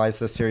we've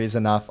analyzed the series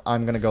enough.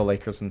 I'm going to go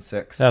Lakers in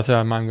 6. That's what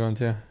I'm going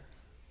to.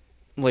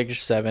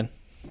 Lakers 7.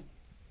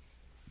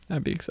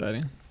 That'd be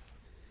exciting.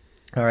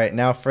 All right,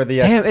 now for the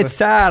damn, it's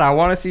sad. I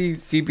want to see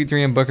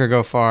CP3 and Booker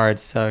go far. It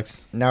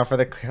sucks. Now for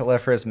the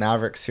Clippers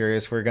Mavericks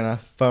series, we're gonna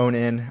phone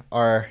in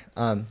our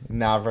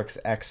Mavericks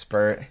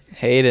expert,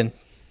 Hayden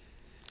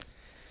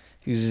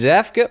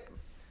Zefka.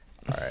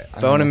 All right,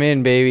 phone him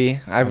in, baby.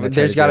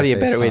 There's got to be a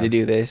better way to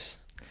do this.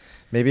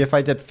 Maybe if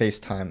I did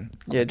FaceTime.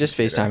 Yeah, just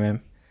FaceTime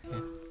him.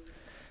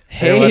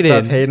 Hey, what's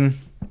up, Hayden?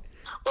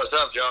 What's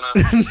up, Jonah?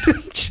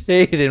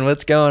 Hayden,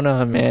 what's going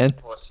on, man?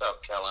 What's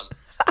up, Kellen?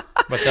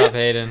 What's up,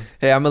 Hayden?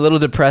 Hey, I'm a little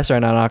depressed right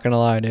now, not gonna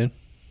lie, dude.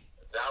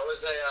 That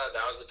was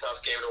a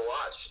tough game to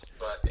watch,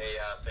 but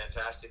a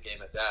fantastic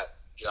game at that.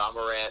 Ja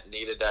Morant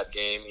needed that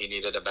game. He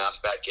needed a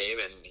bounce-back game,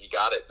 and he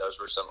got it. Those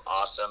were some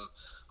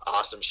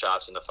awesome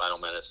shots in the final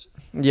minutes.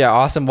 Yeah,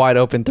 awesome wide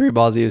open 3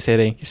 balls he was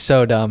hitting. He's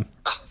so dumb.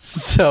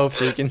 So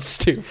freaking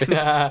stupid.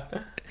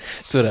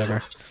 It's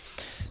whatever.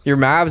 Your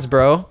Mavs,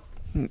 bro.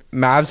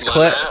 Mavs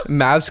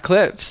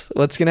clips.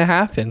 What's going to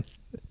happen?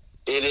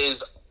 It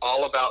is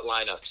all about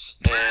lineups.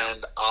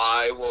 And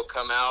I will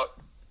come out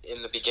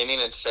in the beginning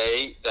and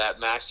say that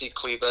Maxi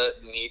Kleber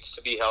needs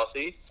to be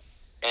healthy.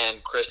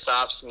 and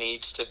Kristaps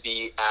needs to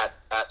be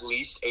at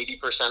least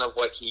 80% of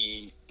what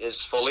he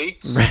is fully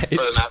Right.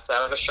 for the Mavs to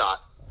have a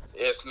shot.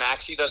 If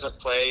Maxey doesn't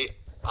play,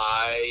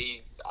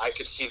 I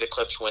could see the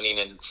Clips winning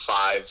in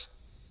 5,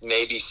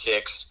 maybe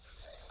 6.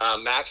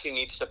 Maxey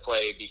needs to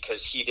play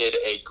because he did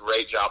a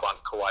great job on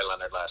Kawhi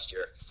Leonard last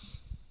year.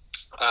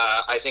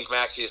 I think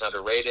Maxey is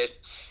underrated,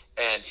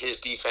 and his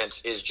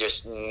defense is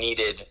just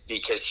needed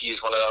because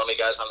he's one of the only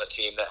guys on the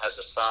team that has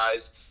the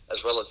size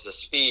as well as the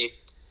speed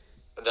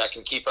that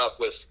can keep up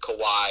with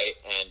Kawhi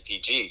and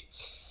PG.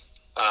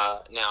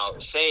 Now,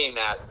 saying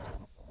that,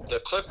 the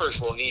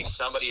Clippers will need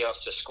somebody else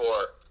to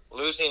score.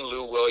 Losing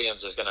Lou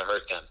Williams is going to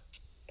hurt them.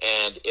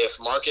 And if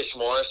Marcus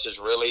Morris is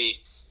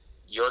really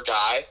your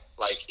guy,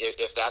 like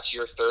if that's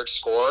your third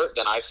scorer,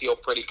 then I feel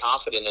pretty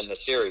confident in the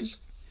series.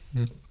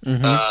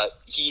 Mm-hmm.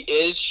 He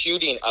is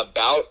shooting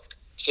about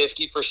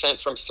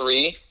 50% from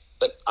 3,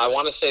 but I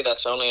want to say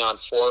that's only on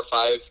 4 or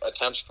 5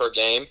 attempts per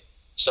game,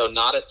 so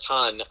not a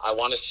ton. I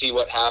want to see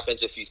what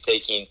happens if he's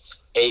taking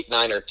 8,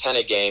 9, or 10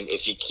 a game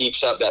if he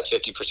keeps up that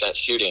 50%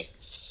 shooting.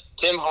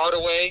 Tim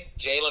Hardaway,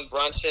 Jalen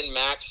Brunson,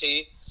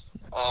 Maxey,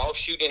 all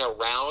shooting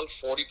around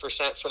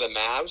 40% for the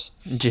Mavs.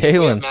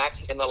 Jalen.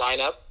 Max in the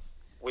lineup.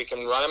 We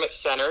can run him at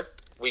center.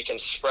 We can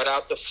spread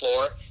out the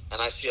floor,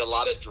 and I see a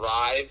lot of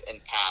drive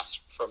and pass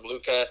from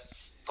Luka,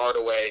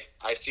 Hardaway.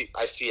 I see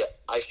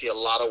a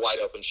lot of wide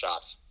open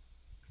shots.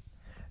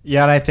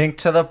 Yeah, and I think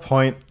to the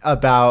point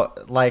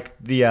about like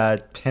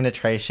the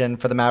penetration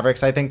for the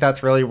Mavericks, I think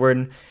that's really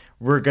when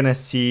we're gonna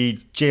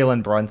see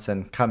Jalen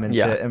Brunson come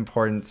into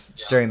importance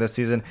during this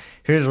season.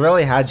 Who's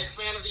really had 6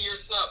 man of the year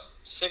snub.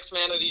 6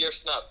 man of the year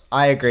snub.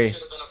 I agree.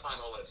 Should have been a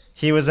finalist.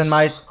 He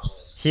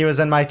was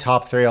in my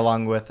top 3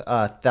 along with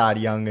Thad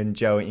Young and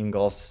Joe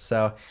Ingles.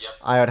 So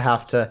I would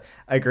have to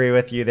agree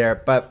with you there.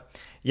 But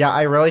yeah,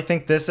 I really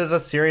think this is a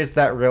series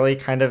that really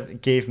kind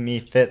of gave me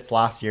fits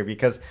last year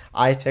because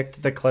I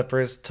picked the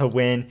Clippers to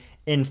win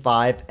in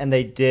 5 and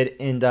they did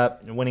end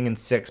up winning in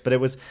 6. But it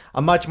was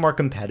a much more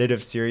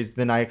competitive series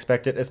than I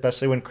expected,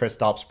 especially when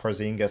Kristaps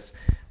Porzingis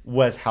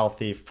was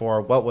healthy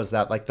for, what was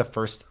that, like the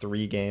first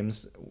 3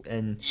 games?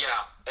 And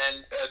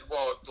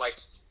well, like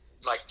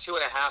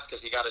 2.5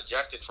 because he got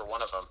ejected for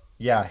one of them.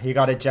 Yeah, he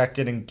got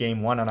ejected in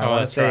game 1, and I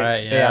want to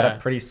say they had a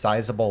pretty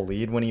sizable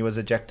lead when he was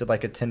ejected,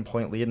 like a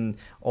 10-point lead, and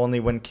only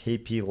when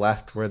KP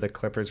left were the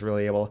Clippers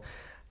really able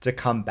to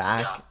come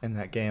back in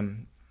that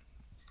game.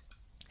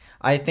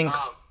 I think...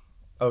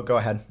 go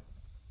ahead.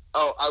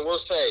 I will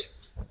say,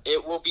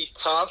 it will be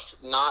tough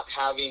not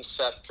having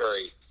Seth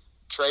Curry.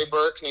 Trey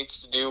Burke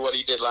needs to do what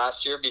he did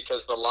last year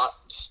because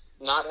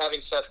not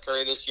having Seth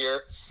Curry this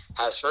year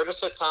has hurt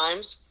us at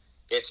times.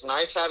 It's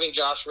nice having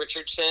Josh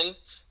Richardson,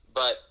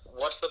 but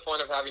what's the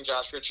point of having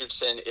Josh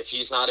Richardson if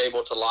he's not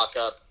able to lock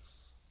up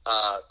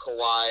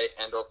Kawhi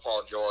and or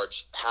Paul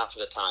George half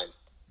of the time?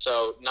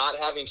 So not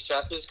having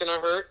Seth is going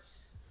to hurt,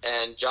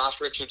 and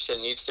Josh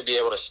Richardson needs to be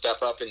able to step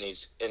up in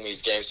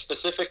these games,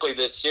 specifically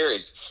this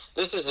series.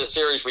 This is a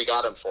series we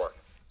got him for.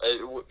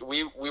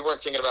 We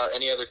weren't thinking about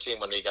any other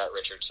team when we got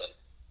Richardson.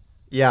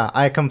 Yeah,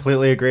 I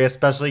completely agree,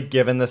 especially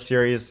given the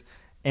series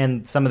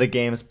and some of the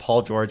games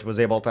Paul George was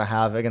able to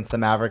have against the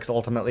Mavericks.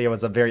 Ultimately, it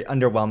was a very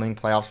underwhelming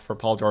playoffs for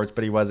Paul George,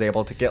 but he was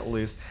able to get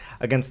loose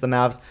against the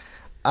Mavs.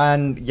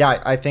 And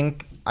yeah, I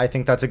think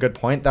that's a good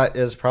point. That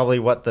is probably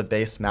what the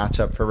base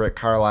matchup for Rick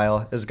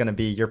Carlisle is going to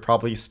be. You're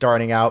probably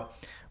starting out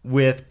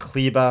with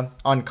Kleba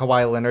on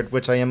Kawhi Leonard,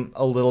 which I am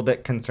a little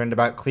bit concerned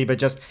about.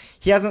 Kleba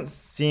he hasn't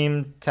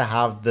seemed to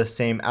have the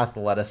same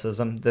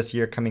athleticism this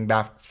year coming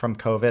back from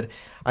COVID.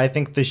 I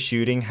think the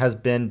shooting has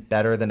been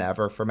better than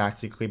ever for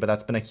Maxi Kleba.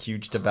 That's been a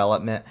huge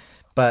development.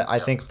 But I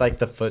think like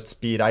the foot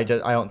speed, I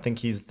don't think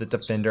he's the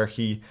defender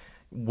he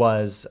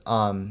was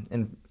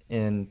in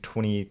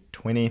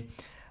 2020.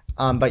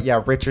 But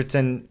yeah,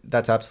 Richardson,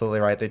 that's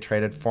absolutely right. They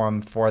traded for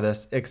him for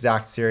this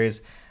exact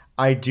series.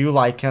 I do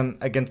like him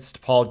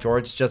against Paul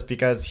George just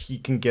because he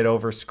can get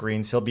over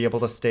screens. He'll be able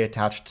to stay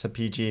attached to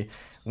PG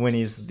when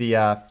he's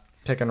the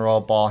pick and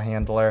roll ball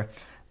handler.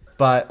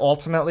 But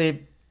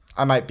ultimately,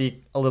 I might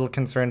be a little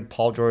concerned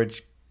Paul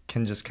George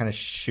can just kind of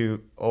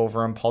shoot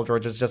over him. Paul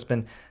George has just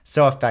been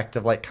so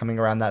effective, like coming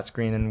around that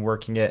screen and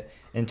working it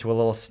into a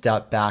little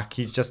step back.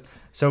 He's just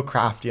so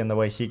crafty in the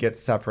way he gets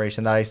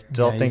separation that I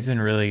still think he's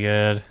been really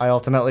good. I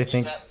ultimately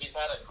think he's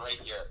had a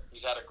great year.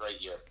 He's had a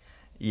great year.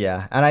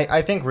 Yeah, and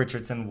I think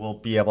Richardson will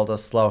be able to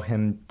slow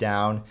him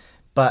down,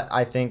 but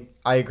I think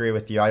I agree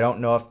with you. I don't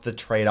know if the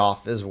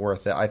trade-off is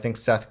worth it. I think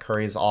Seth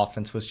Curry's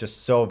offense was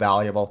just so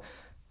valuable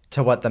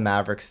to what the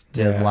Mavericks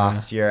did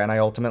last year, and I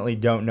ultimately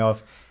don't know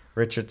if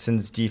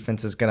Richardson's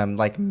defense is going to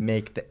like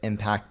make the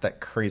impact that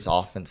Curry's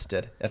offense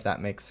did, if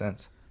that makes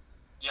sense.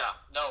 Yeah,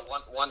 no,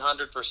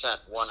 100%,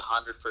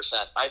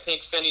 100%. I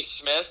think Finney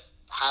Smith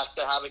has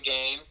to have a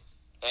game.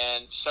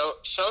 And so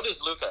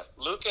does Luka.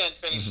 Luka and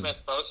Finney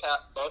Smith both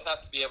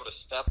have to be able to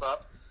step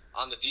up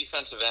on the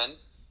defensive end.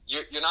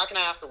 You're not going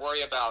to have to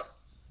worry about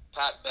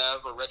Pat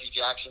Bev or Reggie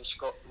Jackson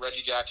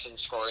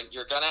scoring.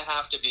 You're going to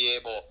have to be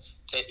able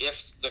to,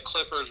 if the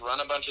Clippers run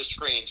a bunch of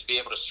screens, be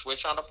able to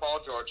switch onto Paul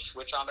George,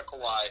 switch onto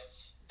Kawhi,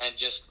 and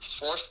just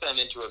force them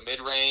into a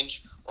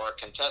mid-range or a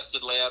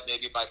contested layup,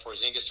 maybe by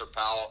Porzingis or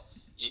Powell,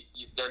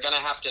 they're going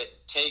to have to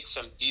take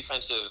some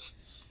defensive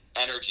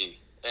energy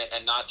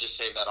and not just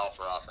save that all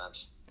for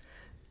offense.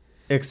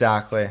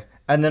 Exactly.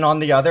 And then on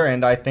the other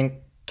end, I think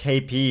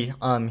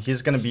KP,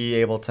 he's going to be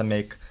able to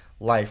make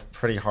life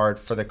pretty hard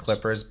for the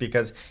Clippers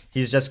because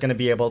he's just going to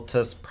be able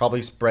to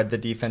probably spread the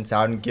defense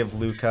out and give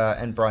Luka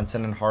and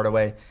Brunson and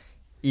Hardaway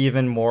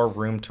even more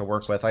room to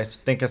work with. I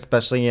think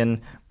especially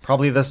in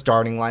probably the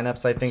starting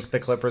lineups, I think the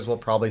Clippers will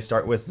probably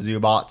start with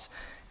Zubac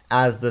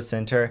as the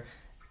center.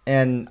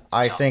 And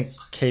I think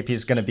KP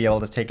is going to be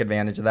able to take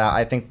advantage of that.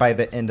 I think by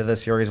the end of the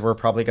series, we're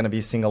probably going to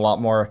be seeing a lot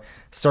more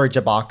Serge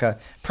Ibaka,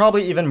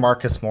 probably even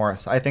Marcus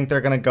Morris. I think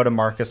they're going to go to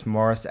Marcus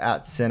Morris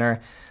at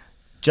center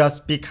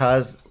just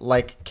because,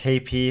 like,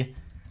 KP,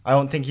 I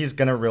don't think he's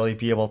going to really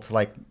be able to,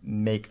 like,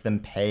 make them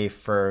pay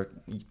for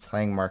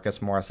playing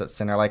Marcus Morris at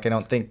center. Like, I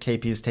don't think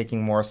KP is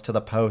taking Morris to the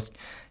post.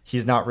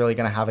 He's not really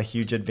going to have a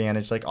huge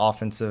advantage, like,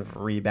 offensive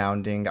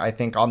rebounding. I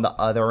think on the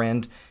other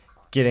end,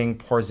 getting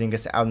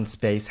Porzingis out in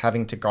space,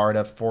 having to guard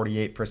a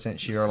 48%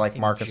 shooter like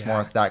Marcus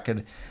Morris, that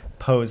could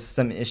pose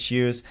some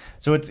issues.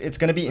 So it's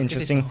going to be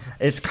interesting.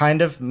 It's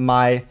kind of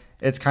my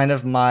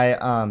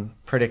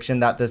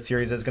prediction that this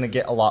series is going to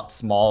get a lot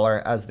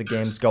smaller as the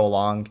games go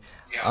along.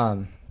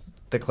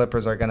 The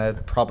Clippers are going to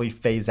probably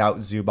phase out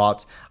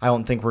Zubac. I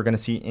don't think we're going to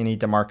see any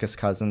DeMarcus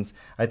Cousins.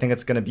 I think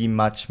it's going to be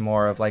much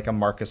more of like a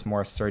Marcus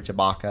Morris, Serge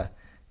Ibaka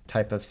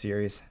type of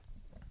series.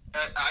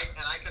 And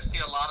I could see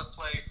a lot of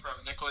play from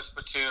Nicholas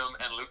Batum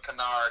and Luke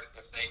Kennard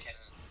if they can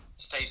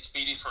stay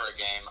speedy for a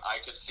game. I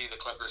could see the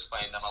Clippers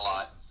playing them a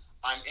lot.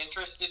 I'm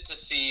interested to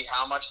see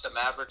how much the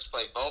Mavericks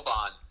play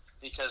Boban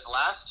because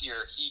last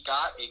year he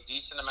got a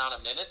decent amount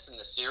of minutes in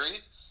the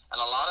series, and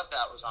a lot of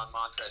that was on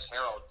Montrezl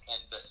Harrell, and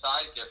the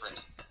size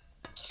difference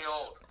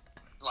killed,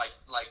 like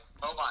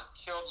Boban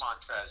killed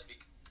Montrezl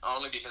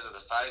only because of the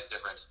size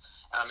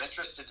difference. And I'm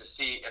interested to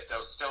see if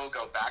they'll still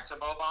go back to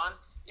Boban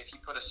if you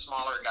put a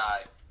smaller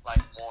guy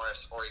like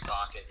Morris or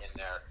Ibaka in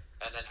there,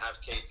 and then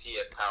have KP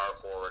at power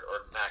forward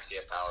or Maxey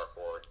at power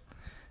forward.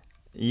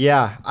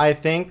 Yeah, I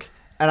think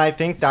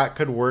that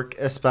could work,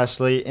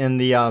 especially in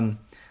the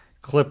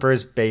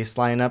Clippers base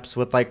lineups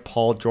with like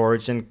Paul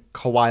George and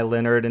Kawhi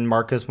Leonard and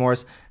Marcus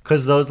Morris,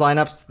 because those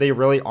lineups, they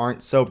really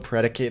aren't so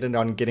predicated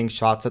on getting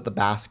shots at the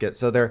basket,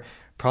 so they're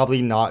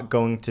probably not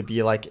going to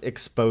be like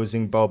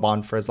exposing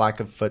Boban for his lack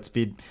of foot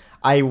speed.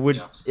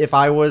 If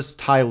I was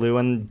Ty Lue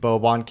and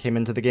Boban came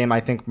into the game,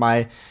 I think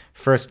my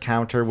first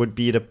counter would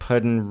be to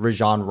put in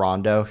Rajon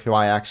Rondo, who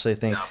I actually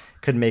think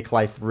could make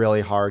life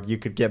really hard. You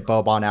could get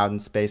Boban out in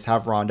space,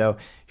 have Rondo,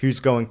 who's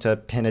going to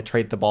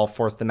penetrate the ball,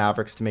 force the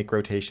Mavericks to make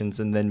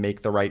rotations, and then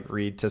make the right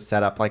read to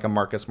set up like a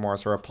Marcus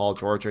Morris or a Paul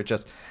George or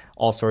just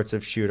all sorts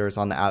of shooters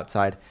on the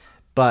outside.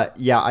 But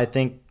yeah, I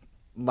think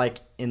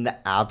like in the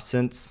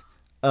absence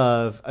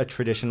of a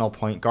traditional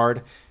point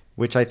guard,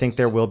 which I think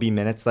there will be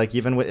minutes, like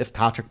even if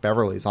Patrick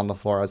Beverley's on the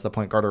floor as the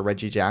point guard or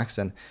Reggie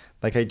Jackson,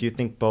 like I do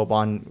think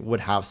Boban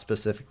would have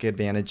specific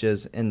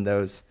advantages in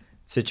those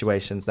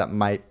situations that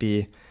might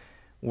be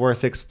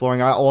worth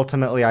exploring.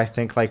 Ultimately, I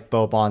think like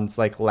Boban's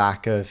like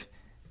lack of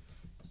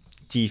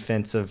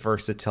defensive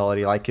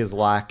versatility, like his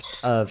lack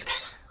of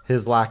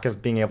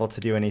being able to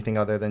do anything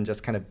other than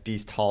just kind of be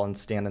tall and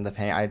stand in the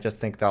paint, I just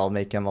think that'll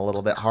make him a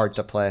little bit hard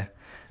to play.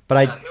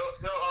 But he'll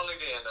only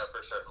be in there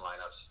for certain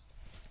lineups.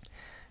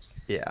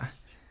 Yeah.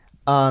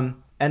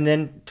 And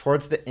then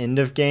towards the end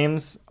of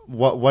games,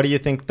 what do you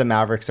think the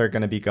Mavericks are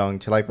going to be going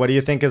to? Like, what do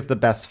you think is the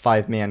best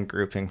five-man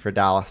grouping for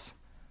Dallas?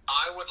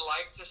 I would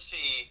like to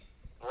see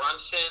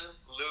Brunson,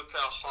 Luka,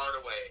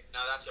 Hardaway.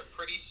 Now, that's a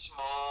pretty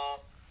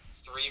small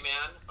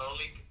three-man.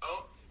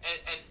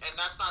 And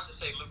that's not to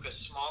say Luka's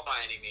small by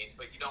any means,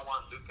 but you don't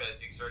want Luka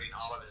exerting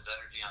all of his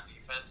energy on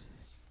defense.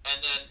 And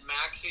then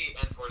Maxey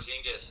and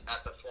Porzingis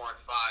at the 4 and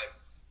 5.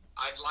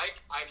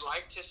 I'd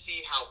like to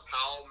see how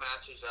Powell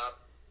matches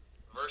up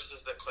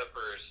versus the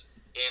Clippers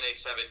in a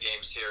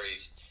 7-game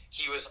series.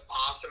 He was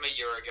awesome a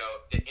year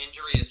ago. The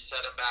injury has set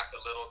him back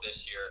a little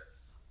this year.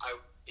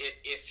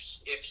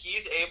 If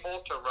he's able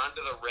to run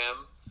to the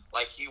rim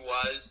like he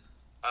was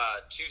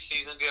 2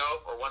 seasons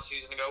ago or 1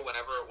 season ago,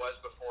 whenever it was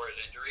before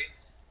his injury,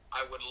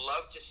 I would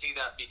love to see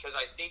that because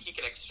I think he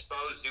can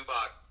expose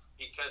Zubac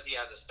because he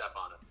has a step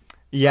on him.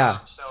 Yeah.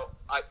 So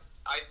I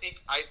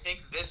think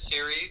this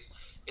series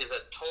is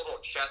a total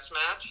chess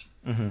match.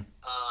 Mm-hmm.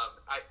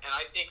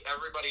 I think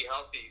everybody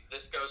healthy,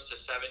 this goes to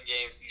 7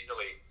 games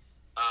easily.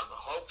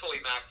 Hopefully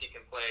Maxey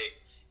can play.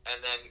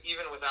 And then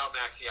even without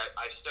Maxey,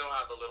 I still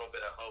have a little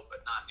bit of hope, but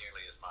not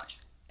nearly as much.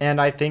 And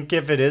I think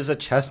if it is a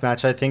chess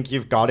match, I think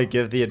you've got to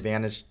give the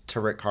advantage to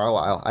Rick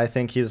Carlisle. I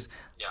think he's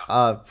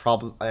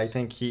I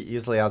think he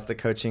easily has the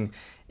coaching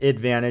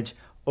advantage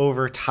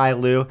over Ty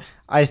Lue.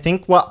 I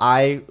think what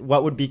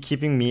would be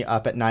keeping me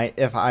up at night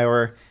if I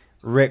were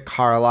Rick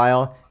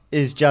Carlisle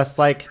is just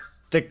like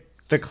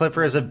the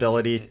Clippers'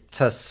 ability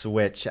to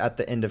switch at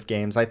the end of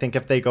games. I think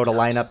if they go to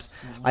lineups,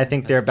 I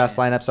think their best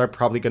lineups are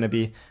probably going to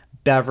be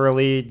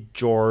Beverley,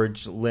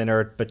 George,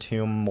 Leonard,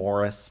 Batum,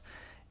 Morris.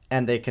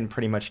 and they can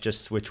pretty much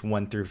just switch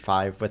 1 through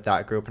 5 with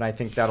that group. And I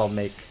think that'll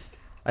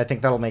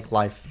make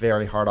life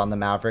very hard on the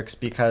Mavericks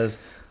because,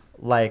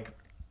 like,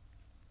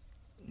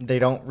 they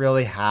don't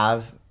really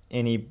have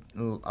any.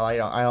 I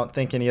don't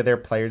think any of their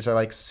players are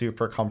like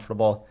super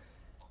comfortable,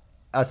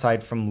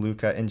 aside from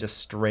Luka, in just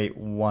straight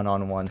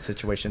one-on-one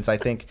situations. I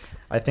think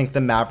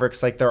the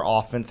Mavericks, like, their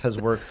offense has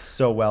worked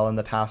so well in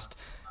the past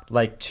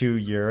like 2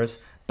 years,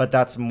 but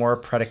that's more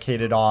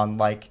predicated on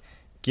like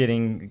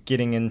getting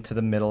into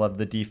the middle of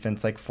the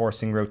defense, like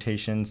forcing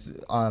rotations,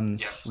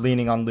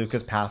 leaning on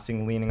Luka's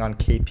passing, leaning on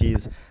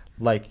KP's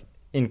like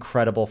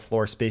incredible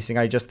floor spacing.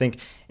 I just think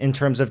in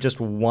terms of just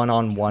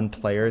one-on-one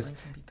players,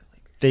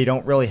 they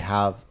don't really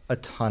have a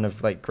ton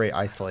of like great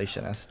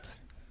isolationists.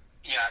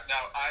 Yeah, no,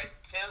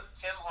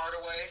 Tim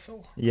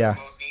Hardaway Yeah.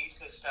 will need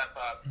to step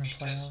up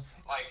because,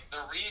 like, the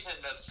reason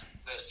that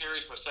the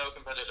series was so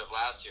competitive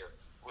last year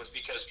was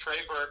because Trey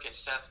Burke and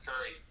Seth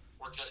Curry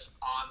were just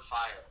on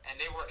fire, and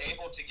they were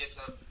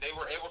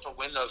able to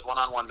win those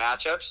one-on-one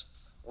matchups.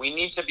 We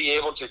need to be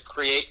able to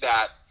create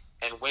that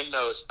and win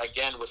those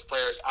again with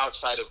players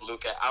outside of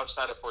Luka,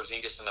 outside of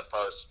Porzingis in the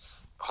post.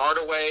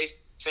 Hardaway,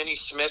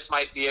 Finney-Smith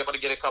might be able to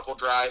get a couple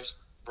drives.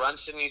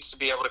 Brunson needs to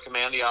be able to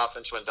command the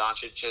offense when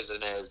Doncic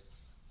isn't in.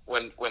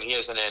 When he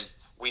isn't in,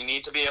 we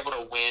need to be able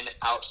to win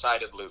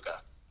outside of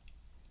Luka.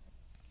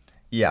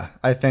 Yeah,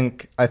 I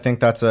think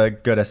that's a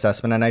good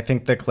assessment, and I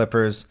think the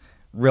Clippers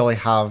really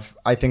have.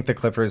 I think the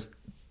Clippers,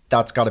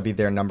 that's got to be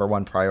their number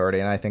one priority,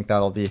 and I think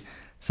that'll be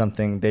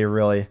something they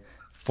really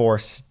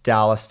force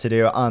Dallas to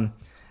do.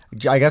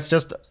 I guess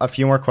just a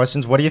few more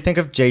questions. What do you think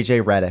of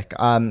JJ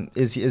Redick?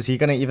 Is he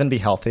going to even be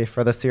healthy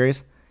for the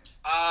series?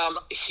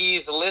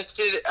 He's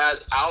listed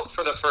as out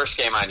for the first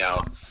game, I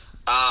know.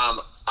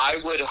 I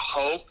would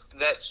hope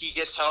that he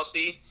gets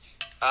healthy.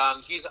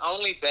 He's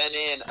only been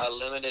in a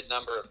limited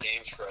number of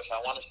games for us. I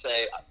want to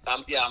say,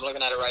 I'm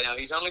looking at it right now.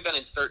 He's only been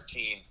in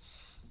 13.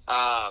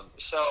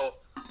 So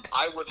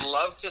I would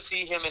love to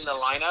see him in the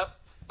lineup,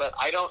 but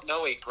I don't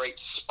know a great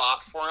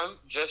spot for him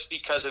just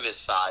because of his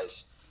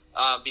size.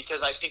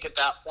 Because I think at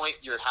that point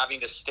you're having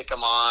to stick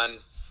him on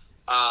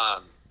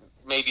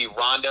maybe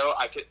Rondo.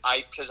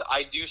 Because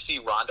I do see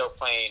Rondo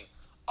playing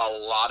a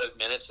lot of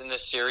minutes in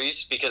this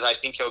series because I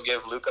think he'll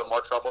give Luka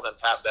more trouble than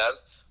Pat Bev.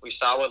 We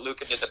saw what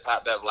Luka did to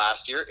Pat Bev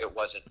last year. It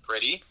wasn't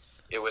pretty.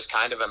 It was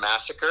kind of a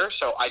massacre.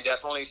 So I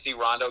definitely see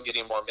Rondo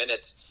getting more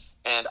minutes.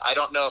 And I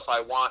don't know if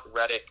I want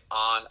Redick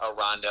on a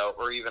Rondo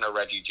or even a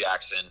Reggie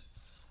Jackson.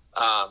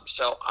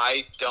 So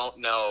I don't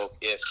know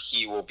if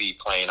he will be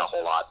playing a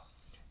whole lot.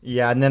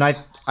 Yeah, and then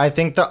I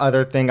think the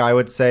other thing I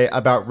would say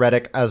about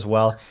Redick as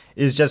well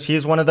is just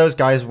he's one of those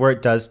guys where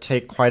it does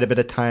take quite a bit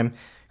of time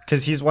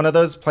because he's one of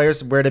those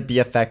players where to be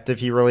effective,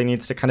 he really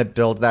needs to kind of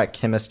build that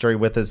chemistry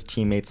with his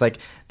teammates. Like,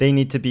 they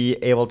need to be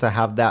able to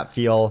have that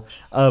feel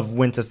of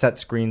when to set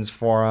screens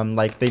for him.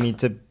 Like, they need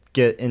to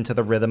get into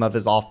the rhythm of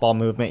his off-ball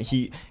movement.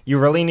 You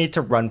really need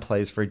to run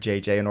plays for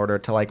JJ in order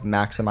to, like,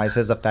 maximize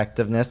his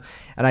effectiveness.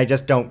 And I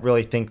just don't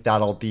really think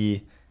that'll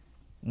be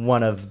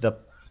one of the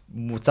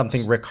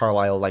something Rick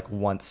Carlisle like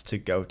wants to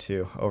go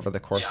to over the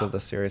course of the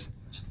series.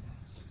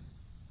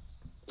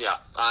 Yeah,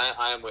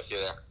 I am with you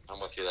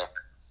there.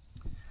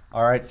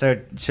 All right, so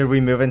should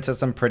we move into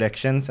some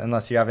predictions?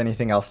 Unless you have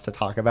anything else to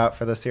talk about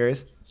for the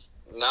series.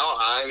 No,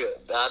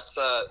 that's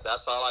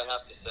all I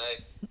have to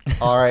say.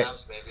 All right,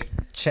 Rams, baby.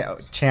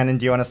 Shannon,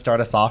 do you want to start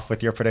us off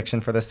with your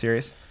prediction for the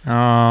series?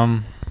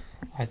 I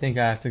think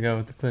I have to go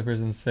with the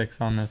Clippers in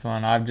 6 on this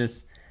one.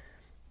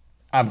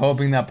 I'm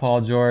hoping that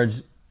Paul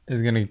George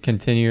is going to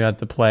continue at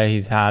the play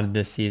he's had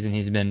this season.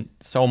 He's been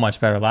so much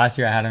better. Last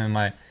year I had him in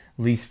my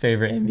least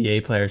favorite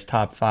NBA players,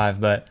 top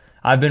 5, but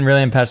I've been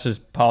really impressed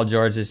with Paul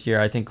George this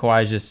year. I think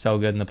Kawhi is just so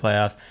good in the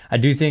playoffs. I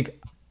do think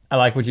I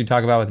like what you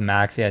talk about with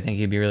Maxey. I think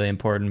he'd be really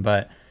important,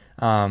 but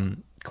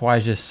Kawhi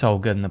is just so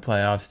good in the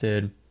playoffs,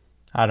 dude.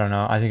 I don't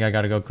know. I think I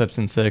got to go Clips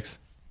in 6.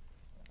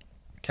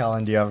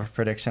 Kellen, do you have a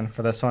prediction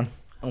for this one?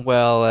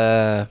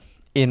 Well,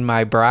 in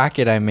my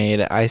bracket I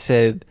made, I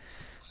said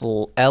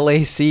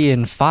LAC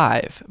in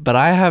 5, but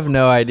I have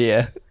no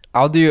idea.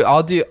 I'll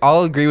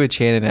agree with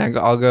Shannon.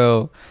 I'll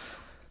go.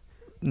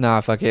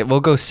 Nah, fuck it.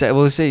 We'll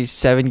say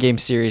 7-game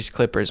series.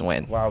 Clippers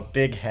win. Wow,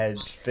 big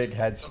hedge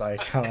by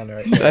Kellen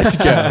right there.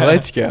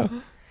 Let's go.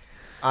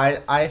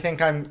 I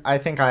think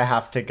I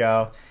have to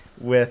go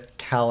with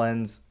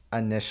Kellen's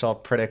initial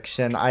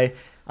prediction. I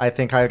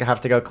think I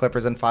have to go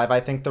Clippers in 5. I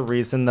think the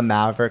reason the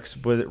Mavericks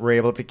were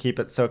able to keep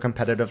it so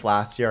competitive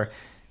last year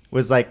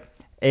was like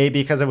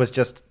because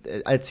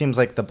it seems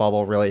like the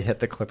bubble really hit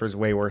the Clippers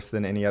way worse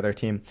than any other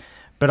team.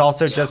 But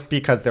also just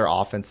because their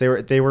offense,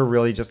 they were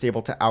really just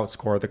able to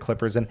outscore the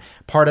Clippers. And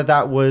part of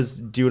that was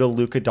due to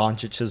Luka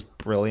Doncic's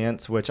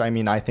brilliance, which, I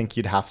mean, I think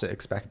you'd have to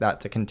expect that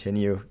to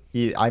continue.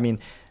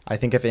 I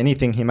think if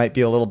anything, he might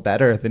be a little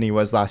better than he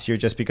was last year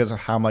just because of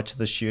how much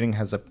the shooting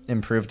has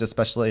improved,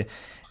 especially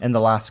in the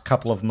last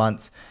couple of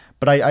months.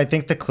 But I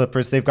think the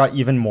Clippers, they've got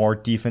even more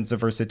defensive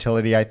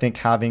versatility. I think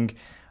having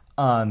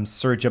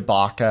Serge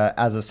Ibaka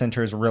as a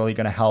center is really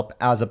going to help,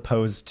 as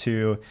opposed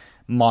to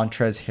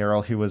Montrezl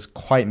Harrell, who was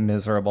quite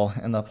miserable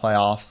in the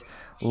playoffs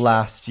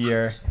last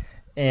year,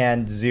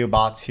 and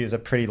Zubac, who's a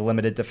pretty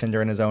limited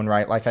defender in his own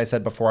right. Like I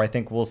said before, I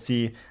think we'll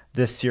see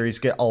this series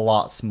get a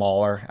lot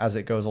smaller as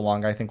it goes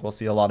along. I think we'll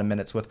see a lot of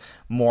minutes with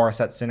Morris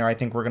at center. I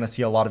think we're going to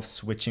see a lot of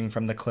switching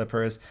from the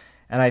Clippers,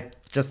 and I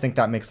just think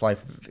that makes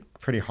life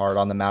pretty hard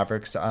on the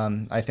Mavericks.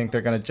 I think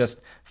they're going to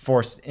just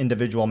force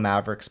individual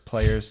Mavericks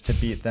players to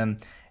beat them,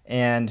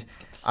 and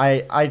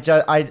I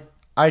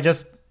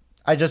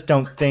just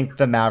don't think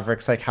the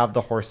Mavericks have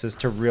the horses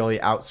to really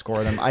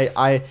outscore them.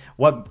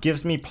 What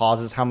gives me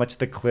pause is how much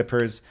the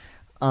Clippers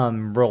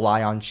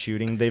rely on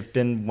shooting. They've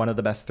been one of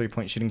the best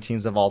 3-point shooting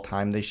teams of all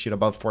time. They shoot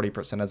above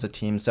 40% as a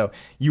team. So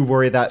you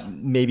worry that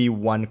maybe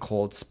one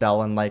cold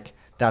spell and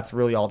that's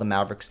really all the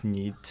Mavericks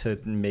need to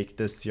make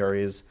this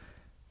series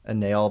a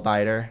nail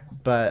biter.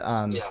 But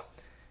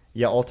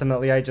yeah,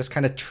 ultimately I just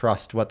kind of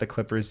trust what the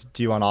Clippers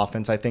do on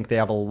offense. I think they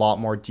have a lot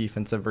more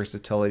defensive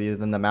versatility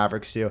than the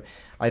Mavericks do.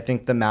 I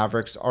think the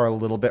Mavericks are a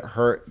little bit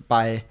hurt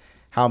by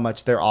how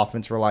much their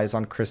offense relies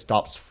on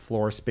Kristaps'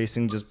 floor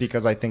spacing, just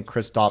because I think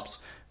Kristaps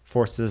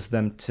forces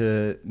them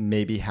to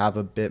maybe have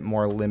a bit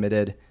more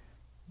limited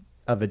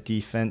of a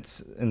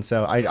defense. And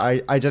so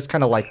I just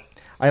kind of like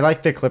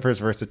the Clippers'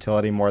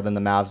 versatility more than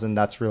the Mavs, and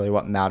that's really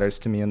what matters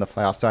to me in the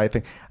playoffs. So I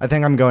think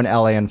I'm going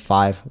LA in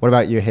 5. What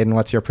about you, Hayden?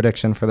 What's your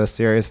prediction for this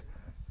series?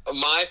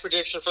 My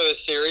prediction for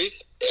this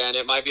series, and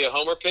it might be a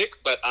homer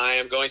pick, but I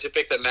am going to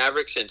pick the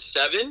Mavericks in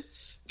 7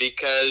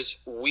 because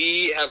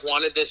we have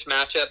wanted this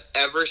matchup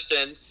ever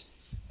since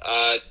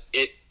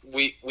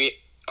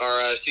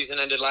our season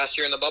ended last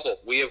year in the bubble.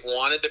 We have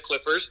wanted the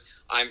Clippers.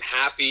 I'm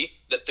happy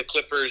that the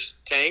Clippers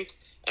tanked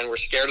and we're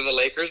scared of the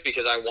Lakers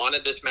because I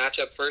wanted this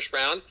matchup first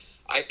round.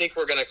 I think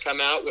we're going to come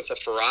out with a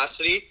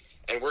ferocity,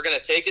 and we're going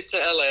to take it to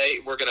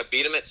LA. We're going to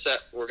beat them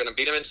We're going to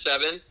beat them in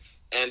 7,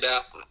 and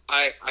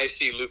I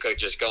see Luka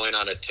just going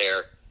on a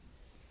tear.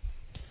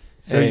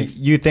 So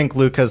you think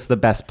Luka's the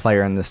best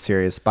player in this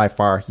series by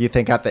far? You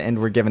think at the end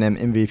we're giving him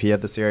MVP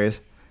of the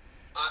series?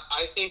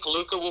 I think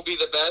Luka will be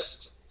the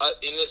best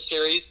in this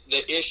series.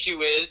 The issue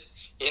is,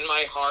 in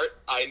my heart,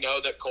 I know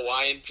that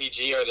Kawhi and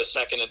PG are the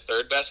second and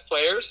third best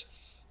players.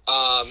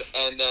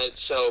 And then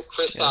so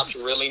Kristaps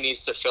really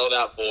needs to fill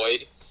that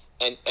void,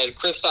 and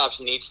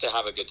Kristaps needs to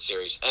have a good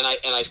series, and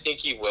I think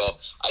he will.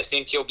 I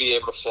think he'll be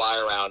able to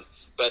fly around,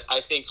 but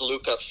I think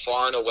Luka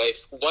far and away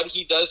what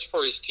he does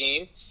for his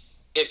team.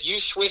 If you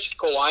switched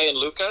Kawhi and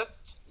Luka,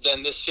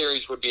 then this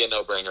series would be a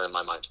no-brainer in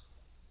my mind.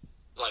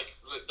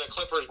 The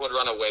Clippers would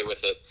run away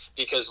with it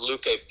because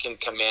Luka can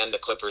command the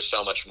Clippers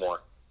so much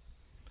more.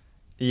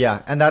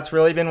 Yeah, and that's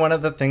really been one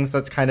of the things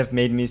that's kind of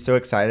made me so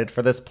excited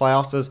for this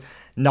playoffs is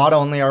not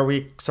only are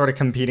we sort of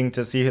competing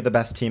to see who the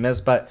best team is,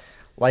 but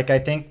I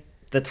think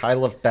the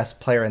title of best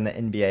player in the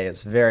NBA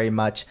is very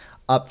much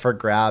up for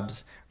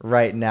grabs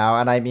right now.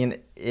 And I mean,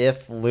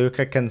 if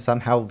Luka can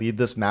somehow lead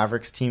this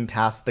Mavericks team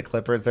past the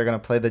Clippers, they're going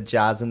to play the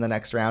Jazz in the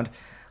next round.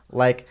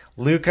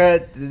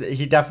 Luka,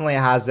 he definitely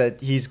has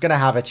he's going to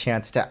have a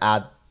chance to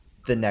add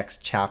the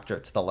next chapter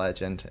to the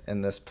legend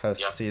in this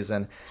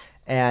postseason. Yep.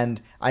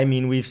 And I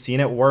mean, we've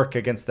seen it work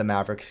against the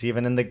Mavericks,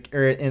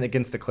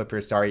 against the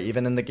Clippers.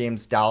 Even in the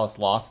games Dallas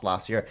lost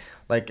last year.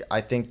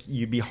 I think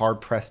you'd be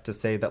hard pressed to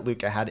say that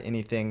Luka had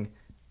anything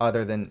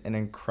other than an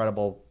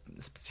incredible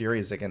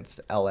series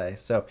against LA.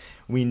 So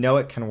we know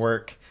it can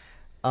work.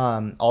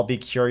 I'll be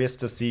curious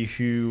to see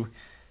who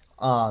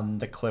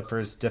the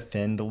Clippers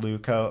defend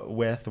Luka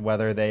with,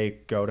 whether they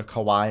go to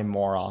Kawhi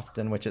more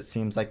often, which it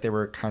seems like they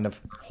were kind of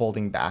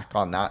holding back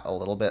on that a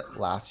little bit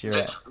last year.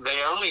 They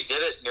only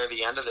did it near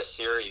the end of the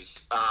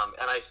series,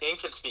 and I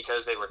think it's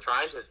because they were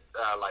trying to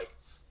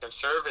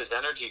conserve his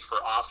energy for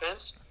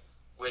offense,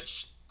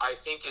 which I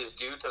think is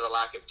due to the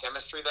lack of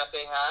chemistry that they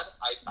had.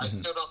 I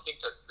still don't think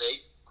they're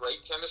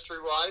great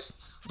chemistry-wise,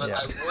 but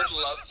I would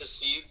love to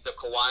see the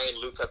Kawhi and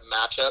Luka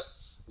matchup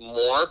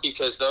more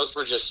because those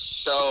were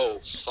just so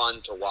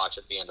fun to watch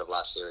at the end of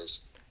last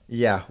series.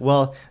 Yeah,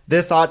 well,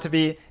 this ought to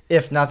be,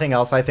 if nothing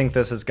else, I think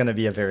this is going to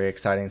be a very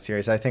exciting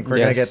series. I think we're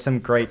going to get some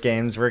great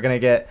games. We're going to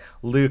get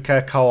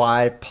Luka,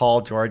 Kawhi,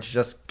 Paul George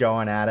just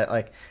going at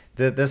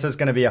it. This is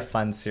going to be a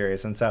fun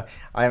series, and so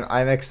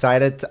I'm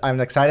excited.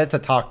 I'm excited to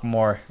talk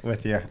more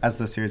with you as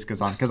the series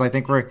goes on because I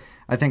think we're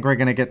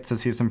going to get to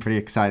see some pretty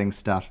exciting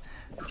stuff.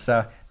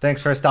 So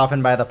thanks for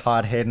stopping by the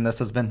pod, Hayden. This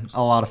has been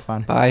a lot of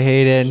fun. Bye,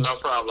 Hayden. No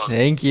problem.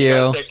 Thank you. You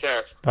guys take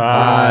care.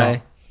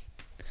 Bye.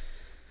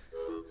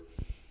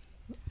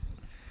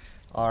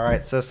 All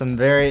right, so some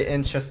very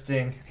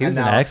interesting He was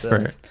analysis. an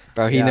expert.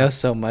 Bro, he knows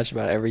so much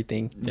about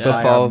everything. Yeah.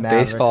 Football,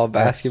 Mavericks baseball,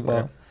 basketball.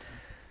 expert.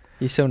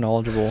 He's so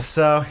knowledgeable.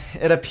 So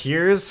it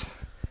appears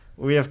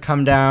we have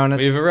come down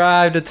We've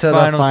arrived at to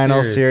the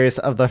final series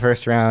of the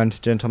first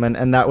round, gentlemen,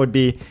 and that would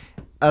be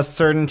a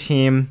certain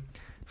team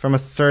from a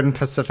certain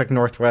Pacific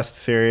Northwest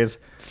series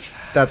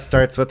that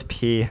starts with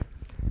P,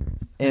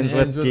 ends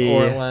with D,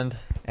 Portland.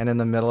 and in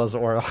the middle is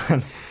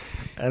Orland.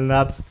 And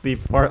that's the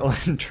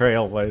Portland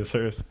Trail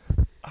Blazers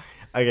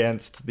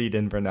against the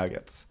Denver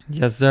Nuggets.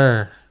 Yes,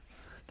 sir.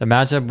 The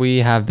matchup we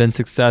have been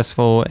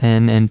successful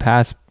in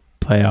past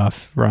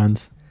playoff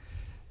runs.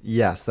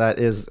 Yes, that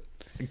is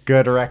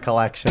good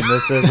recollection.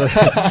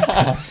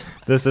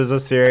 This is a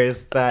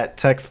series that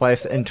took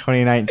place in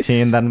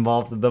 2019 that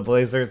involved the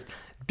Blazers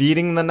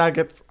beating the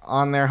Nuggets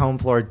on their home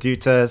floor due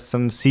to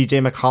some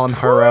CJ McCollum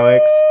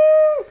heroics.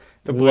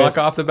 The block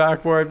off the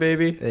backboard,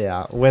 baby.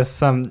 Yeah, with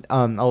some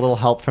a little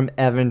help from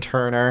Evan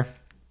Turner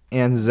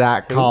and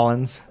Zach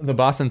Collins. The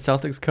Boston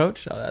Celtics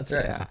coach? Oh, that's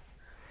right. Yeah.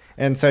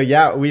 And so,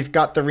 yeah, we've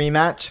got the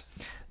rematch.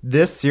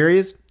 This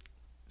series,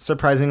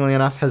 surprisingly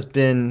enough, has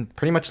been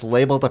pretty much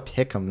labeled a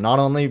pick'em, not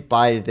only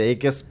by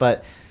Vegas,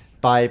 but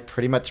by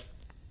pretty much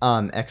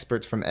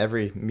experts from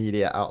every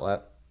media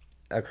outlet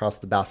across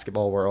the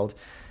basketball world.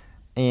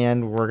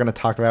 And we're going to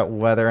talk about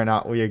whether or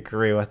not we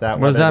agree with that.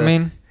 What does that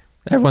mean?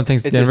 Everyone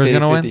thinks It's a Denver's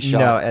going to win? 50-50 shot.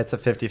 No, it's a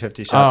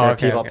 50-50 shot. Oh, There are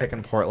okay, people okay.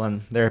 picking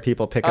Portland. There are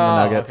people picking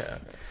the Nuggets. Okay.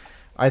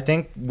 I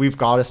think we've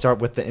got to start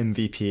with the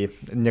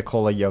MVP,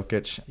 Nikola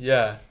Jokic.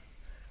 Yeah.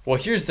 Well,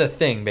 here's the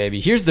thing,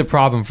 baby. Here's the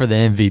problem for the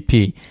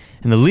MVP.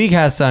 And the league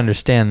has to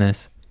understand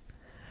this.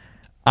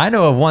 I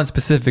know of one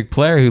specific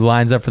player who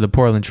lines up for the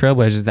Portland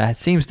Trailblazers that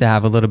seems to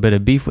have a little bit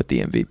of beef with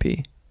the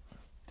MVP.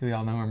 Do we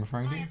all know who I'm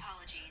referring My to?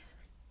 apologies.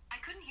 I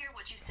couldn't hear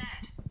what you said.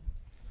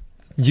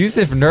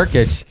 Yusuf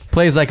Nurkic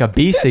plays like a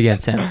beast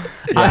against him.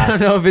 I don't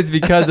know if it's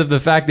because of the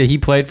fact that he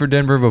played for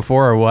Denver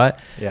before or what.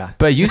 Yeah.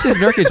 But Yusuf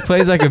Nurkic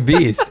plays like a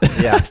beast.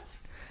 Yeah.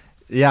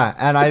 Yeah,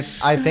 and I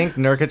think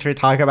Nurkic, we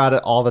talk about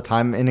it all the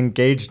time, and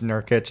engaged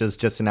Nurkic is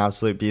just an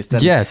absolute beast.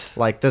 And Yes.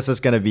 like this is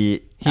going to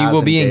be He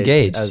will be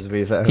engaged. as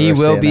we've ever He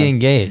will seen be him.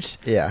 engaged.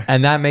 Yeah.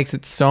 And that makes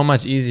it so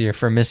much easier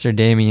for Mr.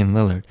 Damian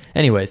Lillard.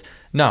 Anyways,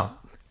 no.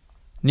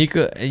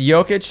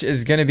 Jokic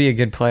is going to be a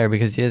good player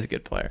because he is a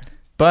good player.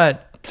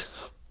 But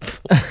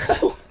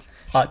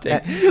hot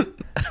take.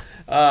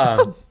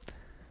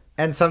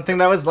 And something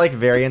that was like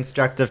very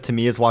instructive to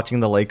me is watching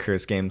the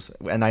Lakers games.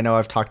 And I know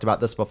I've talked about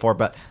this before,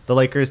 but the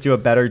Lakers do a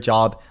better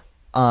job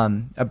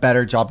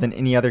than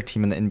any other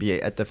team in the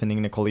NBA at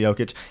defending Nikola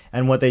Jokic.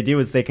 And what they do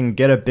is they can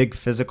get a big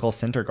physical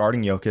center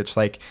guarding Jokic,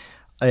 like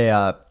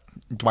a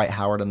Dwight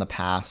Howard in the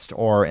past,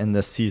 or in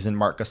this season,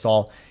 Marc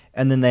Gasol.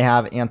 And then they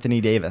have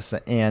Anthony Davis.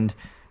 And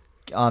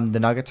the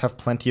Nuggets have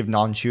plenty of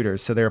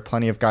non-shooters, so there are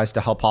plenty of guys to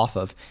help off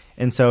of.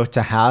 And so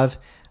to have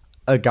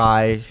a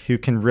guy who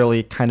can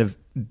really kind of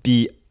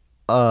be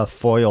a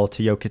foil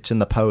to Jokic in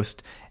the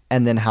post,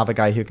 and then have a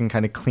guy who can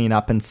kind of clean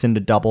up and send a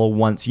double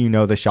once you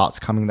know the shot's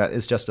coming, that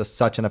is just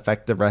such an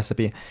effective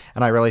recipe.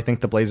 And I really think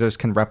the Blazers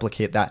can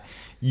replicate that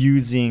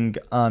using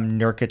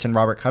Nurkic and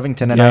Robert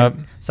Covington. And Yep.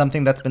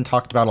 something that's been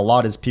talked about a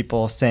lot is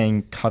people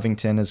saying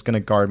Covington is going to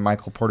guard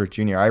Michael Porter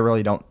Jr. I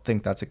really don't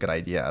think that's a good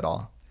idea at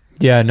all.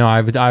 Yeah, no,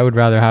 I would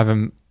rather have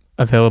him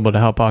available to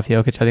help off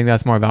Jokic. I think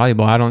that's more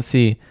valuable. I don't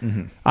see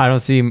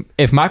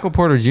if Michael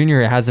Porter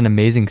Jr. has an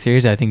amazing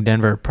series, I think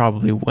Denver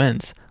probably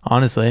wins.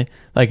 Honestly,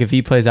 like if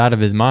he plays out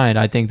of his mind,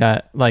 I think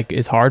that like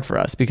it's hard for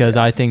us because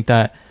I think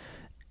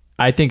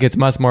it's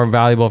much more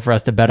valuable for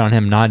us to bet on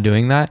him not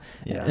doing that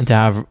and to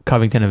have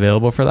Covington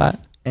available for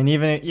that. And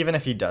even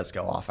if he does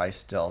go off, I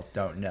still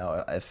don't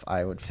know if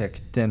I would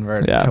pick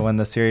Denver to win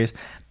the series.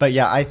 But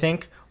yeah, I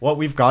think what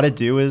we've got to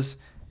do is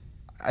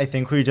I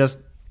think we just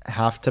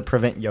have to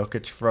prevent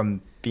Jokic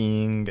from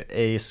being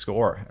a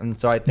scorer. And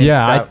so I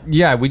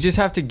think we just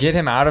have to get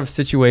him out of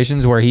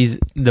situations where he's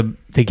the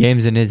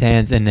game's in his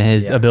hands and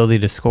his ability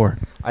to score.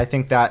 I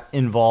think that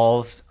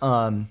involves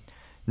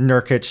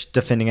Nurkic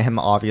defending him,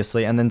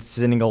 obviously, and then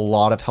sending a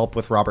lot of help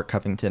with Robert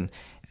Covington.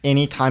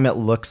 Anytime it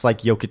looks like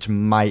Jokic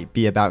might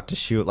be about to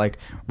shoot, like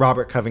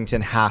Robert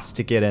Covington has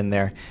to get in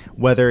there,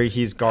 whether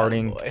he's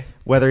guarding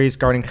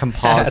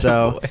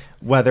Campazzo,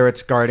 whether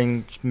it's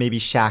guarding maybe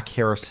Shaq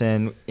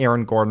Harrison,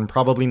 Aaron Gordon,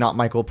 probably not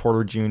Michael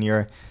Porter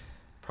Jr.,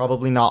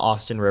 probably not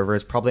Austin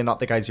Rivers, probably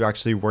not the guys you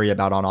actually worry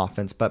about on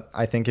offense. But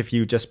I think if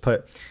you just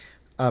put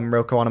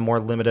Rocco on a more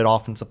limited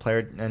offensive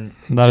player and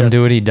let him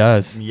do what he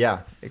does.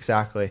 Yeah,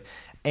 exactly.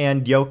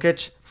 And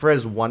Jokic, for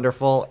as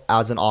wonderful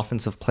as an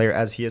offensive player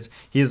as he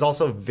is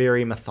also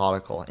very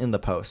methodical in the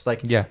post.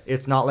 Like,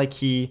 it's not like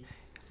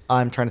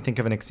I'm trying to think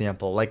of an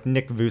example. Like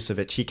Nick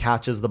Vucevic, he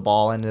catches the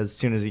ball, and as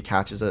soon as he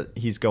catches it,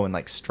 he's going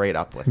like straight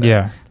up with it.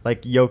 Yeah.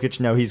 Like Jokic,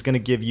 no, he's going to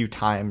give you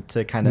time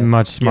to kind of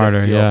much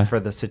smarter, get a feel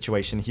for the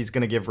situation. He's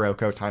going to give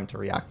Rocco time to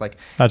react. Like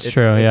that's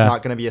true. It's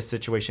not going to be a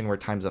situation where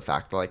time's a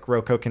factor. Like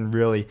Rocco can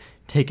really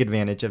take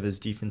advantage of his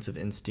defensive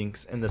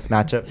instincts in this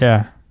matchup.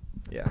 Yeah.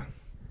 Yeah.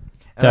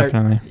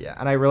 Definitely.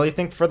 And I really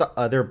think for the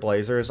other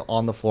Blazers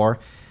on the floor,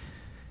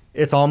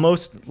 it's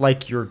almost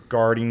like you're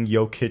guarding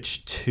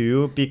Jokic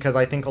too, because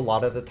I think a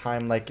lot of the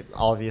time, like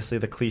obviously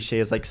the cliche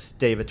is like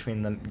stay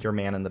between your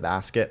man and the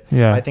basket.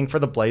 Yeah. I think for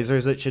the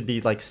Blazers it should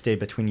be like stay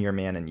between your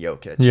man and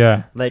Jokic.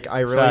 Yeah. Like I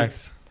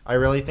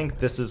really think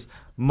this is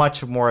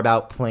much more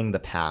about playing the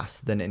pass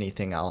than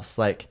anything else.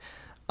 Like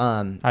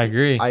I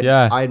agree.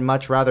 I'd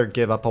much rather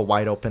give up a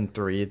wide open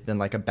three than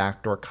like a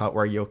backdoor cut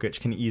where Jokic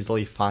can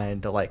easily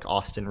find like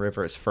Austin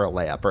Rivers for a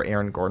layup or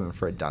Aaron Gordon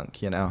for a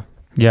dunk, you know?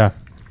 Yeah.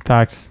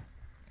 Facts.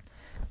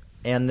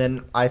 And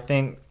then I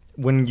think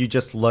when you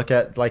just look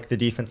at like the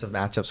defensive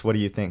matchups, what do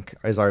you think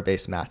is our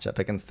base matchup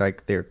against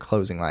like their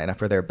closing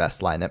lineup or their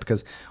best lineup?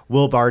 Because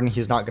Will Barton,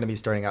 he's not going to be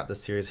starting out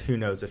this series. Who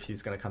knows if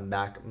he's going to come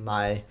back?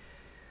 My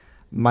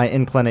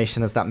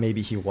inclination is that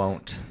maybe he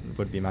won't.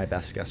 Would be my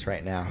best guess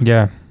right now.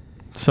 Yeah.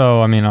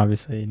 So I mean,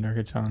 obviously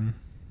Nurkic on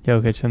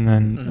Jokic, and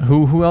then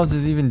who else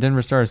is even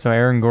Denver starter? So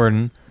Aaron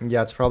Gordon.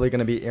 Yeah, it's probably going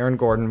to be Aaron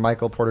Gordon,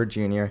 Michael Porter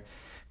Jr.,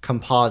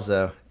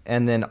 Campazzo,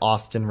 and then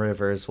Austin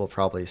Rivers will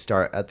probably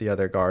start at the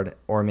other guard,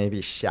 or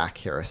maybe Shaq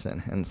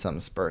Harrison in some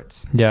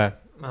spurts. Yeah.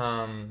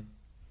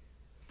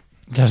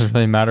 Doesn't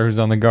really matter who's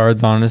on the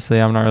guards, honestly.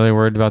 I'm not really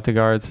worried about the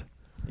guards.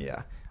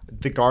 Yeah.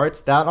 The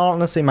guards, that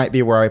honestly might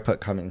be where I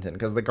put Covington,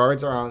 because the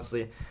guards are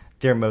honestly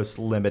their most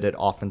limited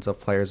offensive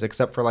players,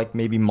 except for like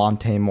maybe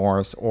Monte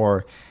Morris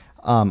or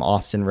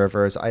Austin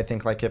Rivers. I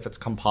think like if it's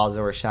Campazzo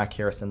or Shaq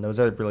Harrison, those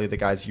are really the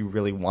guys you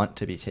really want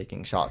to be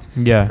taking shots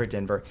for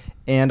Denver.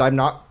 And I'm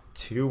not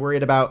too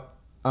worried about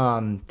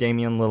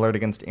Damian Lillard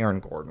against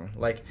Aaron Gordon.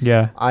 Like,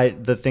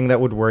 the thing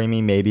that would worry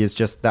me maybe is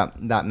just that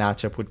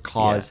matchup would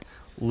cause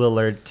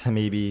Lillard to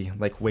maybe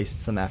like waste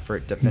some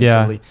effort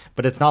defensively.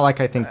 But it's not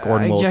like I think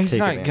Gordon will he's take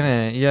not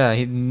advantage.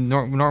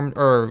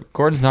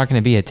 Gordon's not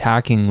gonna be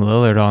attacking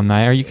Lillard all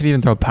night, or you could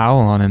even throw Powell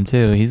on him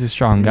too. He's a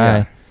strong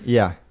guy.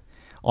 Yeah.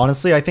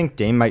 Honestly, I think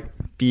Dame might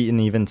be an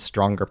even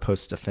stronger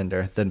post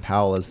defender than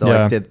Powell is, though.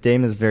 Like,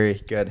 Dame is very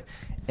good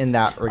in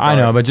that regard. I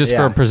know, but just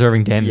for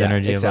preserving Dame's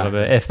energy a little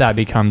bit, if that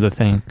becomes a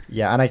thing.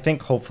 Yeah, and I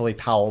think hopefully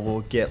Powell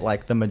will get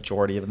like the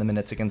majority of the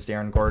minutes against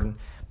Aaron Gordon.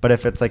 But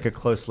if it's like a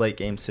close late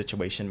game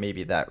situation,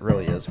 maybe that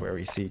really is where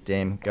we see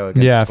Dame go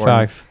against Gordon.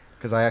 Facts.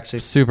 Because I actually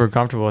super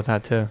comfortable with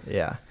that too.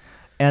 Yeah,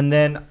 and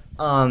then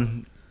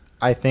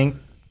I think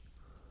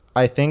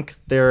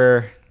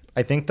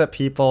that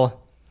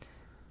people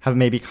have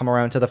maybe come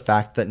around to the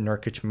fact that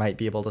Nurkic might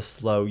be able to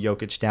slow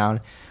Jokic down.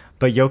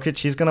 But Jokic,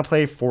 he's going to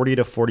play 40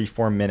 to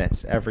 44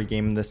 minutes every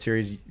game in the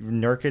series.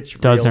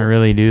 Nurkic doesn't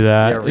really do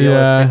that. Yeah,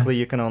 realistically,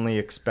 you can only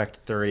expect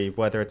 30,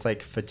 whether it's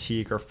like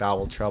fatigue or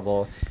foul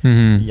trouble.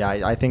 Mm-hmm. Yeah,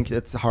 I think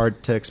it's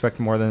hard to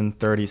expect more than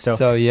 30.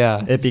 So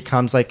yeah, it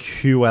becomes like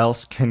who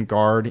else can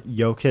guard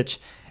Jokic?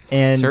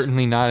 And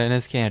certainly not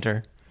Enes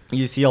Kanter.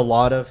 You see a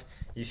lot of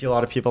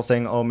people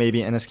saying, "Oh,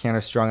 maybe Enes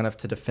Kanter's strong enough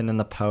to defend in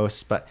the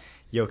post," but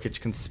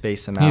Jokic can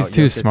space him out. He's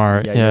too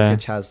smart. Yeah,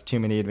 Jokic has too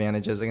many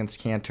advantages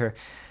against Kanter.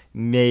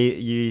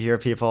 You hear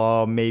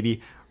people,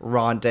 maybe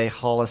Rondé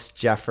Hollis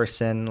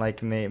Jefferson,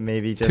 like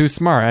maybe just too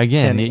smart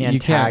again. You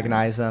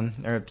antagonize him,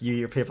 or you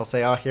hear people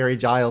say, "Oh, Harry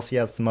Giles, he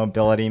has some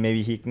mobility.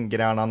 Maybe he can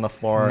get out on the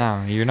floor."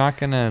 No, you're not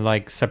gonna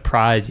like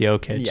surprise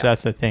Jokic. Yeah.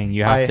 That's the thing.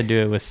 You have to do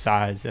it with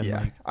size.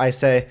 And I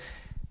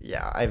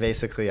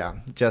basically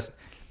just.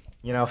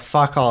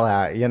 Fuck all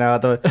that.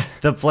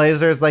 The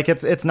Blazers, like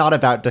it's not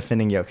about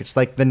defending Jokic.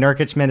 Like the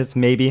Nurkic minutes,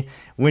 maybe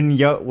when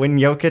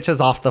Jokic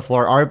is off the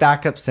floor, our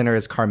backup center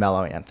is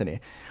Carmelo Anthony.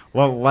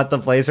 What the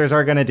Blazers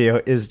are gonna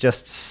do is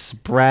just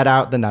spread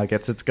out the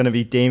Nuggets. It's gonna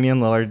be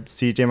Damian Lillard,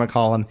 C.J.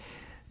 McCollum,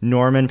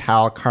 Norman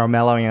Powell,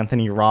 Carmelo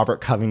Anthony,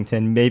 Robert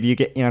Covington. Maybe you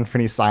get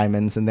Anthony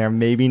Simons in there.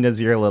 Maybe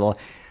Nazir Little.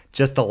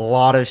 Just a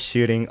lot of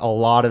shooting, a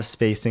lot of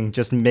spacing.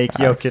 Just make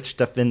Jokic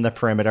defend the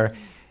perimeter.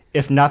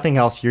 If nothing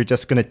else, you're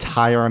just going to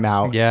tire them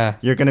out. Yeah.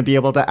 You're going to be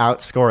able to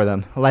outscore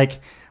them. Like,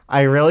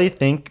 I really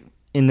think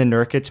in the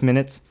Nurkic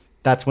minutes,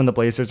 that's when the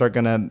Blazers are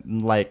going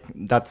to,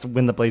 that's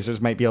when the Blazers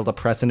might be able to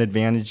press an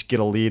advantage, get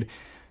a lead.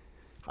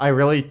 I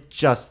really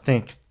just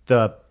think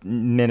the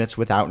minutes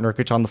without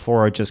Nurkic on the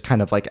floor are just kind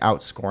of like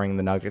outscoring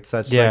the Nuggets.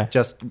 That's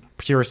just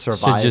pure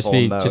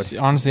survival mode. Just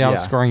honestly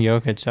outscoring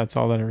Jokic. That's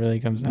all that it really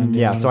comes down to.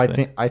 Yeah,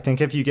 honestly. So I think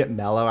if you get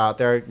Melo out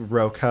there,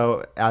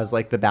 Rocco as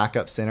like the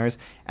backup centers,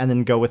 and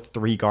then go with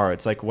three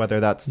guards, like whether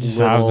that's just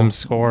have them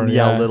score.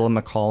 Yeah, Little,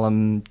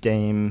 McCollum,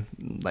 Dame,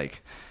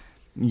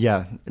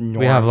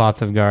 we have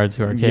lots of guards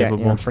who are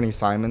capable. Yeah, Anthony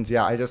Simons.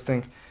 Yeah, I just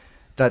think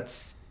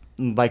that's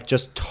like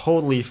just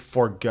totally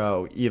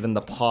forego even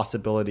the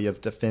possibility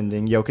of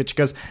defending Jokic,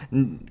 because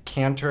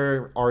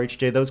Kanter,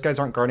 RHJ, those guys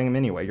aren't guarding him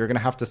anyway. You're going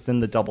to have to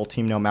send the double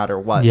team no matter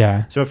what.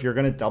 Yeah. So if you're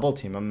going to double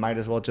team him, might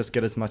as well just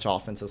get as much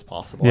offense as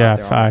possible out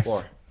there facts. on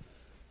the floor.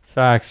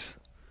 Facts.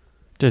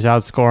 Just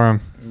outscore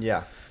him.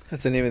 Yeah.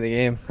 That's the name of the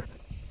game.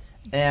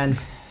 And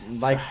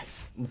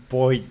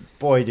boy,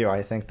 do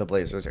I think the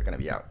Blazers are going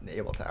to be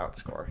able to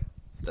outscore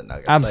the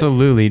Nuggets.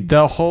 Absolutely.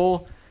 The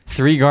whole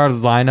 3-guard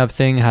lineup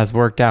thing has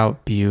worked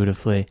out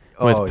beautifully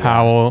with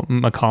Powell,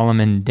 McCollum,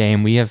 and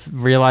Dame. We have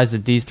realized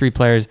that these 3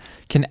 players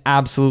can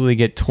absolutely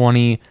get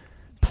 20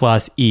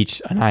 plus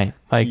each a night.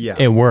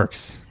 It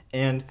works.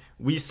 And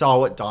we saw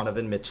what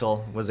Donovan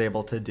Mitchell was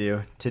able to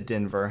do to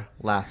Denver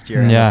last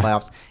year in the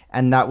playoffs,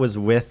 and that was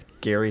with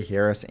Gary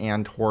Harris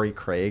and Torrey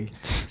Craig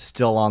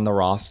still on the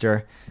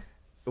roster.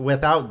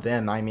 Without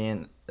them, I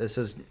mean, it's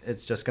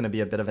just going to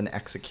be a bit of an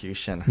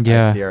execution.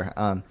 I fear.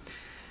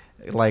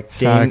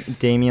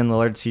 Damian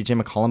Lillard, C.J.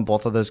 McCollum,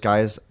 both of those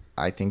guys,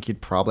 I think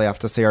you'd probably have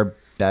to say are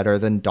better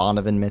than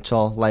Donovan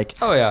Mitchell.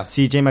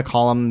 C.J.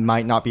 McCollum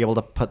might not be able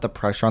to put the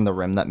pressure on the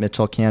rim that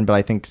Mitchell can, but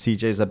I think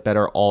C.J.'s a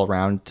better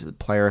all-around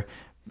player.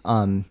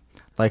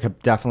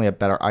 like definitely a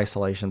better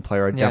isolation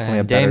player, definitely a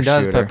and better Dame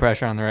does shooter. put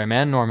pressure on the rim,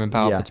 and Norman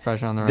Powell puts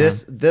pressure on the rim.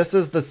 This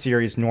is the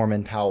series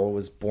Norman Powell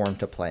was born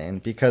to play in,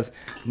 because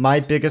my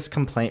biggest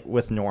complaint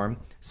with Norm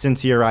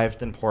since he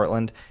arrived in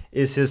Portland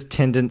is his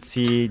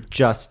tendency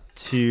just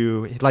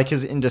to, like,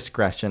 his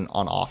indiscretion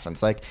on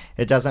offense. Like,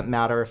 it doesn't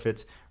matter if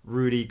it's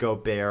Rudy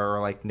Gobert or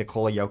like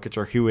Nikola Jokic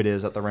or who it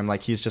is at the rim.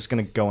 Like, he's just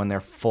going to go in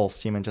there full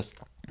steam and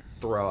just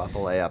throw up a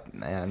layup.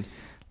 And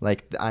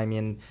like, I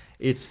mean,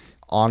 it's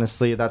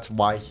honestly, that's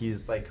why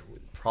he's like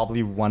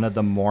probably one of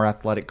the more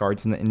athletic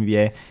guards in the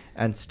NBA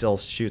and still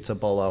shoots a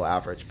below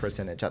average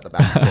percentage at the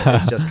basket.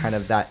 It's just kind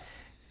of that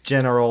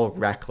general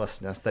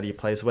recklessness that he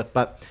plays with.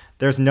 But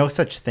there's no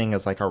such thing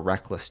as like a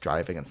reckless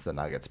drive against the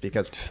Nuggets,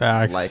 because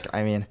Facts. like,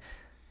 I mean,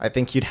 I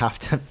think you'd have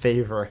to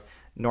favor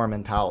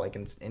Norman Powell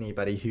against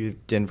anybody who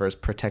Denver's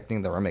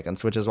protecting the rim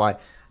against, which is why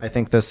I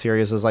think this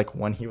series is like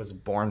one he was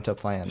born to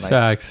play in. Like,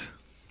 facts.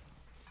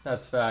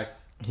 That's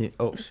facts.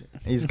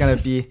 He's gonna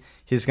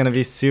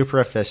be super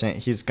efficient.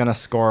 He's gonna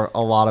score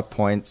a lot of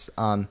points.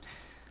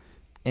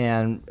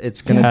 And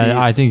it's gonna be.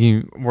 I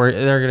think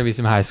there are gonna be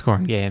some high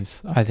scoring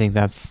games. I think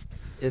that's.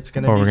 It's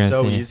going to be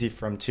so easy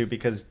for him, too,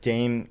 because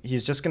Dame,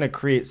 he's just going to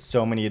create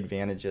so many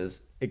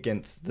advantages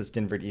against this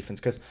Denver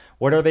defense. Because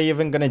what are they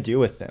even going to do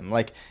with him?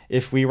 Like,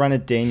 if we run a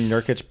Dame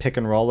Nurkic pick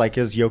and roll, like,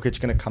 is Jokic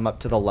going to come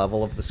up to the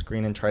level of the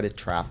screen and try to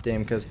trap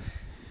Dame? Because,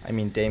 I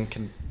mean, Dame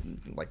can,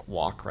 like,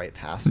 walk right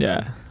past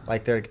him.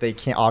 Like, they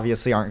can't,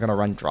 obviously aren't going to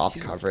run drop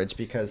coverage,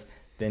 because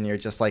then you're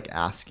just, like,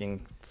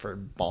 asking for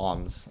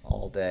bombs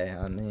all day.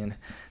 I mean,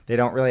 they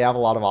don't really have a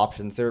lot of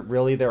options. Their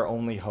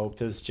only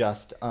hope is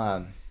just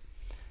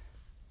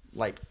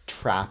like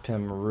trap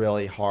him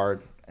really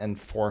hard and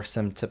force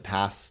him to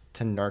pass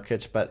to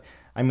Nurkic. But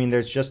I mean,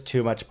 there's just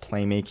too much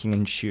playmaking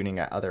and shooting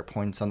at other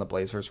points on the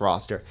Blazers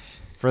roster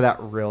for that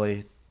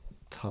really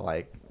to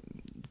like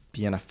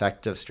be an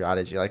effective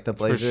strategy. Like, the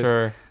Blazers,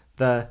 For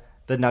sure.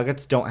 the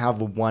Nuggets don't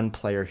have one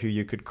player who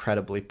you could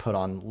credibly put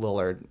on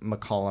Lillard,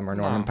 McCollum, or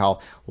Norman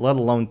Powell, let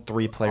alone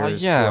three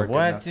players. Oh, yeah, who are good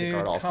what, enough dude? to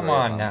guard all Come three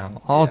on of them.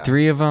 now. All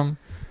three of them?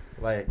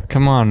 Like,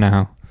 come on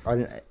now.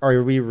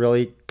 Are we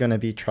really gonna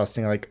be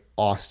trusting like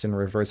Austin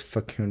Rivers,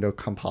 Facundo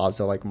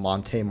Campazzo, like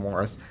Monte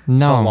Morris to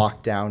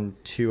lock down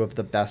two of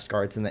the best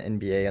guards in the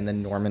NBA, and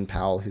then Norman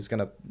Powell, who's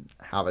gonna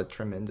have a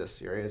tremendous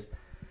series?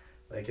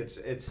 Like,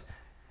 it's.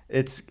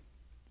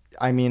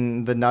 I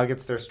mean, the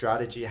Nuggets, their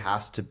strategy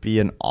has to be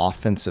an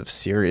offensive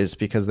series,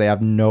 because they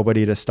have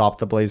nobody to stop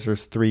the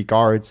Blazers' three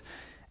guards.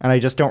 And I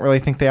just don't really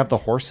think they have the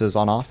horses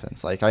on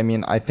offense. Like, I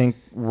mean, I think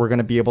we're going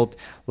to be able to,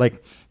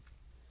 like,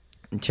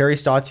 Terry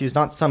Stotts, he's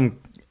not some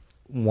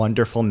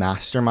wonderful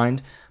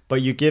mastermind,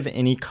 but you give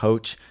any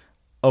coach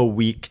a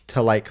week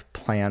to, like,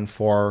 plan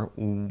for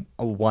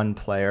one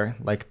player,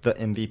 like the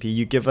MVP.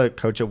 You give a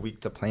coach a week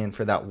to plan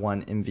for that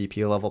one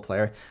MVP level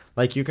player.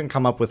 Like, you can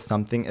come up with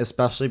something,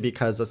 especially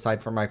because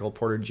aside from Michael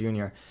Porter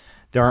Jr.,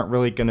 there aren't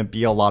really going to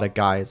be a lot of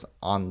guys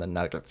on the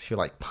Nuggets who,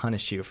 like,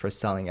 punish you for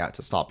selling out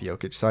to stop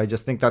Jokic. So I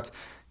just think that's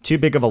too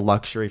big of a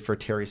luxury for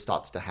Terry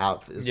Stotts to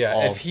have.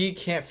 If he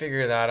can't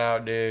figure that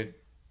out, dude,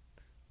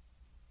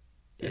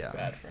 it's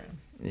bad for him.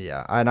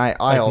 Yeah, and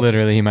I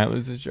literally, he might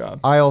lose his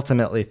job. I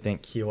ultimately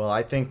think he will.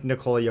 I think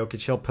Nikola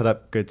Jokic, he'll put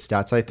up good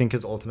stats. I think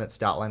his ultimate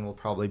stat line will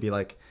probably be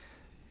like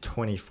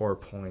 24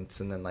 points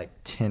and then like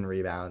 10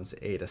 rebounds,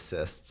 8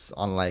 assists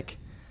on like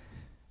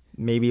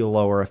maybe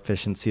lower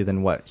efficiency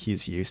than what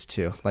he's used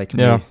to. Like,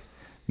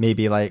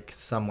 maybe like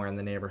somewhere in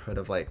the neighborhood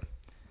of like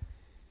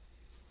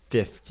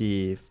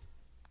 50,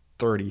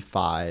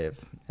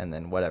 35, and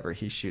then whatever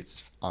he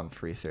shoots on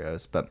free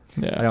throws. But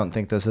I don't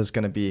think this is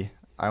going to be,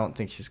 I don't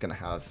think he's going to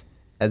have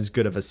as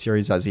good of a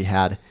series as he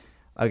had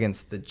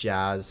against the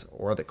Jazz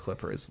or the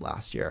Clippers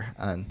last year,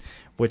 and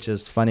which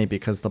is funny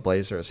because the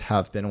Blazers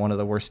have been one of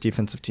the worst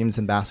defensive teams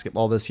in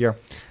basketball this year.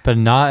 But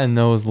not in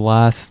those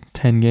last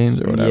 10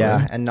 games or whatever.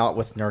 Yeah, and not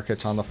with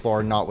Nurkic on the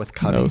floor, not with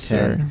Covington. No,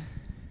 sir.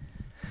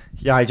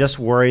 Yeah, I just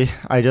worry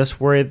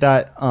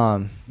that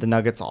the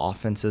Nuggets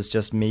offense is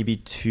just maybe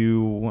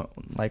too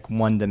like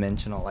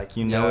one-dimensional. Like,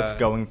 it's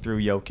going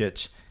through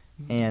Jokic.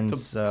 And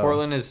so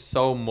Portland is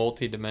so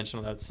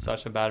multi-dimensional. That's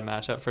such a bad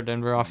matchup for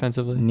Denver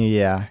offensively.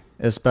 Yeah,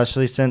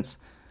 especially since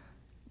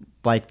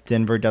like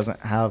Denver doesn't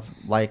have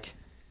like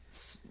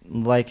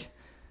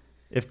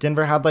if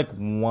Denver had like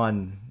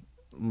one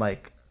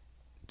like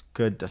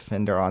good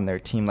defender on their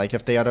team, like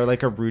if they had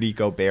like a Rudy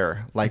Gobert,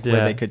 like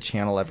where they could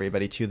channel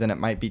everybody to, then it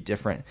might be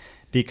different,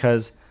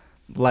 because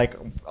like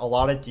a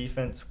lot of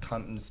defense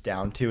comes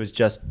down to is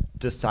just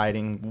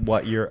deciding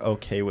what you're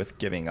okay with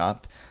giving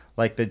up.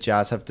 Like, the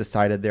Jazz have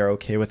decided they're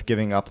okay with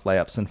giving up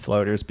layups and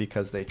floaters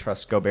because they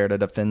trust Gobert to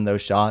defend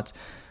those shots.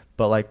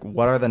 But, like,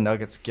 what are the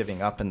Nuggets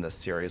giving up in this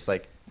series?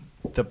 Like,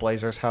 the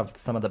Blazers have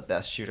some of the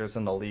best shooters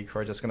in the league who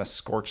are just going to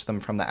scorch them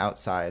from the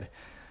outside.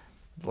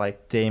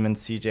 Like, Dame and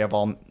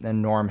CJ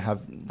and Norm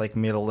have, like,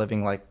 made a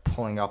living, like,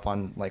 pulling up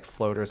on, like,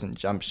 floaters and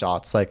jump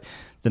shots. Like,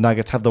 the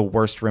Nuggets have the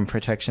worst rim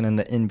protection in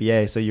the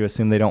NBA, so you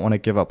assume they don't want to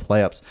give up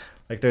layups.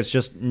 Like, there's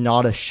just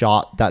not a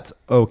shot that's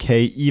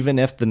okay, even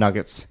if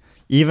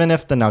even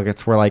if the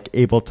Nuggets were like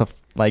able to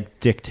like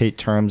dictate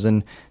terms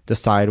and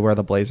decide where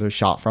the Blazers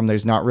shot from,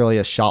 there's not really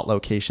a shot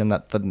location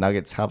that the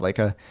Nuggets have like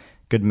a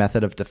good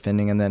method of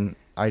defending. And then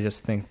I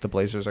just think the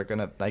Blazers are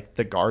gonna like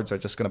the guards are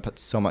just gonna put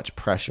so much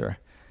pressure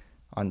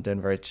on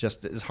Denver.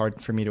 It's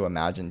hard for me to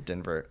imagine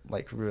Denver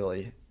like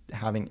really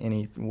having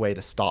any way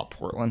to stop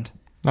Portland.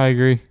 I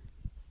agree.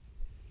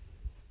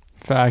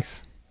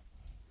 Facts.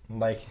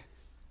 Like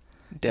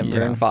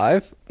Denver in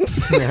 5.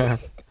 Yeah.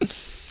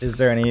 Is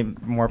there any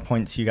more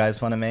points you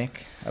guys want to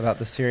make about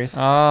the series?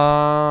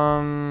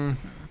 I'm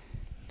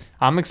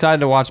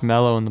excited to watch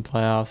Melo in the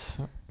playoffs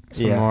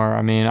some Yeah. more.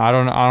 I mean, I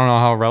don't know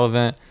how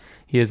relevant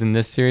he is in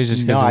this series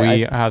just because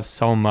we have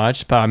so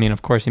much. But I mean,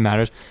 of course he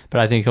matters.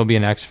 But I think he'll be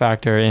an X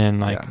factor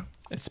in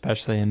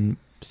especially in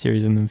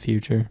series in the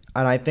future.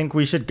 And I think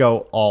we should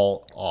go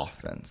all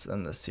offense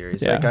in this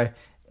series. Yeah. Like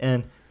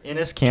and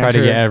Enes Kanter, Try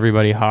to get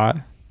everybody hot.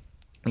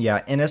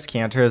 Yeah, Enes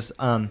Kanter's.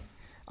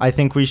 I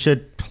think we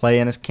should play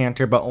Enes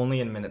Kanter, but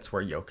only in minutes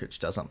where Jokic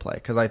doesn't play.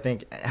 Because I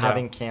think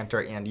having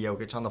Kanter and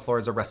Jokic on the floor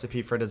is a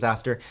recipe for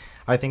disaster.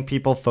 I think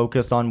people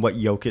focus on what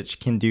Jokic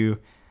can do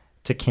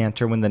to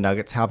Kanter when the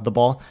Nuggets have the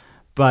ball.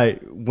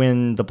 But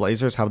when the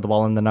Blazers have the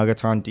ball and the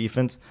Nuggets are on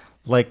defense,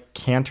 like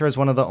Kanter is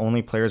one of the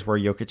only players where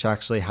Jokic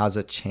actually has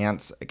a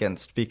chance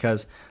against.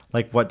 Because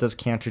like what does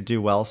Kanter do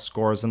well?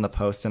 Scores in the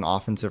post and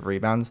offensive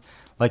rebounds.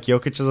 Like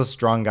Jokic is a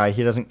strong guy.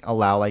 He doesn't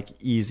allow like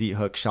easy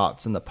hook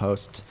shots in the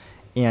post.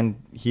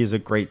 And he's a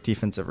great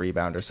defensive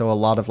rebounder. So a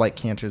lot of like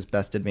Kanter's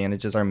best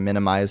advantages are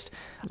minimized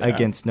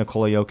against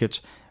Nikola Jokic,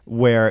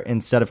 where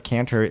instead of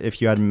Kanter,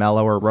 if you had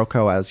Melo or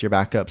Rocco as your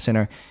backup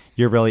center,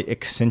 you're really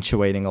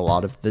accentuating a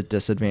lot of the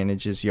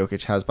disadvantages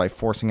Jokic has by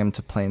forcing him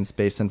to play in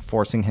space and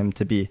forcing him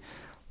to be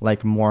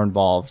like more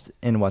involved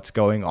in what's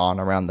going on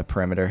around the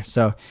perimeter.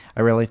 So I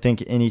really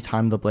think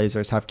anytime the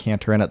Blazers have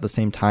Kanter in at the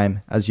same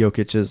time as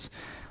Jokic is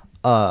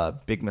a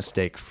big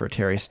mistake for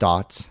Terry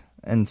Stotts.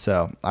 And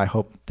so I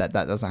hope that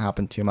doesn't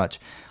happen too much.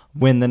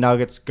 When the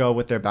Nuggets go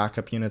with their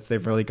backup units,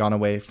 they've really gone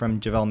away from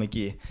JaVale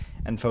McGee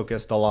and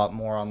focused a lot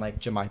more on like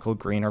JaMychal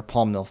Green or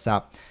Paul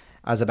Millsap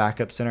as a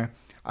backup center.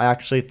 I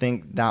actually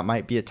think that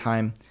might be a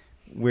time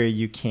where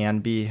you can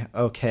be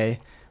okay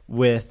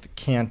with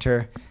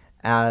Kanter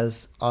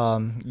as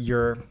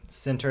your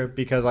center,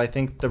 because I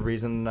think the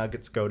reason the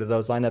Nuggets go to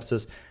those lineups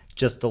is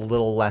just a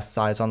little less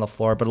size on the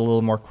floor, but a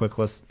little more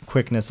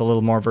quickness, a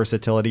little more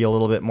versatility, a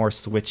little bit more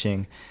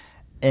switching.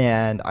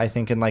 And I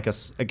think in like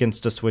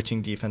against a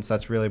switching defense,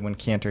 that's really when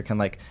Kanter can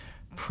like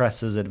press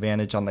his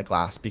advantage on the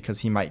glass,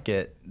 because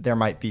there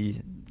might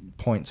be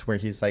points where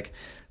he's like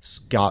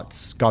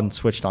gotten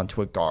switched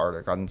onto a guard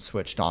or gotten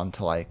switched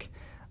onto like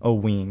a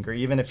wing, or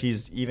even if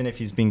he's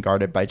being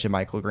guarded by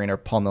JaMychal Green or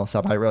Paul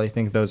Millsap. I really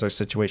think those are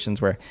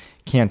situations where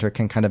Kanter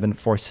can kind of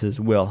enforce his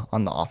will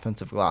on the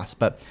offensive glass.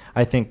 But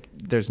I think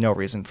there's no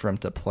reason for him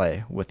to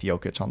play with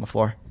Jokic on the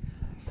floor.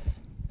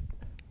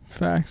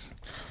 Facts.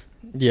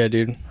 Yeah,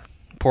 dude.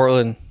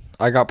 Portland.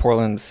 I got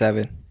Portland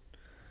 7.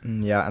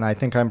 Yeah, and I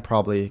think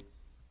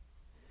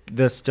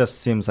this just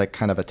seems like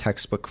kind of a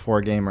textbook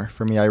 4-gamer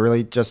for me. I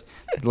really just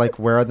like,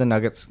 where are the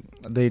Nuggets?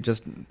 There's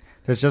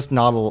just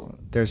not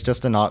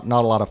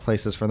a lot of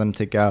places for them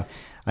to go.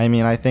 I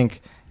mean, I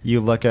think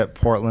you look at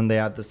Portland, they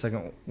had the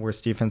second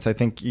worst defense. I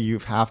think you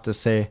have to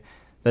say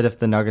that if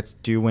the Nuggets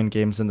do win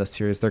games in the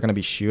series, they're going to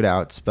be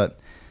shootouts. But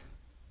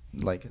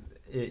like,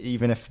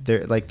 even if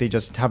they're like, they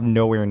just have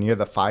nowhere near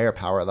the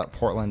firepower that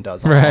Portland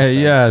does on Right, offense.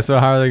 Yeah. So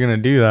how are they going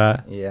to do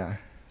that? Yeah.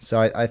 So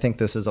I think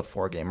this is a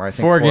 4-gamer. I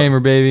think 4-gamer,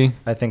 baby.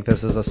 I think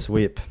this is a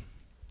sweep.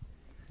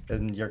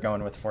 And you're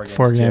going with 4 games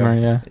 4-gamer,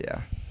 too. yeah.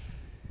 Yeah.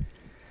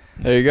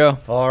 There you go.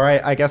 All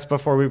right. I guess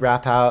before we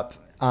wrap up,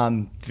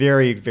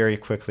 very, very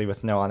quickly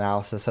with no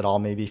analysis at all,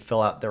 maybe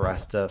fill out the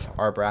rest of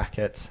our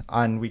brackets,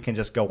 and we can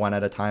just go one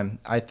at a time.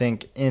 I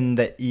think in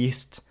the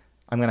East,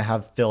 I'm going to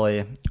have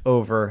Philly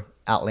over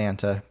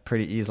Atlanta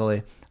pretty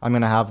easily. I'm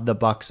going to have the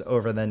Bucks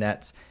over the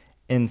Nets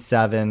in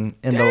 7.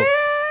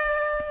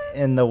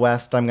 In the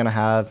West, I'm going to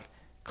have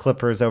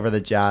Clippers over the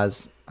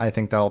Jazz. I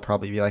think that'll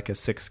probably be like a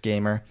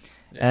 6-gamer.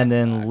 And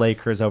then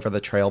Lakers over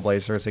the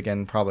Trailblazers,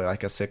 again, probably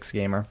like a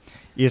 6-gamer.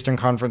 Eastern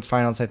Conference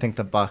Finals, I think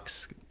the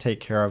Bucks take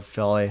care of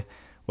Philly.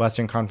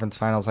 Western Conference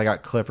Finals, I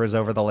got Clippers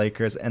over the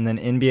Lakers. And then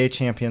NBA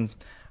champions,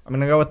 I'm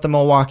going to go with the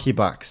Milwaukee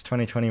Bucks,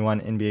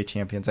 2021 NBA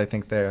champions. I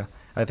think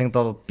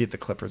they'll beat the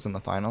Clippers in the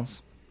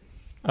finals.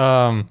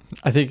 I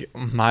think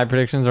my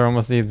predictions are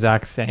almost the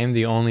exact same.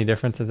 The only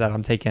difference is that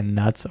I'm taking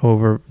Nets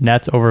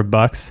over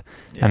Bucks,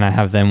 and I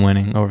have them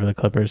winning over the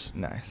Clippers.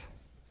 Nice.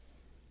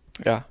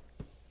 Yeah.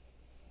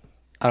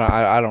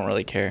 I don't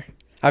really care.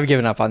 I've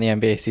given up on the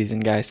NBA season,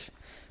 guys.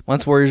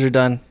 Once Warriors are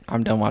done,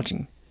 I'm done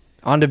watching.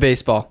 On to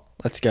baseball.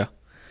 Let's go.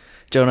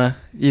 Jonah,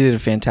 you did a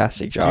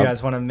fantastic job. Do you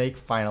guys want to make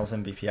finals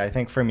MVP? I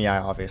think for me, I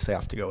obviously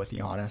have to go with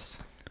Giannis.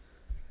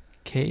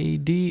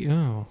 KD?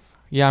 Oh.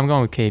 Yeah, I'm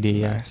going with KD,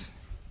 yeah. Nice.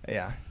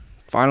 Yeah.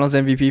 Finals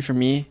MVP for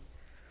me,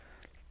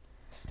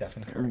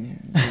 Stephen Curry.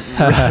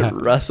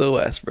 Russell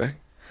Westbrook.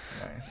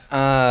 Nice.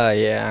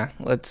 Yeah.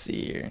 Let's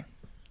see here.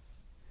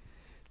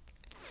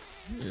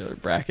 Your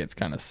bracket's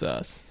kind of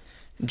sus.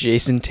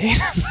 Jason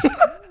Tatum.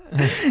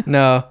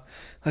 No.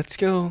 Let's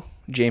go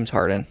James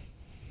Harden.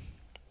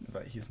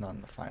 But he's not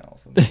in the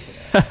finals.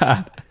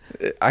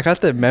 I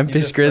got the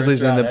Memphis just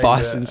Grizzlies and the first-round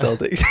Boston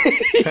exit.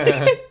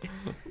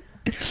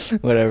 Celtics.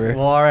 Whatever.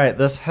 Well, all right.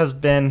 This has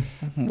been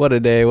What a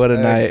day. What a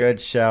night.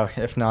 good show,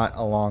 if not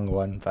a long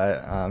one.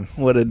 But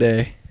What a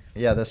day.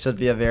 yeah, this should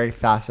be a very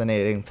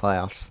fascinating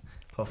playoffs.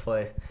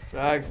 Hopefully,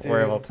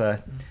 we're able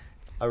to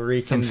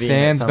reconvene Some at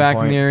fans some back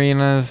point. in the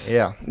arenas.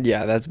 Yeah.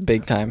 Yeah, that's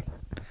big time.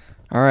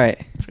 All right.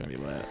 It's gonna be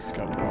lit. Let's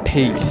go.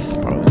 Peace.